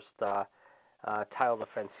 their first title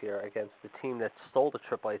defense here against the team that stole the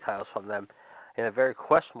AAA titles from them in a very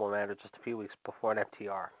questionable manner just a few weeks before an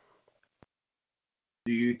FTR.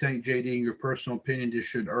 Do you think, JD, in your personal opinion, this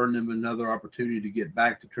should earn them another opportunity to get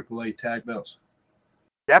back to AAA tag belts?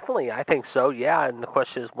 Definitely, I think so, yeah. And the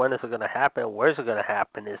question is, when is it going to happen? Where's it going to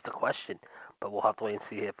happen is the question. But we'll have to wait and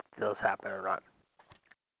see if it does happen or not.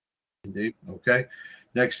 Indeed. Okay.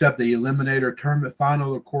 Next up, the Eliminator Tournament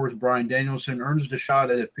Final. Of course, Bryan Danielson earns the shot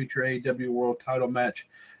at a future AEW World Title match.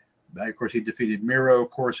 Of course, he defeated Miro, of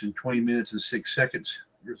course, in 20 minutes and 6 seconds.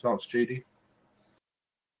 Your thoughts, JD?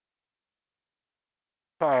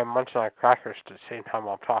 Sorry, I'm munching on crackers at the same time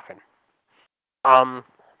while I'm talking.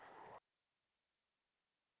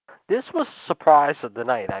 This was a surprise of the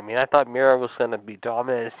night. I mean, I thought Miro was going to be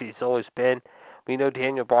dominant as he's always been. We know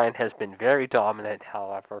Daniel Bryan has been very dominant,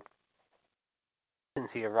 however, since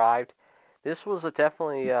he arrived. This was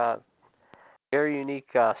definitely a very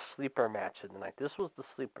unique sleeper match of the night. This was the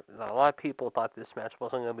sleeper. Now, a lot of people thought this match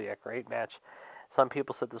wasn't going to be a great match. Some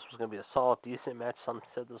people said this was going to be a solid, decent match. Some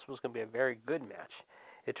said this was going to be a very good match.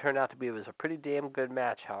 It turned out to be, it was a pretty damn good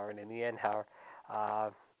match, however, and in the end, however,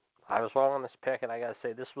 I was wrong on this pick, and I got to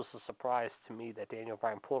say, this was a surprise to me that Daniel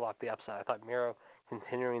Bryan pulled off the upset. I thought Miro,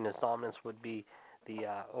 continuing his dominance, would be the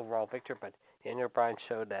overall victor, but Daniel Bryan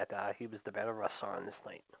showed that he was the better wrestler on this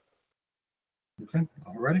night. Okay,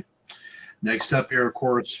 all righty. Next up here, of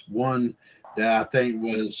course, one that I think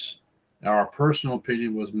was, our personal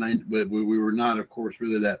opinion was, but we were not, of course,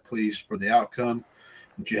 really that pleased for the outcome.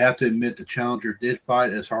 But you have to admit the challenger did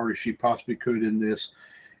fight as hard as she possibly could in this.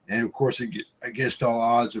 And, of course, against all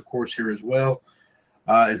odds, of course, here as well.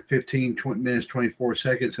 In 15 minutes, 24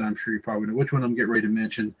 seconds, and I'm sure you probably know which one I'm getting ready to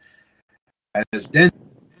mention, as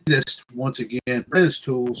Dentist once again spread his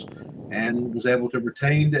tools and was able to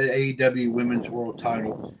retain the AEW Women's World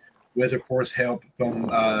Title with, of course, help from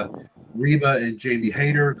Reba and Jamie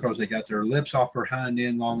Hayter, because they got their lips off her hind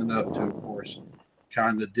end long enough to, of course,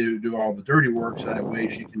 kind of do all the dirty work so that way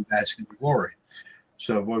she can bask in the glory.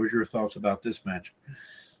 So what was your thoughts about this match?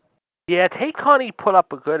 Yeah, Tay Connie put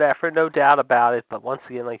up a good effort, no doubt about it. But once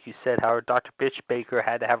again, like you said, Howard, Dr. Bitch Baker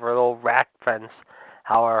had to have her little rack friends,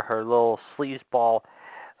 her little sleazeball,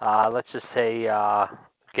 let's just say,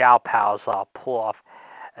 gal pals pull off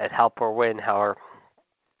and help her win,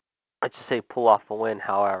 let's just say pull off a win,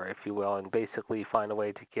 however, if you will, and basically find a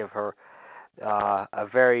way to give her a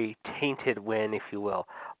very tainted win, if you will.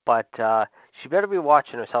 But she better be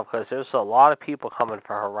watching herself, because there's a lot of people coming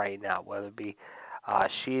for her right now, whether it be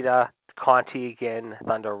Shida, Conti again,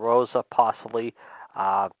 Thunder Rosa possibly,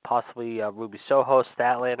 Ruby Soho,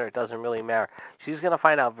 Statlander. It doesn't really matter. She's going to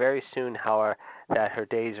find out very soon, however, that her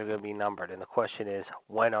days are going to be numbered. And the question is,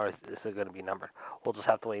 when is it going to be numbered? We'll just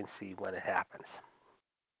have to wait and see when it happens.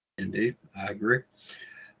 Indeed, I agree.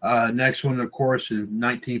 Next one, of course, in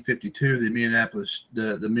 1952,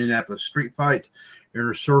 the Minneapolis street fight.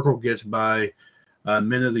 Inner Circle gets by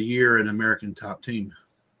Men of the Year and American Top Team.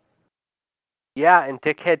 Yeah, and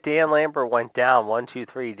Dickhead Dan Lambert went down 1, 2,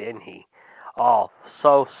 3, didn't he? Oh,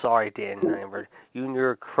 so sorry, Dan Lambert. You and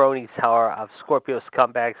your cronies, however, of Scorpio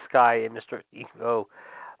Scumbag Sky and Mr. Ego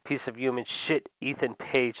piece of human shit, Ethan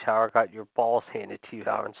Page, however, got your balls handed to you,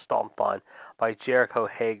 however, and stomped on by Jericho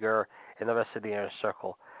Hager and the rest of the Inner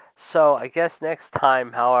Circle. So I guess next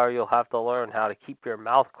time, however, you'll have to learn how to keep your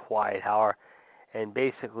mouth quiet, however, and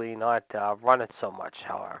basically not run it so much,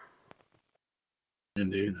 however.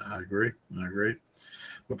 Indeed, I agree.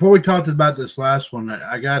 Before we talked about this last one,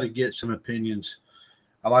 I got to get some opinions.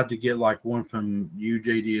 I like to get like one from you,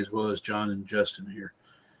 JD, as well as John and Justin here.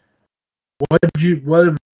 What would you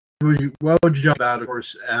talk about? Of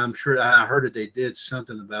course, I'm sure I heard that they did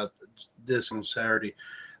something about this on Saturday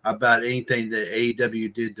about anything that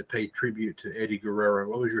AEW did to pay tribute to Eddie Guerrero.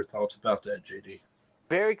 What was your thoughts about that, JD?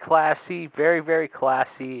 Very classy, very, very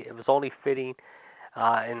classy. It was only fitting.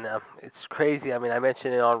 And it's crazy. I mean, I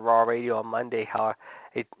mentioned it on Raw Radio on Monday how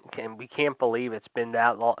we can't believe it's been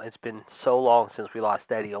that long. It's been so long since we lost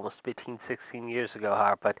Eddie, almost 15, 16 years ago,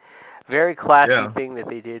 however. But very classy thing that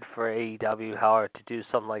they did for AEW, however, to do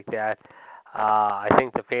something like that. I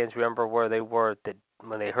think the fans remember where they were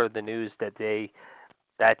when they heard the news that day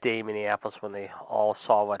in Minneapolis when they all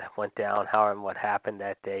saw what went down, however, and what happened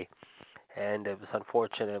that day. And it was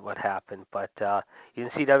unfortunate what happened, but you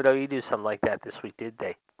didn't see WWE do something like that this week, did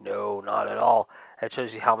they? No, not at all. That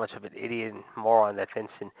shows you how much of an idiot and moron that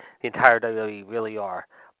Vince and the entire WWE really are.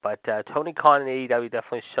 But Tony Khan and AEW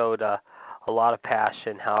definitely showed a lot of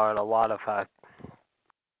passion, and a lot of,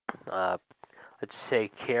 let's say,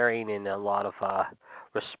 caring and a lot of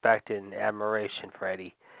respect and admiration for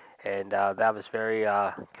Eddie. And that was very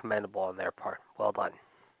commendable on their part. Well done.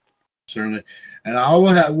 Certainly. And I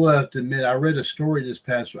will have to admit, I read a story this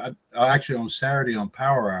past, actually on Saturday on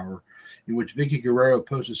Power Hour, in which Vicky Guerrero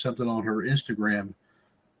posted something on her Instagram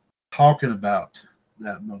talking about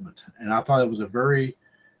that moment. And I thought it was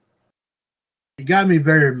it got me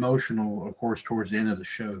very emotional, of course, towards the end of the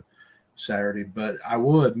show Saturday. But I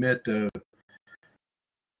will admit, though,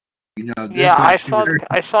 yeah, I saw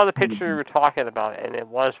the picture you were talking about, and it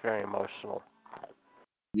was very emotional.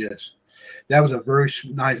 Yes. That was a very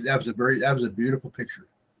nice. That was a beautiful picture.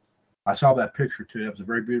 I saw that picture too. That was a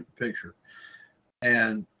very beautiful picture.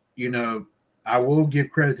 And I will give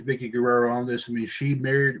credit to Vicky Guerrero on this. I mean, she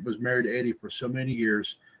was married to Eddie for so many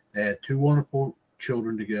years. They had two wonderful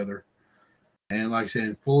children together, and like I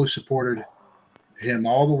said, fully supported him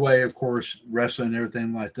all the way. Of course, wrestling and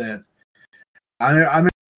everything like that. I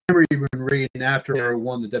remember even reading after he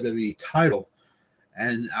won the WWE title.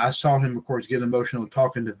 And I saw him, of course, get emotional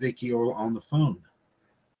talking to Vicky on the phone.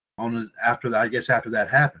 After that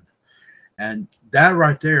happened, and that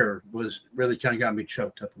right there was really kind of got me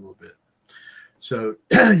choked up a little bit. So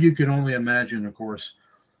you can only imagine, of course,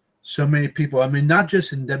 so many people. I mean, not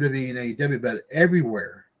just in WWE and AEW, but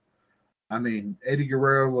everywhere. I mean, Eddie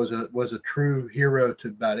Guerrero was a true hero to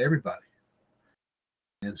about everybody.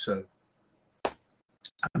 And so, I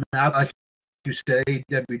mean, like you said,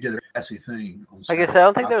 AEW did a classy thing. Like I said, I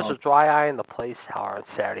don't think there was a dry eye in the place, on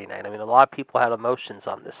Saturday night. I mean, a lot of people had emotions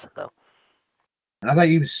on this, though. And I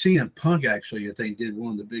think even CM Punk actually, did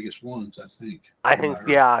one of the biggest ones. I think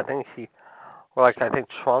he, I think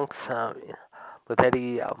Trunks with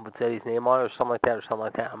Eddie's name on it, or something like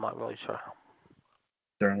that. I'm not really sure.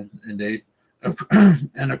 Indeed,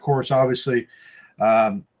 and of course, obviously,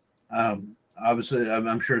 I'm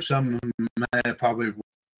sure some might have probably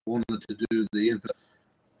wanted to do the infamous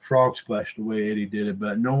frog splash the way Eddie did it,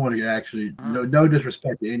 but no one could actually, no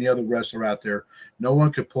disrespect to any other wrestler out there, no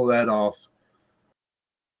one could pull that off.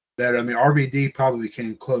 That, I mean, RVD probably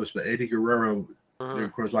came close, but Eddie Guerrero,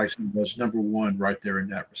 of course, like I said, was number one right there in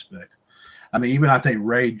that respect. I mean, even I think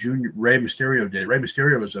Rey Mysterio did. Rey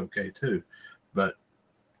Mysterio was okay too, but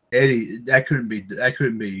Eddie, that couldn't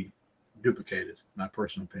be duplicated. My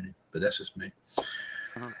personal opinion, but that's just me.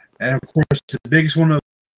 And of course, the biggest one of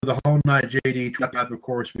the whole night, JD, of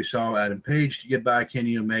course, we saw Adam Page to get by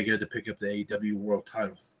Kenny Omega to pick up the AEW World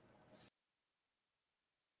Title.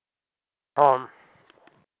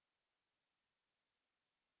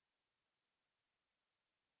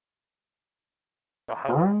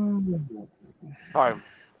 Sorry.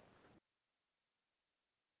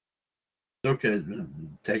 Okay,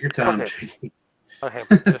 take your time. Okay,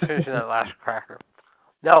 just finishing that last cracker.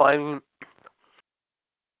 No, I mean,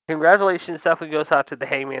 congratulations definitely goes out to the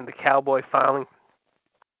Hangman, the Cowboy, finally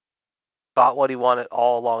got what he wanted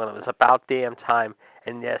all along, and it was about damn time.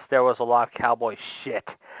 And yes, there was a lot of Cowboy shit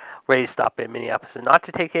raised up in Minneapolis. And not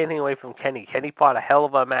to take anything away from Kenny. Kenny fought a hell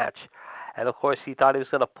of a match. And of course, he thought he was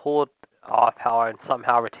going to pull it off, and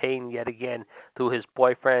somehow retain yet again through his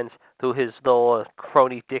boyfriends, through his little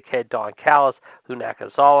crony dickhead Don Callis, through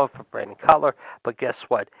Nakazawa for Brandon Cutler. But guess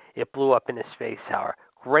what? It blew up in his face,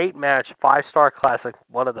 Great match, 5-star classic,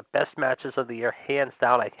 one of the best matches of the year, hands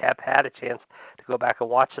down. I have had a chance to go back and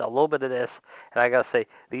watch a little bit of this, and I got to say,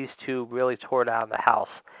 these two really tore down the house.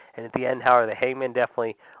 And at the end, however, the Hangman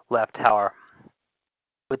definitely left, however,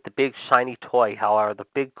 with the big shiny toy, however, the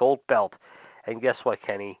big gold belt. And guess what,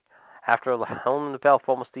 Kenny? After holding the belt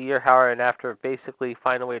for almost a year, however, and after basically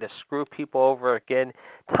finding a way to screw people over again,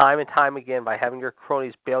 time and time again, by having your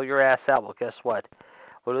cronies bail your ass out, well, guess what?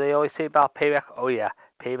 What do they always say about payback? Oh, yeah,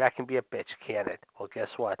 payback can be a bitch, can't it? Well, guess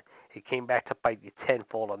what? It came back to bite you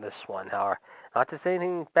tenfold on this one, however. Not to say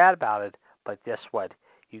anything bad about it, but guess what?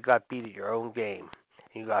 You got beat at your own game.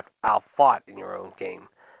 You got outfought in your own game.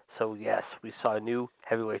 So, yes, we saw a new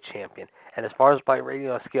heavyweight champion. And as far as my rating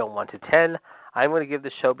on a scale of 1 to 10, I'm going to give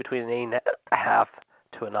the show between an 8.5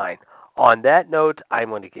 to a 9. On that note, I'm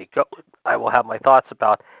going to get going. I will have my thoughts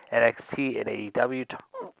about NXT and AEW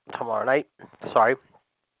tomorrow night. Sorry,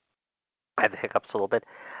 I have the hiccups a little bit.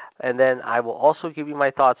 And then I will also give you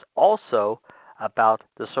my thoughts also about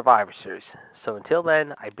the Survivor Series. So until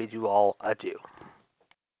then, I bid you all adieu.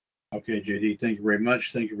 Okay, JD, thank you very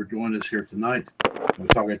much. Thank you for joining us here tonight. We're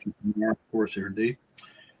talking to you tomorrow, of course, here indeed.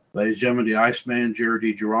 Ladies and gentlemen, the Iceman, Jared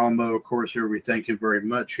DiGirolamo, of course, here we thank him very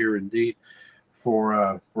much here indeed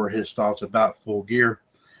for his thoughts about Full Gear.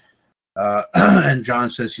 And John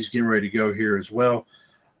says he's getting ready to go here as well.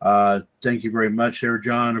 Thank you very much there,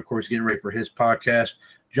 John. Of course, getting ready for his podcast.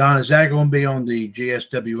 John, is that going to be on the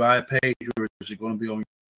GSWI page, or is it going to be on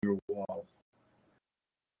your wall?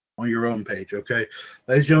 On your own page, okay?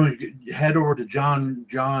 Ladies and gentlemen, head over to John's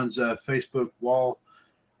Facebook wall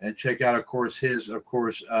and check out, of course, his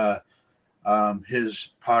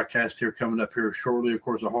podcast here coming up here shortly. Of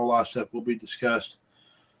course, a whole lot of stuff will be discussed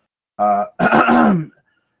about,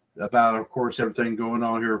 of course, everything going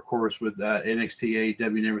on here, of course, with NXT,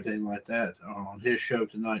 AEW, and everything like that on his show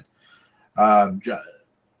tonight.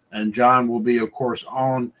 And John will be, of course,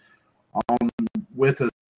 on with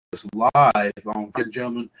us live on Ladies and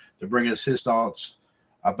Gentlemen to bring us his thoughts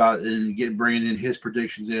about and bringing in his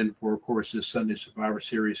predictions in for, of course, this Sunday Survivor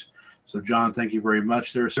Series. So, John, thank you very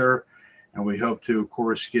much there, sir. And we hope to, of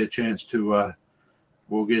course, get a chance to,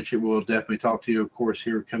 we'll definitely talk to you, of course,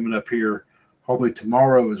 here coming up here, hopefully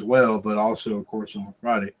tomorrow as well, but also, of course, on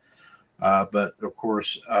Friday. But, of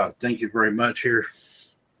course, thank you very much here.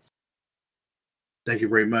 Thank you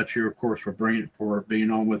very much here, of course, for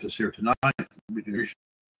being on with us here tonight. We appreciate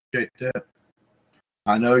that.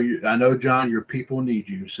 I know, John, your people need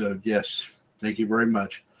you. So, yes, thank you very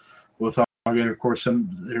much. We'll talk again, of course,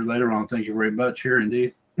 some here later on. Thank you very much here,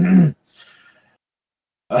 indeed.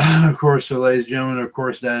 Of course, so, ladies and gentlemen, of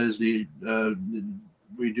course, that is we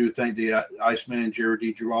do thank the Iceman, Jared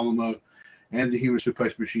DiGirolamo, and the Human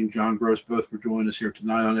Suplex Machine, John Gross, both for joining us here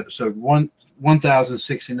tonight on episode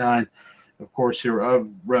 1069, of course, here of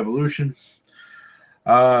Revolution.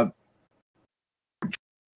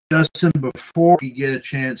 Justin, before we get a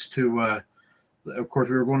chance to, of course,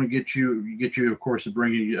 we were going to get you, of course, to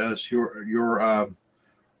bring us your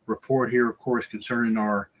report here, of course, concerning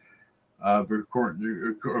our I'll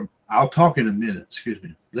talk in a minute. Excuse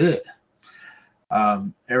me.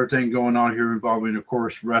 Everything going on here involving, of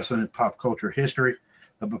course, wrestling and pop culture history.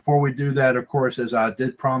 But before we do that, of course, as I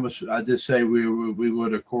did promise, I did say we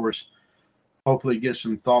would, of course, hopefully get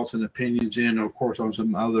some thoughts and opinions in, of course, on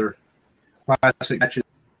some other classic matches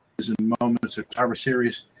and moments of Survivor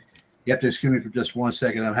Series. You have to excuse me for just 1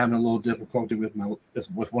 second. I'm having a little difficulty with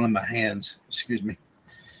one of my hands. Excuse me.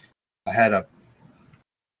 I had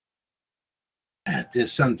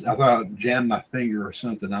something. I thought I jammed my finger or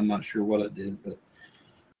something. I'm not sure what I did, but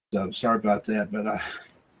so sorry about that.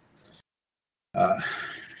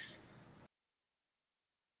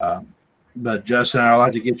 But Justin, I'd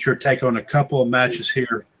like to get your take on a couple of matches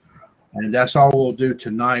here, and that's all we'll do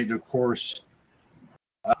tonight. Of course,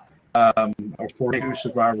 new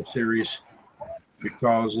Survivor Series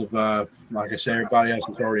because of like I said, everybody else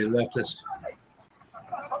has already left us.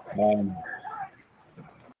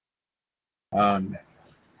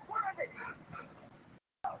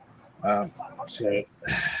 So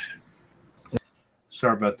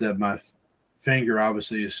sorry about that. My finger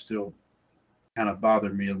obviously is still kind of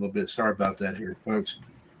bothering me a little bit. Sorry about that here, folks.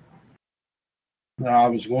 I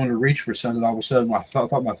was going to reach for something. All of a sudden, I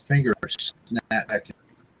thought my finger snapped back,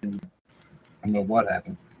 and I don't know what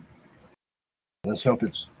happened. Let's hope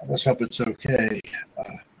it's okay.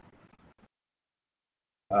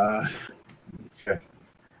 Okay.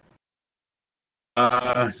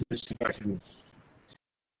 Let's see if I can.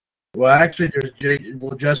 Well, actually,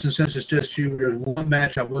 Justin, since it's just you, there's one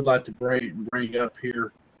match I would like to bring up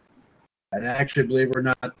here. And actually, believe it or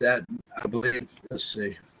not, that I believe. Let's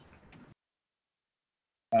see.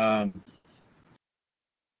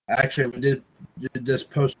 Actually, we did this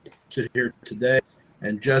posted here today.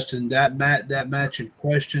 And Justin, that match in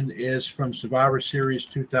question is from Survivor Series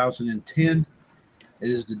 2010. It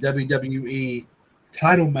is the WWE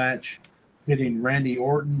title match pitting Randy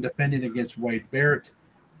Orton defending against Wade Barrett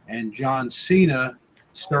and John Cena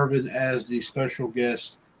serving as the special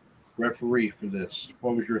guest referee for this.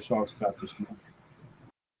 What was your thoughts about this match?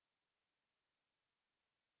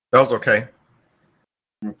 That was okay.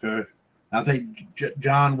 Okay. I think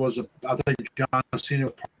John Cena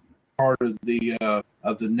was part of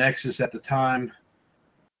the Nexus at the time,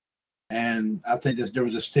 and I think there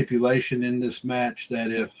was a stipulation in this match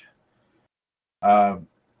that if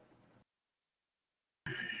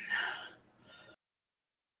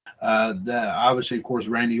that obviously, of course,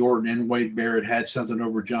 Randy Orton and Wade Barrett had something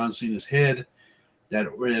over John Cena's head. That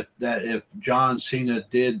if John Cena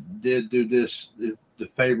did do this to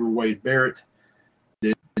favor Wade Barrett,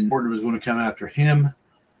 then Orton was going to come after him.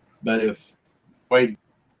 But if Wade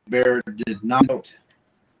Barrett did not,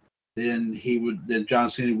 then John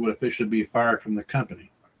Cena would officially be fired from the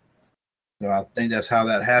company. So I think that's how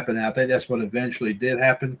that happened. And I think that's what eventually did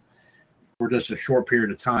happen for just a short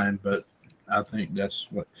period of time. But I think that's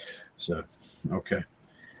what. So okay.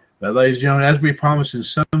 But ladies and gentlemen, as we promised, in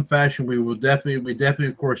some fashion, we definitely,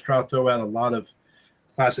 of course, try to throw out a lot of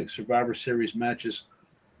classic Survivor Series matches.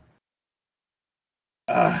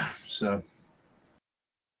 So,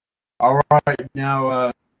 all right,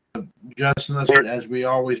 now, Justin, as we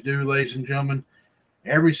always do, ladies and gentlemen,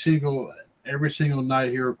 every single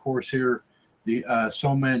night here, of course, here, the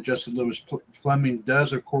Soul Man Justin Lewis Fleming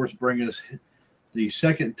does, of course, bring us the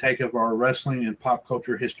second take of our wrestling and pop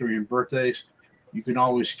culture history and birthdays. You can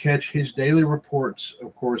always catch his daily reports,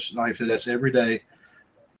 of course, like I said, that's every day.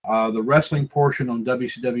 The wrestling portion on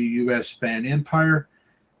WCWUS Fan Empire,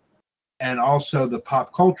 and also the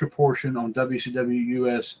pop culture portion on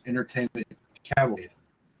WCWUS Entertainment Cavalcade.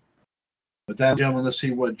 With that, gentlemen, let's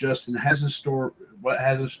see what Justin has in store.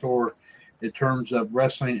 In terms of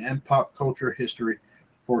wrestling and pop culture history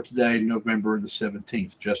for today, November the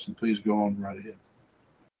 17th. Justin, please go on right ahead.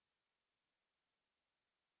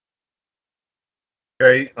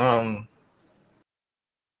 Okay.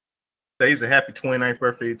 Today's a happy 29th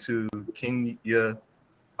birthday to Kinya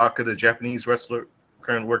Aka, the Japanese wrestler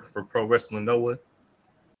currently working for Pro Wrestling Noah.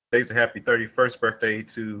 Today's a happy 31st birthday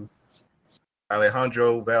to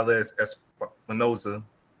Alejandro Valdez Espinoza,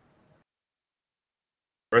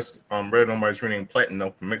 Red Nobody's renamed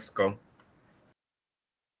Platinum from Mexico.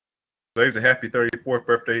 Today's a happy 34th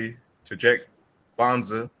birthday to Jack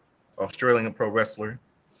Bonza, Australian pro wrestler.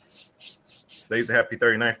 Today's a happy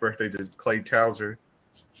 39th birthday to Clay Towser.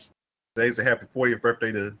 Today's a happy 40th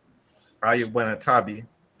birthday to Aya Wanatabe,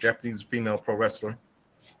 Japanese female pro wrestler.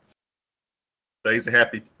 Today's a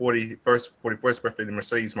happy 41st birthday to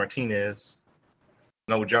Mercedes Martinez.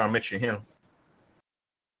 No, John mentioned him.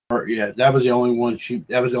 Yeah, that was the only one he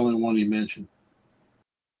mentioned.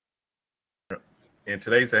 And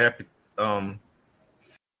today's a happy 42nd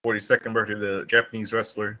birthday to the Japanese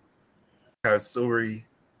wrestler Katsuyori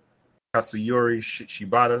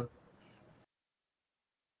Shibata.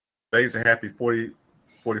 Today's a happy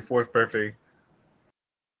 44th birthday.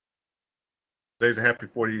 Today's a happy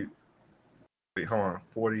 41st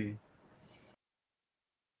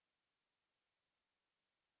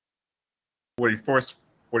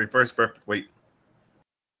birthday. Wait.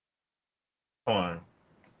 Hold on.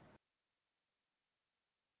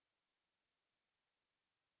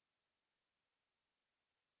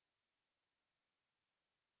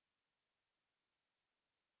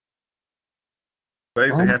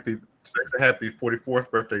 Today's a happy 44th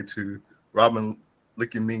birthday to Robin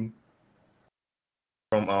Lickemy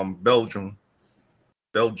from Belgium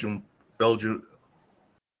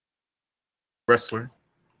wrestler.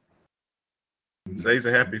 Today's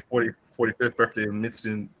a happy 45th birthday of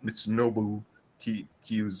Mitsunobu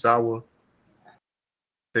Kiyozawa.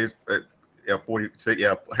 Today's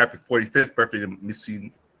happy 45th birthday to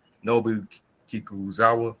Mitsunobu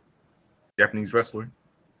Kiyozawa, Japanese wrestler.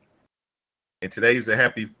 And today's a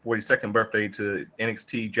happy 42nd birthday to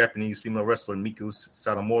NXT Japanese female wrestler Miku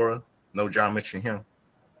Satomura. No, John mentioned him.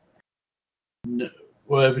 No.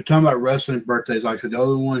 Well, if you're talking about wrestling birthdays, like I said, the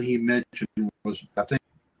only one he mentioned was, I think,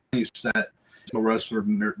 that wrestler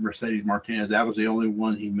Mercedes Martinez. That was the only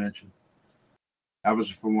one he mentioned. That was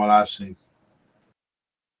from what I've seen.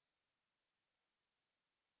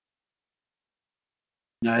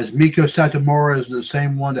 Now, is Miko Satomura is the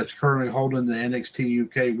same one that's currently holding the NXT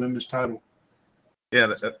UK women's title?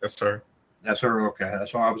 Yeah, that's her. That's her. Okay,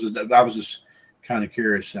 that's why I was just kind of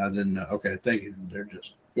curious. I didn't know. Okay, thank you. They're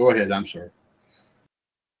just go ahead. I'm sorry.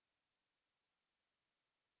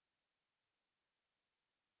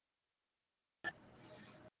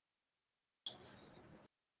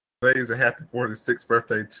 Today is a happy 46th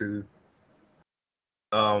birthday to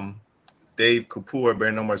Dave Kapoor,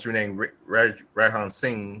 better known as renamed Rajan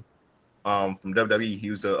Singh from WWE.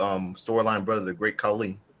 He was the storyline brother of the Great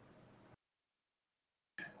Khali.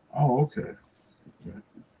 Oh, okay.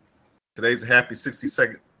 Today's a happy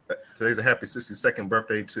 62nd. Today's a happy 62nd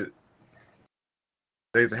birthday to.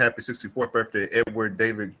 Today's a happy 64th birthday to Edward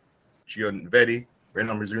David Giovanetti, better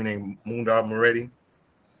known as renamed Moondog Moretti.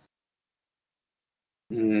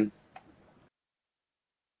 Mm-hmm.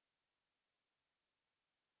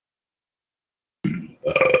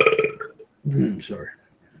 Sorry.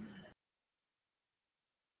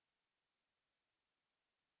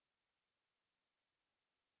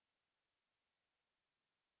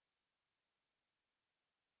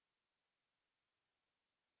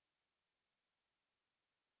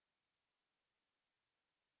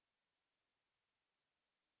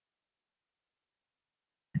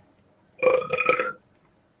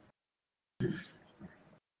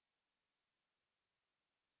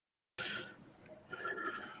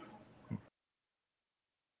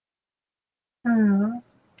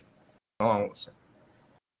 Oh,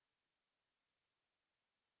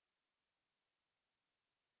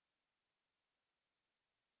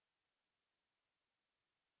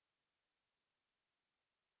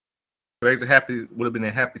 today's would have been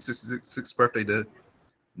a happy 66th birthday to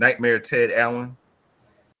Nightmare Ted Allen.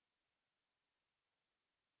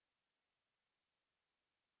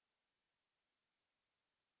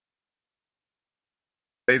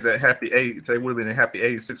 Today would have been a happy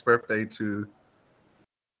 86th birthday to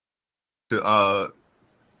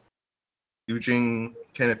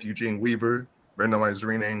Kenneth Eugene Weaver, better known as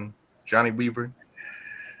renamed Johnny Weaver.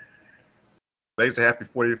 Today's a happy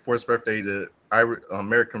 44th birthday to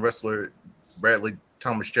American wrestler Bradley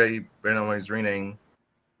Thomas J, better known as renamed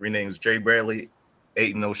Jay Bradley,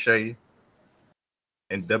 Aiden O'Shea,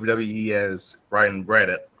 and WWE as Ryan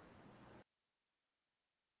Braddock.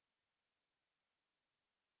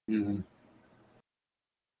 Mm-hmm.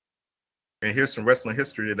 And here's some wrestling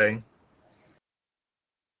history today.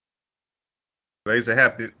 Today's a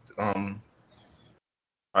happy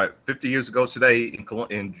 50 years ago today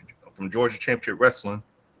from Georgia Championship Wrestling,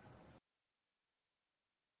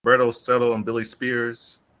 Berto Settle and Billy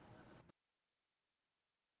Spears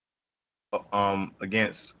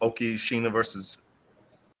against Oki Sheena versus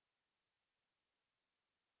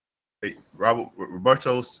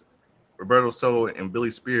Roberto Settle and Billy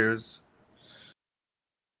Spears.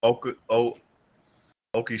 Oki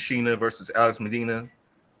Sheena versus Alex Medina.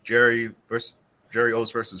 Jerry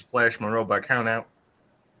Oates versus Flash Monroe by countout.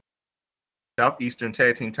 Southeastern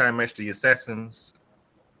Tag Team Title match: The Assassins,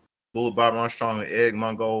 Bullet Bob Armstrong and Ed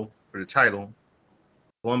Mongol for the title.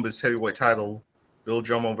 Columbus Heavyweight title: Bill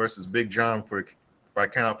Jomo versus Big John by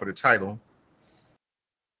countout for the title.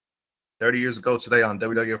 30 years ago today on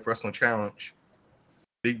WWF Wrestling Challenge,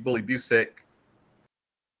 Big Bully Busek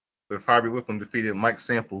with Harvey Whipple defeated Mike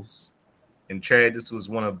Samples. And Chad, this was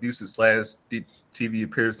one of Busek's last TV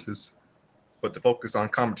appearances, but the focus on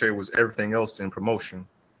commentary was everything else in promotion.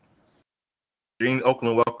 Gene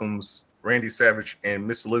Oakland welcomes Randy Savage and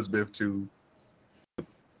Miss Elizabeth to the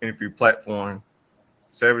interview platform.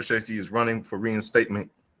 Savage says he is running for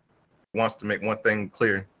reinstatement. He wants to make one thing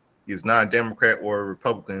clear. He is not a Democrat or a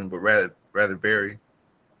Republican, but rather very,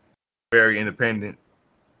 very independent,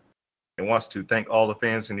 and wants to thank all the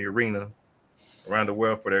fans in the arena around the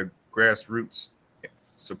world for their grassroots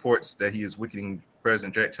supports that he is weakening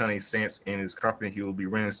President Jack Tunney's stance and is confident he will be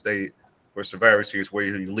reinstated for Survivor Series, where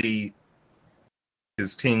he lead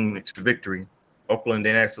his team to victory. Oakland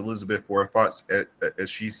then asked Elizabeth for her thoughts, as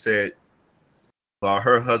she said, while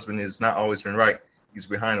her husband has not always been right, he's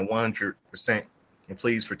behind 100%, and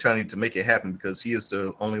pleads for Tunney to make it happen because he is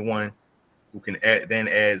the only one who can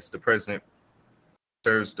adds the president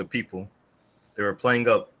serves the people. They were playing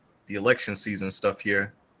up the election season stuff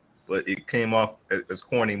here, but it came off as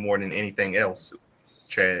corny more than anything else,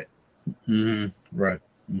 Chad. Mm-hmm. Right.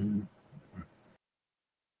 Mm-hmm.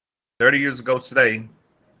 30 years ago today,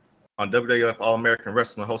 on WWF All-American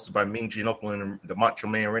Wrestling, hosted by Mean Gene Oakland and the Macho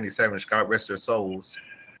Man Randy Savage, God rest their souls,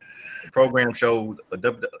 the program showed Ted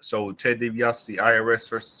DiBiase, IRS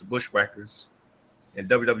versus the Bushwhackers, and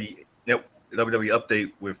WWE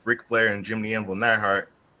update with Ric Flair and Jimmy Anvil Neidhart,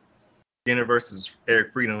 Skinner versus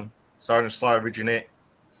Eric Freedom, Sergeant Slaughter Virginet,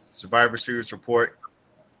 Survivor Series report,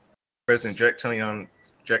 President Jack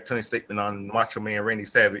Tunney's statement on Macho Man Randy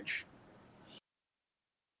Savage,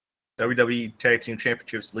 WWE Tag Team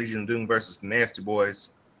Championships, Legion of Doom versus the Nasty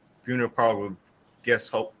Boys, funeral parlor with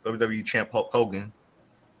guest WWE champ Hulk Hogan,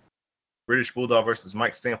 British Bulldog versus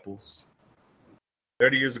Mike Samples,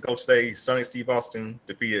 30 years ago today, Sonny Steve Austin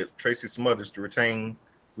defeated Tracy Smothers to retain.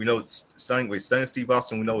 We know Sonny Steve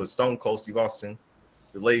Austin, we know it's Stone Cold Steve Austin.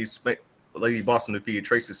 The Lady Boston defeated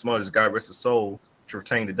Tracy Smothers, God rest his soul, to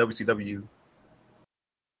retain the WCW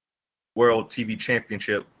World TV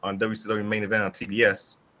Championship on WCW Main Event on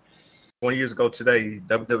TBS. 20 years ago today,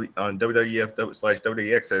 on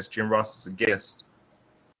WWF/WWXS, Jim Ross is a guest.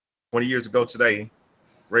 20 years ago today,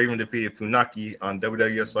 Raven defeated Funaki on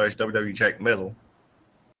WWF/WWE Jack Metal.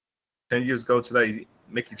 10 years ago today,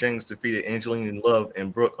 Mickie James defeated Angelina Love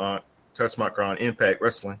and Brooke on Tessmacher on Impact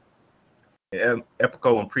Wrestling. And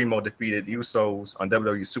Epico and Primo defeated the Usos on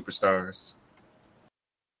WWE Superstars.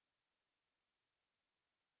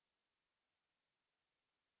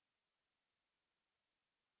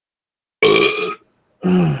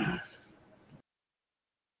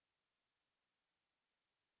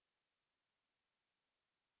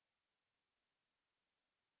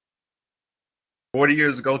 "40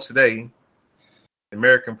 years ago today, in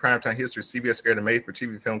American primetime history, CBS aired a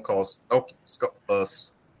made-for-TV film called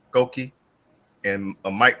Skokie and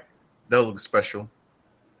a Mike Dudley special.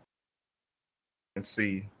 Let's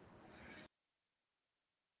see.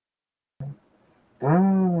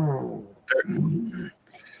 30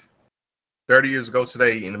 years ago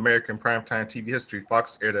today, in American primetime TV history,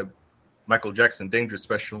 Fox aired a Michael Jackson Dangerous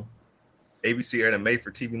special. ABC aired a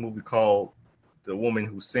made-for-TV movie called The Woman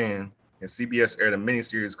Who Sinned, and CBS aired a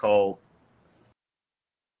miniseries called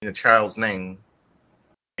In a Child's Name.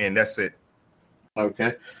 And that's it.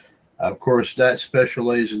 Okay. Of course, that special,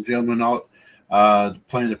 ladies and gentlemen,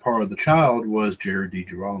 playing the part of the child was Jared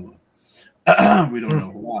DiGirolamo. We don't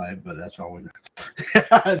know why, but that's all we know.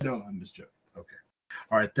 No, I'm just joking. Okay.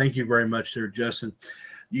 All right. Thank you very much there, Justin.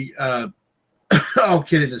 All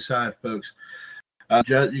kidding aside, folks,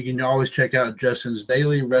 you can always check out Justin's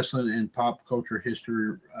daily wrestling and pop culture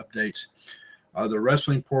history updates. The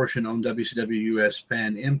wrestling portion on WCWUS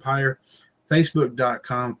Fan Empire,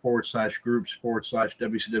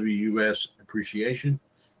 Facebook.com/groups/WCWUS Appreciation,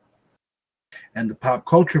 and the pop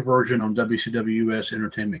culture version on WCWUS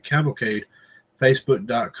Entertainment Cavalcade,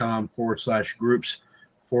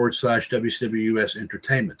 Facebook.com/groups/WCWUS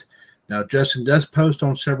Entertainment. Now, Justin does post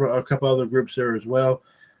on a couple other groups there as well.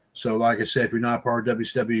 So, like I said, if you're not part of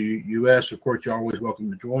WCWUS, of course, you're always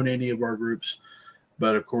welcome to join any of our groups.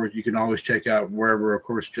 But, of course, you can always check out wherever, of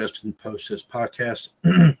course, Justin posts his podcast.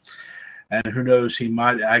 And who knows, he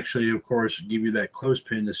might actually, of course, give you that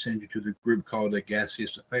clothespin to send you to the group called the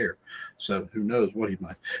Gaseous Affair. So who knows what he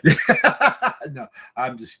might. No,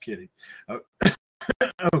 I'm just kidding.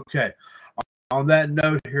 Okay. On that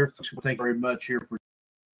note here, folks, thank you very much here for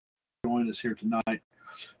joining us here tonight.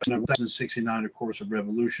 Number 1069, of course, of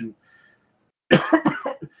Revolution.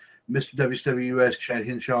 Mr. WCWUS Chad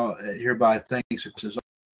Henshaw hereby thanks, as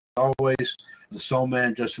always, the Soul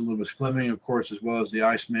Man Justin Lewis Fleming, of course, as well as the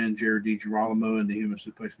Iceman Jared DiGirolamo and the Human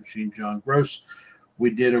Suplex Machine John Gross. We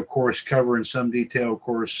did, of course, cover in some detail, of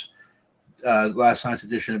course, last night's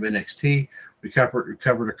edition of NXT. We covered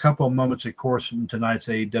a couple of moments, of course, from tonight's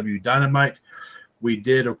AEW Dynamite. We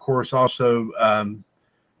did, of course, also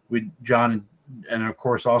we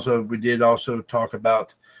did also talk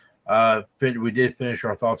about. We did finish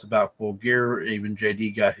our thoughts about Full Gear. Even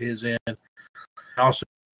JD got his in. Also,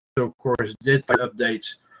 of course, did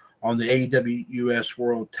updates on the AEWUS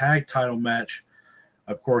World Tag Title match.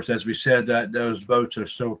 Of course, as we said, that those votes are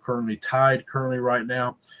still currently tied right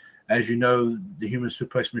now. As you know, the Human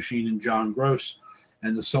Suplex Machine and John Gross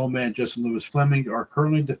and the Soul Man Justin Lewis Fleming are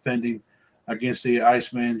currently defending against the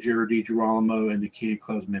Iceman Jared DiGirolamo and the King of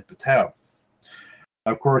Clubs Mick Patel.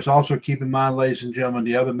 Of course, also keep in mind, ladies and gentlemen,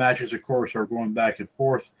 the other matches, of course, are going back and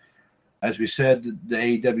forth. As we said, the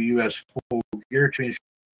AEWUS Full Gear Championship,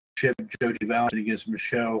 Jody Valentine against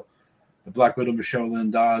the Black Widow Michelle Lynn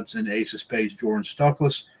Dodds, and Ace of Spades Jordan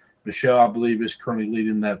Stockless. Michelle, I believe, is currently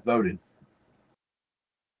leading that voting.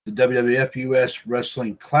 The WWF US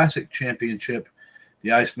Wrestling Classic Championship,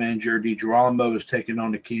 the Iceman Jared DiGirolamo is taking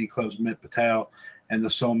on the King of Clubs Mick Patel and the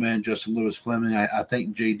Soul Man Justin Lewis Fleming. I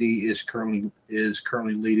think JD is currently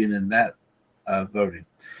leading in that voting.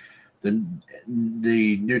 The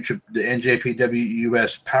NJPW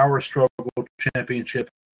US Power Struggle Championship,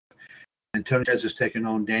 Antonio Gutierrez is taking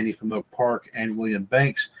on Danny from Oak Park and William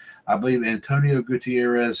Banks. I believe Antonio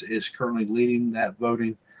Gutierrez is currently leading that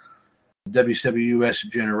voting. The WCWUS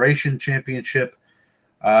Generation Championship,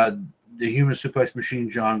 the Human Suplex Machine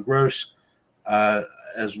John Gross,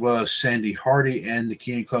 as well as Sandy Hardy and the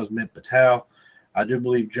King of Clubs Mick Patel. I do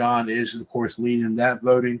believe John is, of course, leading that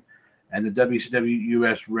voting. And the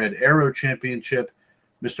WCWUS Red Arrow Championship,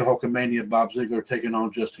 Mr. Hulkamania Bob Ziegler taking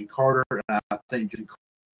on Justin Carter. And I think Justin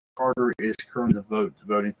Carter is currently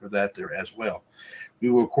voting for that there as well. We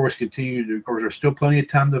will, of course, continue to, of course, there's still plenty of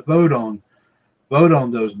time to vote on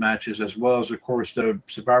those matches, as well as, of course, the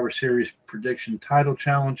Survivor Series Prediction Title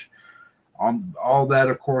Challenge. On all that,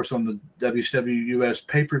 of course, on the WCWUS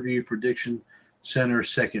Pay-Per-View Prediction Center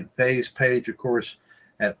Second Phase page, of course,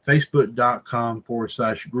 at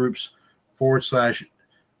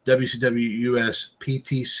facebook.com/groups/WCWUS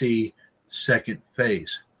PTC Second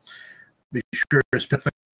Phase. Be sure to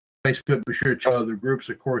Facebook. Be sure to check out other groups,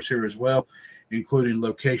 of course, here as well, including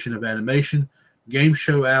Location of Animation, Game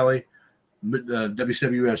Show Alley, the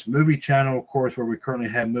WCWUS Movie Channel, of course, where we currently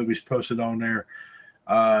have movies posted on there.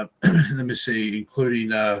 Let me see, including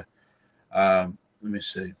let me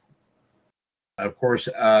see. Of course,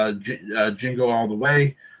 Jingle All the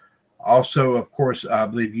Way. Also, of course, I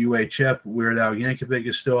believe UHF, Weird Al Yankovic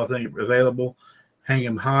is still, I think, available. Hang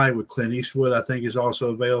 'em High with Clint Eastwood, I think, is also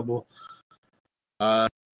available. Let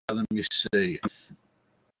me see.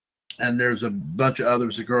 And there's a bunch of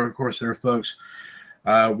others that go, of course, there, folks.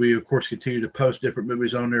 We, of course, continue to post different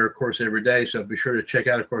movies on there, of course, every day. So be sure to check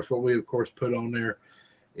out, of course, what we, of course, put on there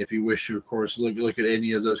if you wish to, of course, look at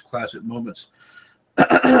any of those classic moments.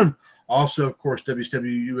 Also, of course,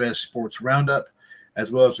 WCWUS Sports Roundup, as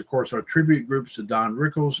well as, of course, our tribute groups to Don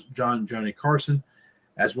Rickles, Johnny Carson,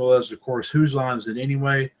 as well as, of course, Whose Line Is It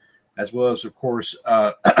Anyway, as well as, of course,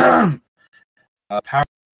 Power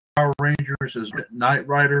Rangers as Knight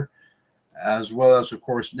Rider, as well as, of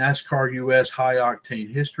course, NASCAR US High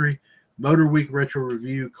Octane History, Motor Week Retro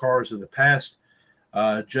Review, Cars of the Past.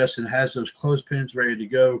 Justin has those clothespins ready to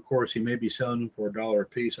go. Of course, he may be selling them for $1 a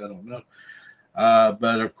piece. I don't know.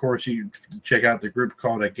 But, of course, you can check out the group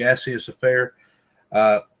called A Gaseous Affair.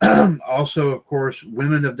 Also, of course,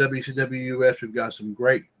 Women of WCWUS. We've got some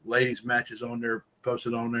great ladies matches on there,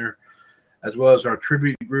 posted on there, as well as our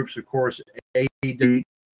tribute groups, of course, AEWUS,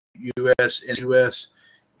 NUS,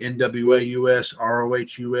 NWA US,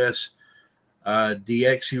 ROH US,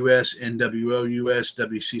 DX US, NWO US,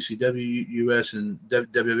 WCCW US, and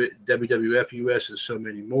WWF US, and so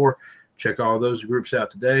many more. Check all those groups out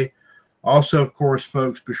today. Also, of course,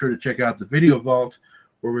 folks, be sure to check out the Video Vault,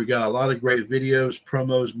 where we got a lot of great videos,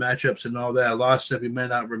 promos, matchups, and all that. A lot of stuff you may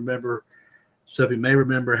not remember, stuff you may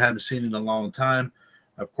remember, haven't seen in a long time.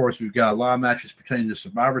 Of course, we've got a lot of matches pertaining to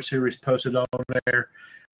Survivor Series posted on there,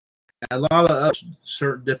 and a lot of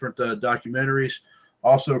certain different documentaries.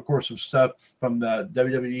 Also, of course, some stuff from the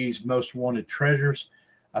WWE's Most Wanted Treasures.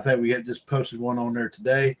 I think we had just posted one on there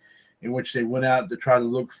today, in which they went out to try to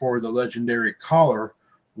look for the legendary collar,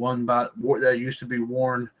 one that used to be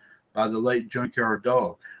worn by the late Junkyard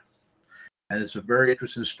Dog. And it's a very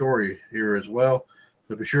interesting story here as well.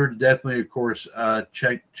 So be sure to definitely, of course,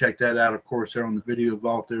 check that out, of course, there on the Video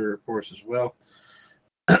Vault there, of course, as well.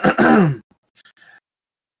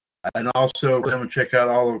 And also, we're going to check out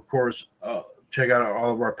all of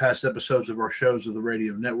our past episodes of our shows of the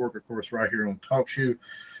radio network, of course, right here on TalkShoe.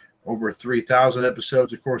 Over 3,000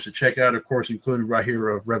 episodes, of course, to check out, of course, including right here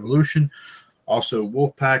of Revolution. Also,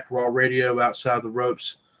 Wolfpack, Raw Radio, Outside the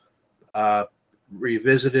Ropes,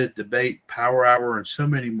 Revisited, Debate, Power Hour, and so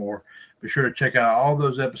many more. Be sure to check out all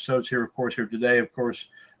those episodes here, of course, here today. Of course,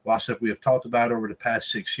 a lot of stuff we have talked about over the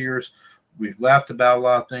past 6 years. We've laughed about a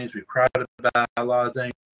lot of things. We've cried about a lot of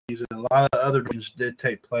things. And a lot of other things did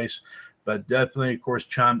take place. But definitely, of course,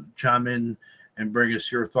 chime in and bring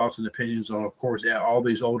us your thoughts and opinions on, of course, all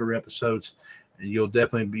these older episodes. And you'll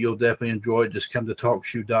definitely enjoy it. Just come to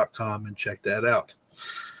TalkShoe.com and check that out.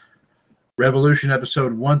 Revolution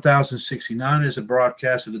episode 1069 is a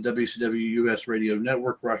broadcast of the WCWUS Radio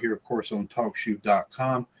Network right here, of course, on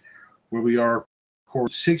TalkShoe.com, where we are, of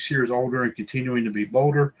course, 6 years older and continuing to be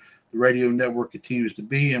bolder. The radio network continues to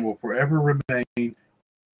be and will forever remain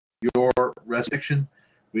your restriction.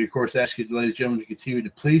 We, of course, ask you, ladies and gentlemen, to continue to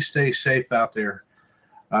please stay safe out there.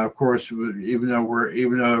 Of course, even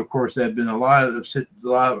though, of course, there have been a lot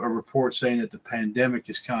of reports saying that the pandemic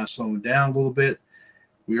is kind of slowing down a little bit.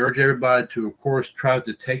 We urge everybody to, of course, try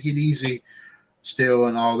to take it easy still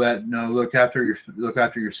and all that. Look after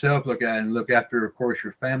yourself, look after, of course,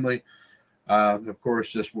 your family. Of course,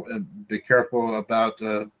 just be careful about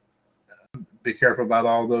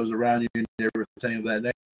all those around you and everything of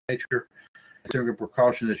that nature. Take a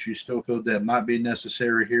precaution that you still feel that might be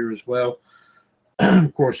necessary here as well.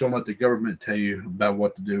 Of course, don't let the government tell you about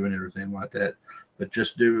what to do and everything like that, but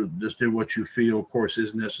just do what you feel, of course,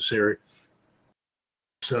 is necessary.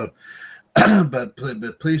 So, but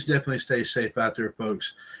please definitely stay safe out there,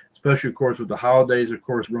 folks, especially, of course, with the holidays, of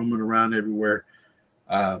course, roaming around everywhere.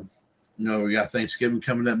 We got Thanksgiving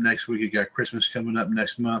coming up next week. You got Christmas coming up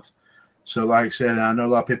next month. So, like I said, I know a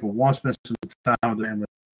lot of people want to spend some time with their family.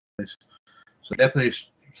 So definitely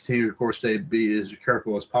continue, of course, to be as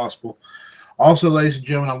careful as possible. Also, ladies and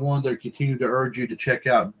gentlemen, I wanted to continue to urge you to check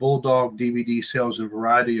out Bulldog DVD Sales and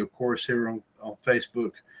Variety, of course, here on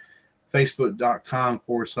Facebook,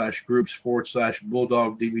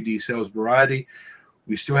 facebook.com/groups/Bulldog DVD Sales Variety.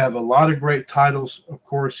 We still have a lot of great titles, of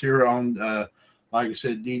course, here on, like I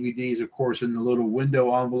said, DVDs, of course, in the little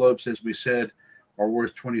window envelopes, as we said, are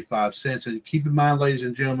worth 25 cents. And keep in mind, ladies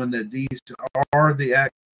and gentlemen, that these are the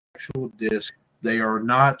actual discs. They are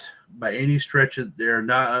not by any stretch. They are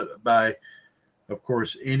not by, of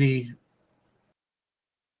course, any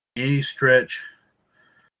stretch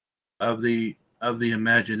of the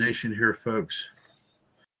imagination here, folks.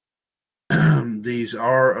 These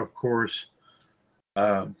are, of course,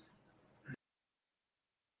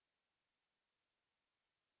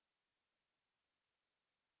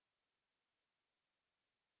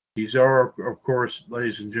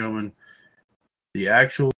 ladies and gentlemen, the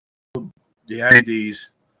actual IDs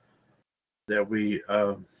that we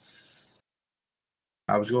I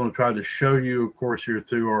was going to try to show you, of course, here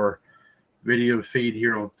through our video feed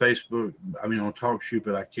here on Facebook. I mean, on TalkShoe,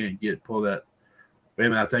 but I can't pull that. Wait a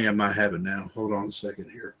minute, I think I might have it now. Hold on a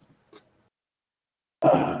second here.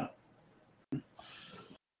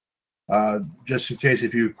 Just in case,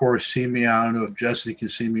 if you, of course, see me, I don't know if Justin can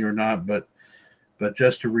see me or not, but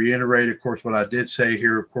just to reiterate, of course, what I did say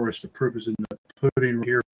here, of course, the proof is in the pudding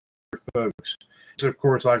here, folks. So, of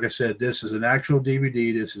course, like I said, this is an actual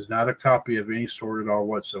DVD. This is not a copy of any sort at all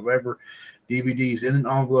whatsoever. DVDs in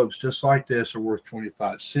envelopes just like this are worth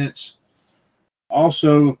 25 cents.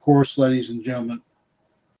 Also, of course, ladies and gentlemen,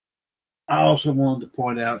 I also wanted to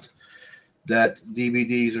point out that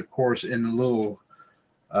DVDs, of course, in the little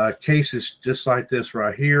cases just like this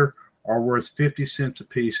right here are worth 50 cents a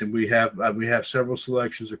piece, and we have several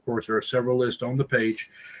selections. Of course, there are several lists on the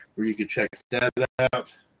page where you can check that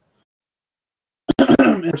out.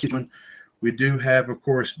 We do have, of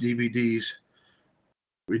course, DVDs.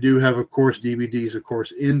 We do have, of course, DVDs, of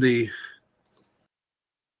course, in the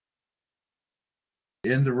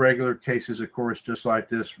regular cases, of course, just like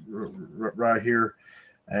this right here,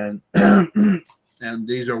 and and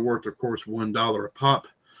these are worth, of course, $1 a pop.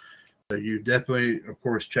 So you definitely, of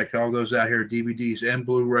course, check all those out here. DVDs and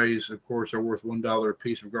Blu-rays, of course, are worth $1 a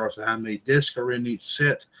piece, regardless of how many discs are in each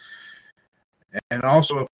set. And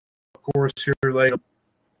also, of course, here later,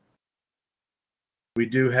 we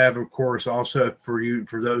do have, of course, also for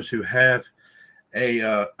those who have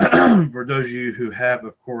a for those of you who have,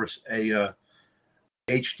 of course, a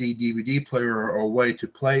HD DVD player or a way to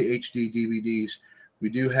play HD DVDs, we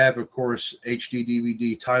do have, of course, HD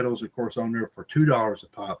DVD titles, of course, on there for $2 a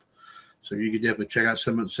pop. So you can definitely check out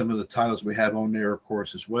some of the titles we have on there, of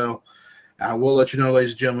course, as well. I will let you know,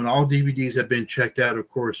 ladies and gentlemen, all DVDs have been checked out, of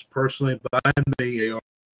course, personally by me. They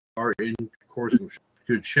are in, of course,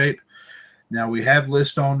 good shape. Now, we have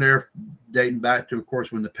lists on there dating back to, of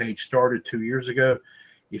course, when the page started 2 years ago.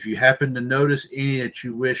 If you happen to notice any that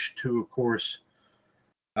you wish to, of course,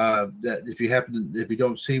 that if you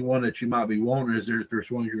don't see one that you might be wanting, if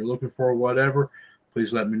there's one you're looking for or whatever,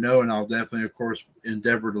 please let me know, and I'll definitely, of course,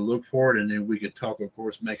 endeavor to look for it, and then we could talk, of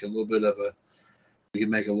course, make a little bit, of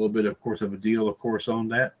course, of a deal, of course, on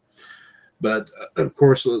that. But, of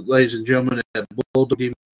course, ladies and gentlemen, at Bulldog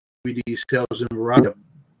DVD Sales and Variety,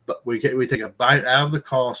 but we take a bite out of the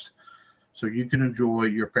cost so you can enjoy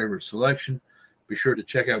your favorite selection. Be sure to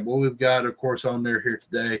check out what we've got, of course, on there here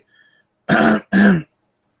today. And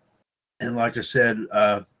like I said,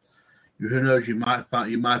 who knows, you might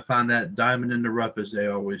find that diamond in the rough, as they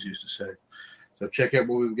always used to say. So check out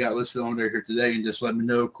what we've got listed on there here today, and just let me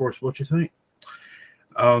know, of course, what you think.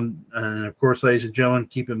 And of course, ladies and gentlemen,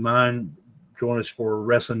 keep in mind, join us for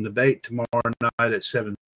Wrestling Debate tomorrow night at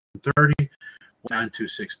 7:30.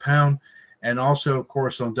 926 pound, and also, of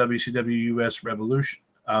course, on WCWUS Revolution,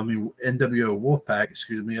 NWO Wolfpack,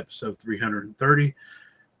 episode 330,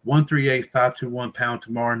 138-521 pound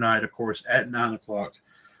tomorrow night, of course, at 9 o'clock.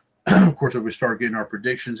 Of course, we start getting our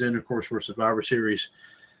predictions in, of course, for Survivor Series,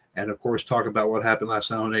 and of course, talk about what happened last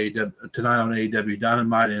night on tonight on AEW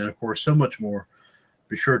Dynamite, and of course, so much more.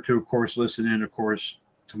 Be sure to, of course, listen in, of course,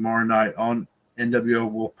 tomorrow night on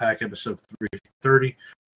NWO Wolfpack, episode 330.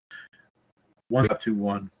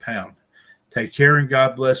 121 pound. Take care and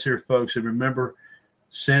God bless here, folks. And remember,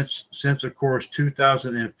 since of course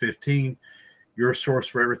 2015, your source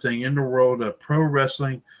for everything in the world of pro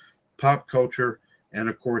wrestling, pop culture, and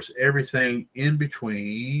of course everything in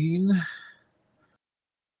between.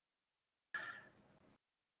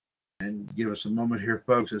 And give us a moment here,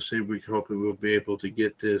 folks. Let's see if we hopefully we'll be able to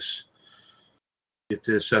get this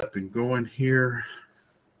up and going here.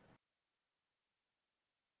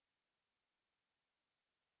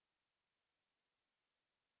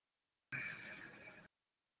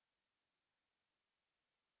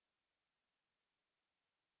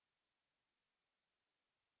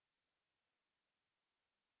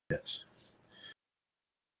 Yes.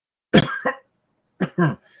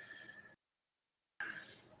 Of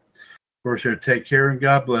course, here, take care and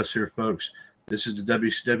God bless here, folks. This is the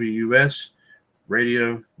WCWUS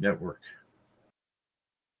Radio Network.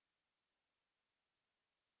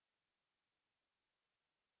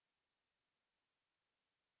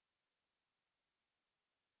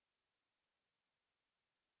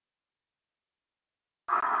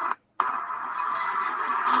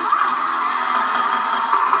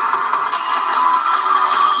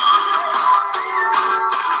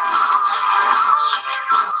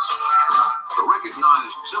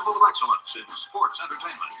 Symbol of excellence in sports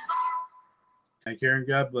entertainment. Take care and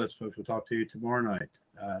God bless, folks. We'll talk to you tomorrow night.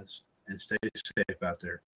 And stay safe out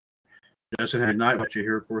there. Justin, have a night. Watch you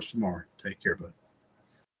here, of course, tomorrow. Take care, bud.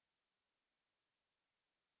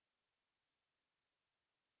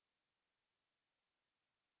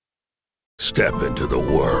 Step into the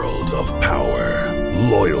world of power,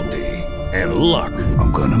 loyalty, and luck.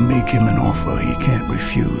 I'm gonna make him an offer he can't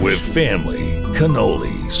refuse. With family,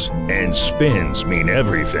 cannolis, and spins mean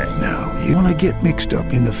everything. Now, you wanna get mixed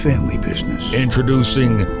up in the family business.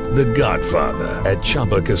 Introducing The Godfather at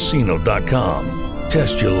ChumbaCasino.com.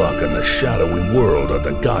 Test your luck in the shadowy world of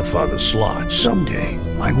The Godfather slot. Someday,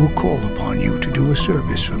 I will call upon you to do a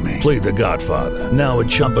service for me. Play The Godfather now at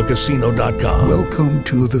ChumbaCasino.com. Welcome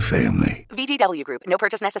to the family. VGW Group. No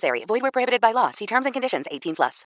purchase necessary. Void where prohibited by law. See terms and conditions. 18+.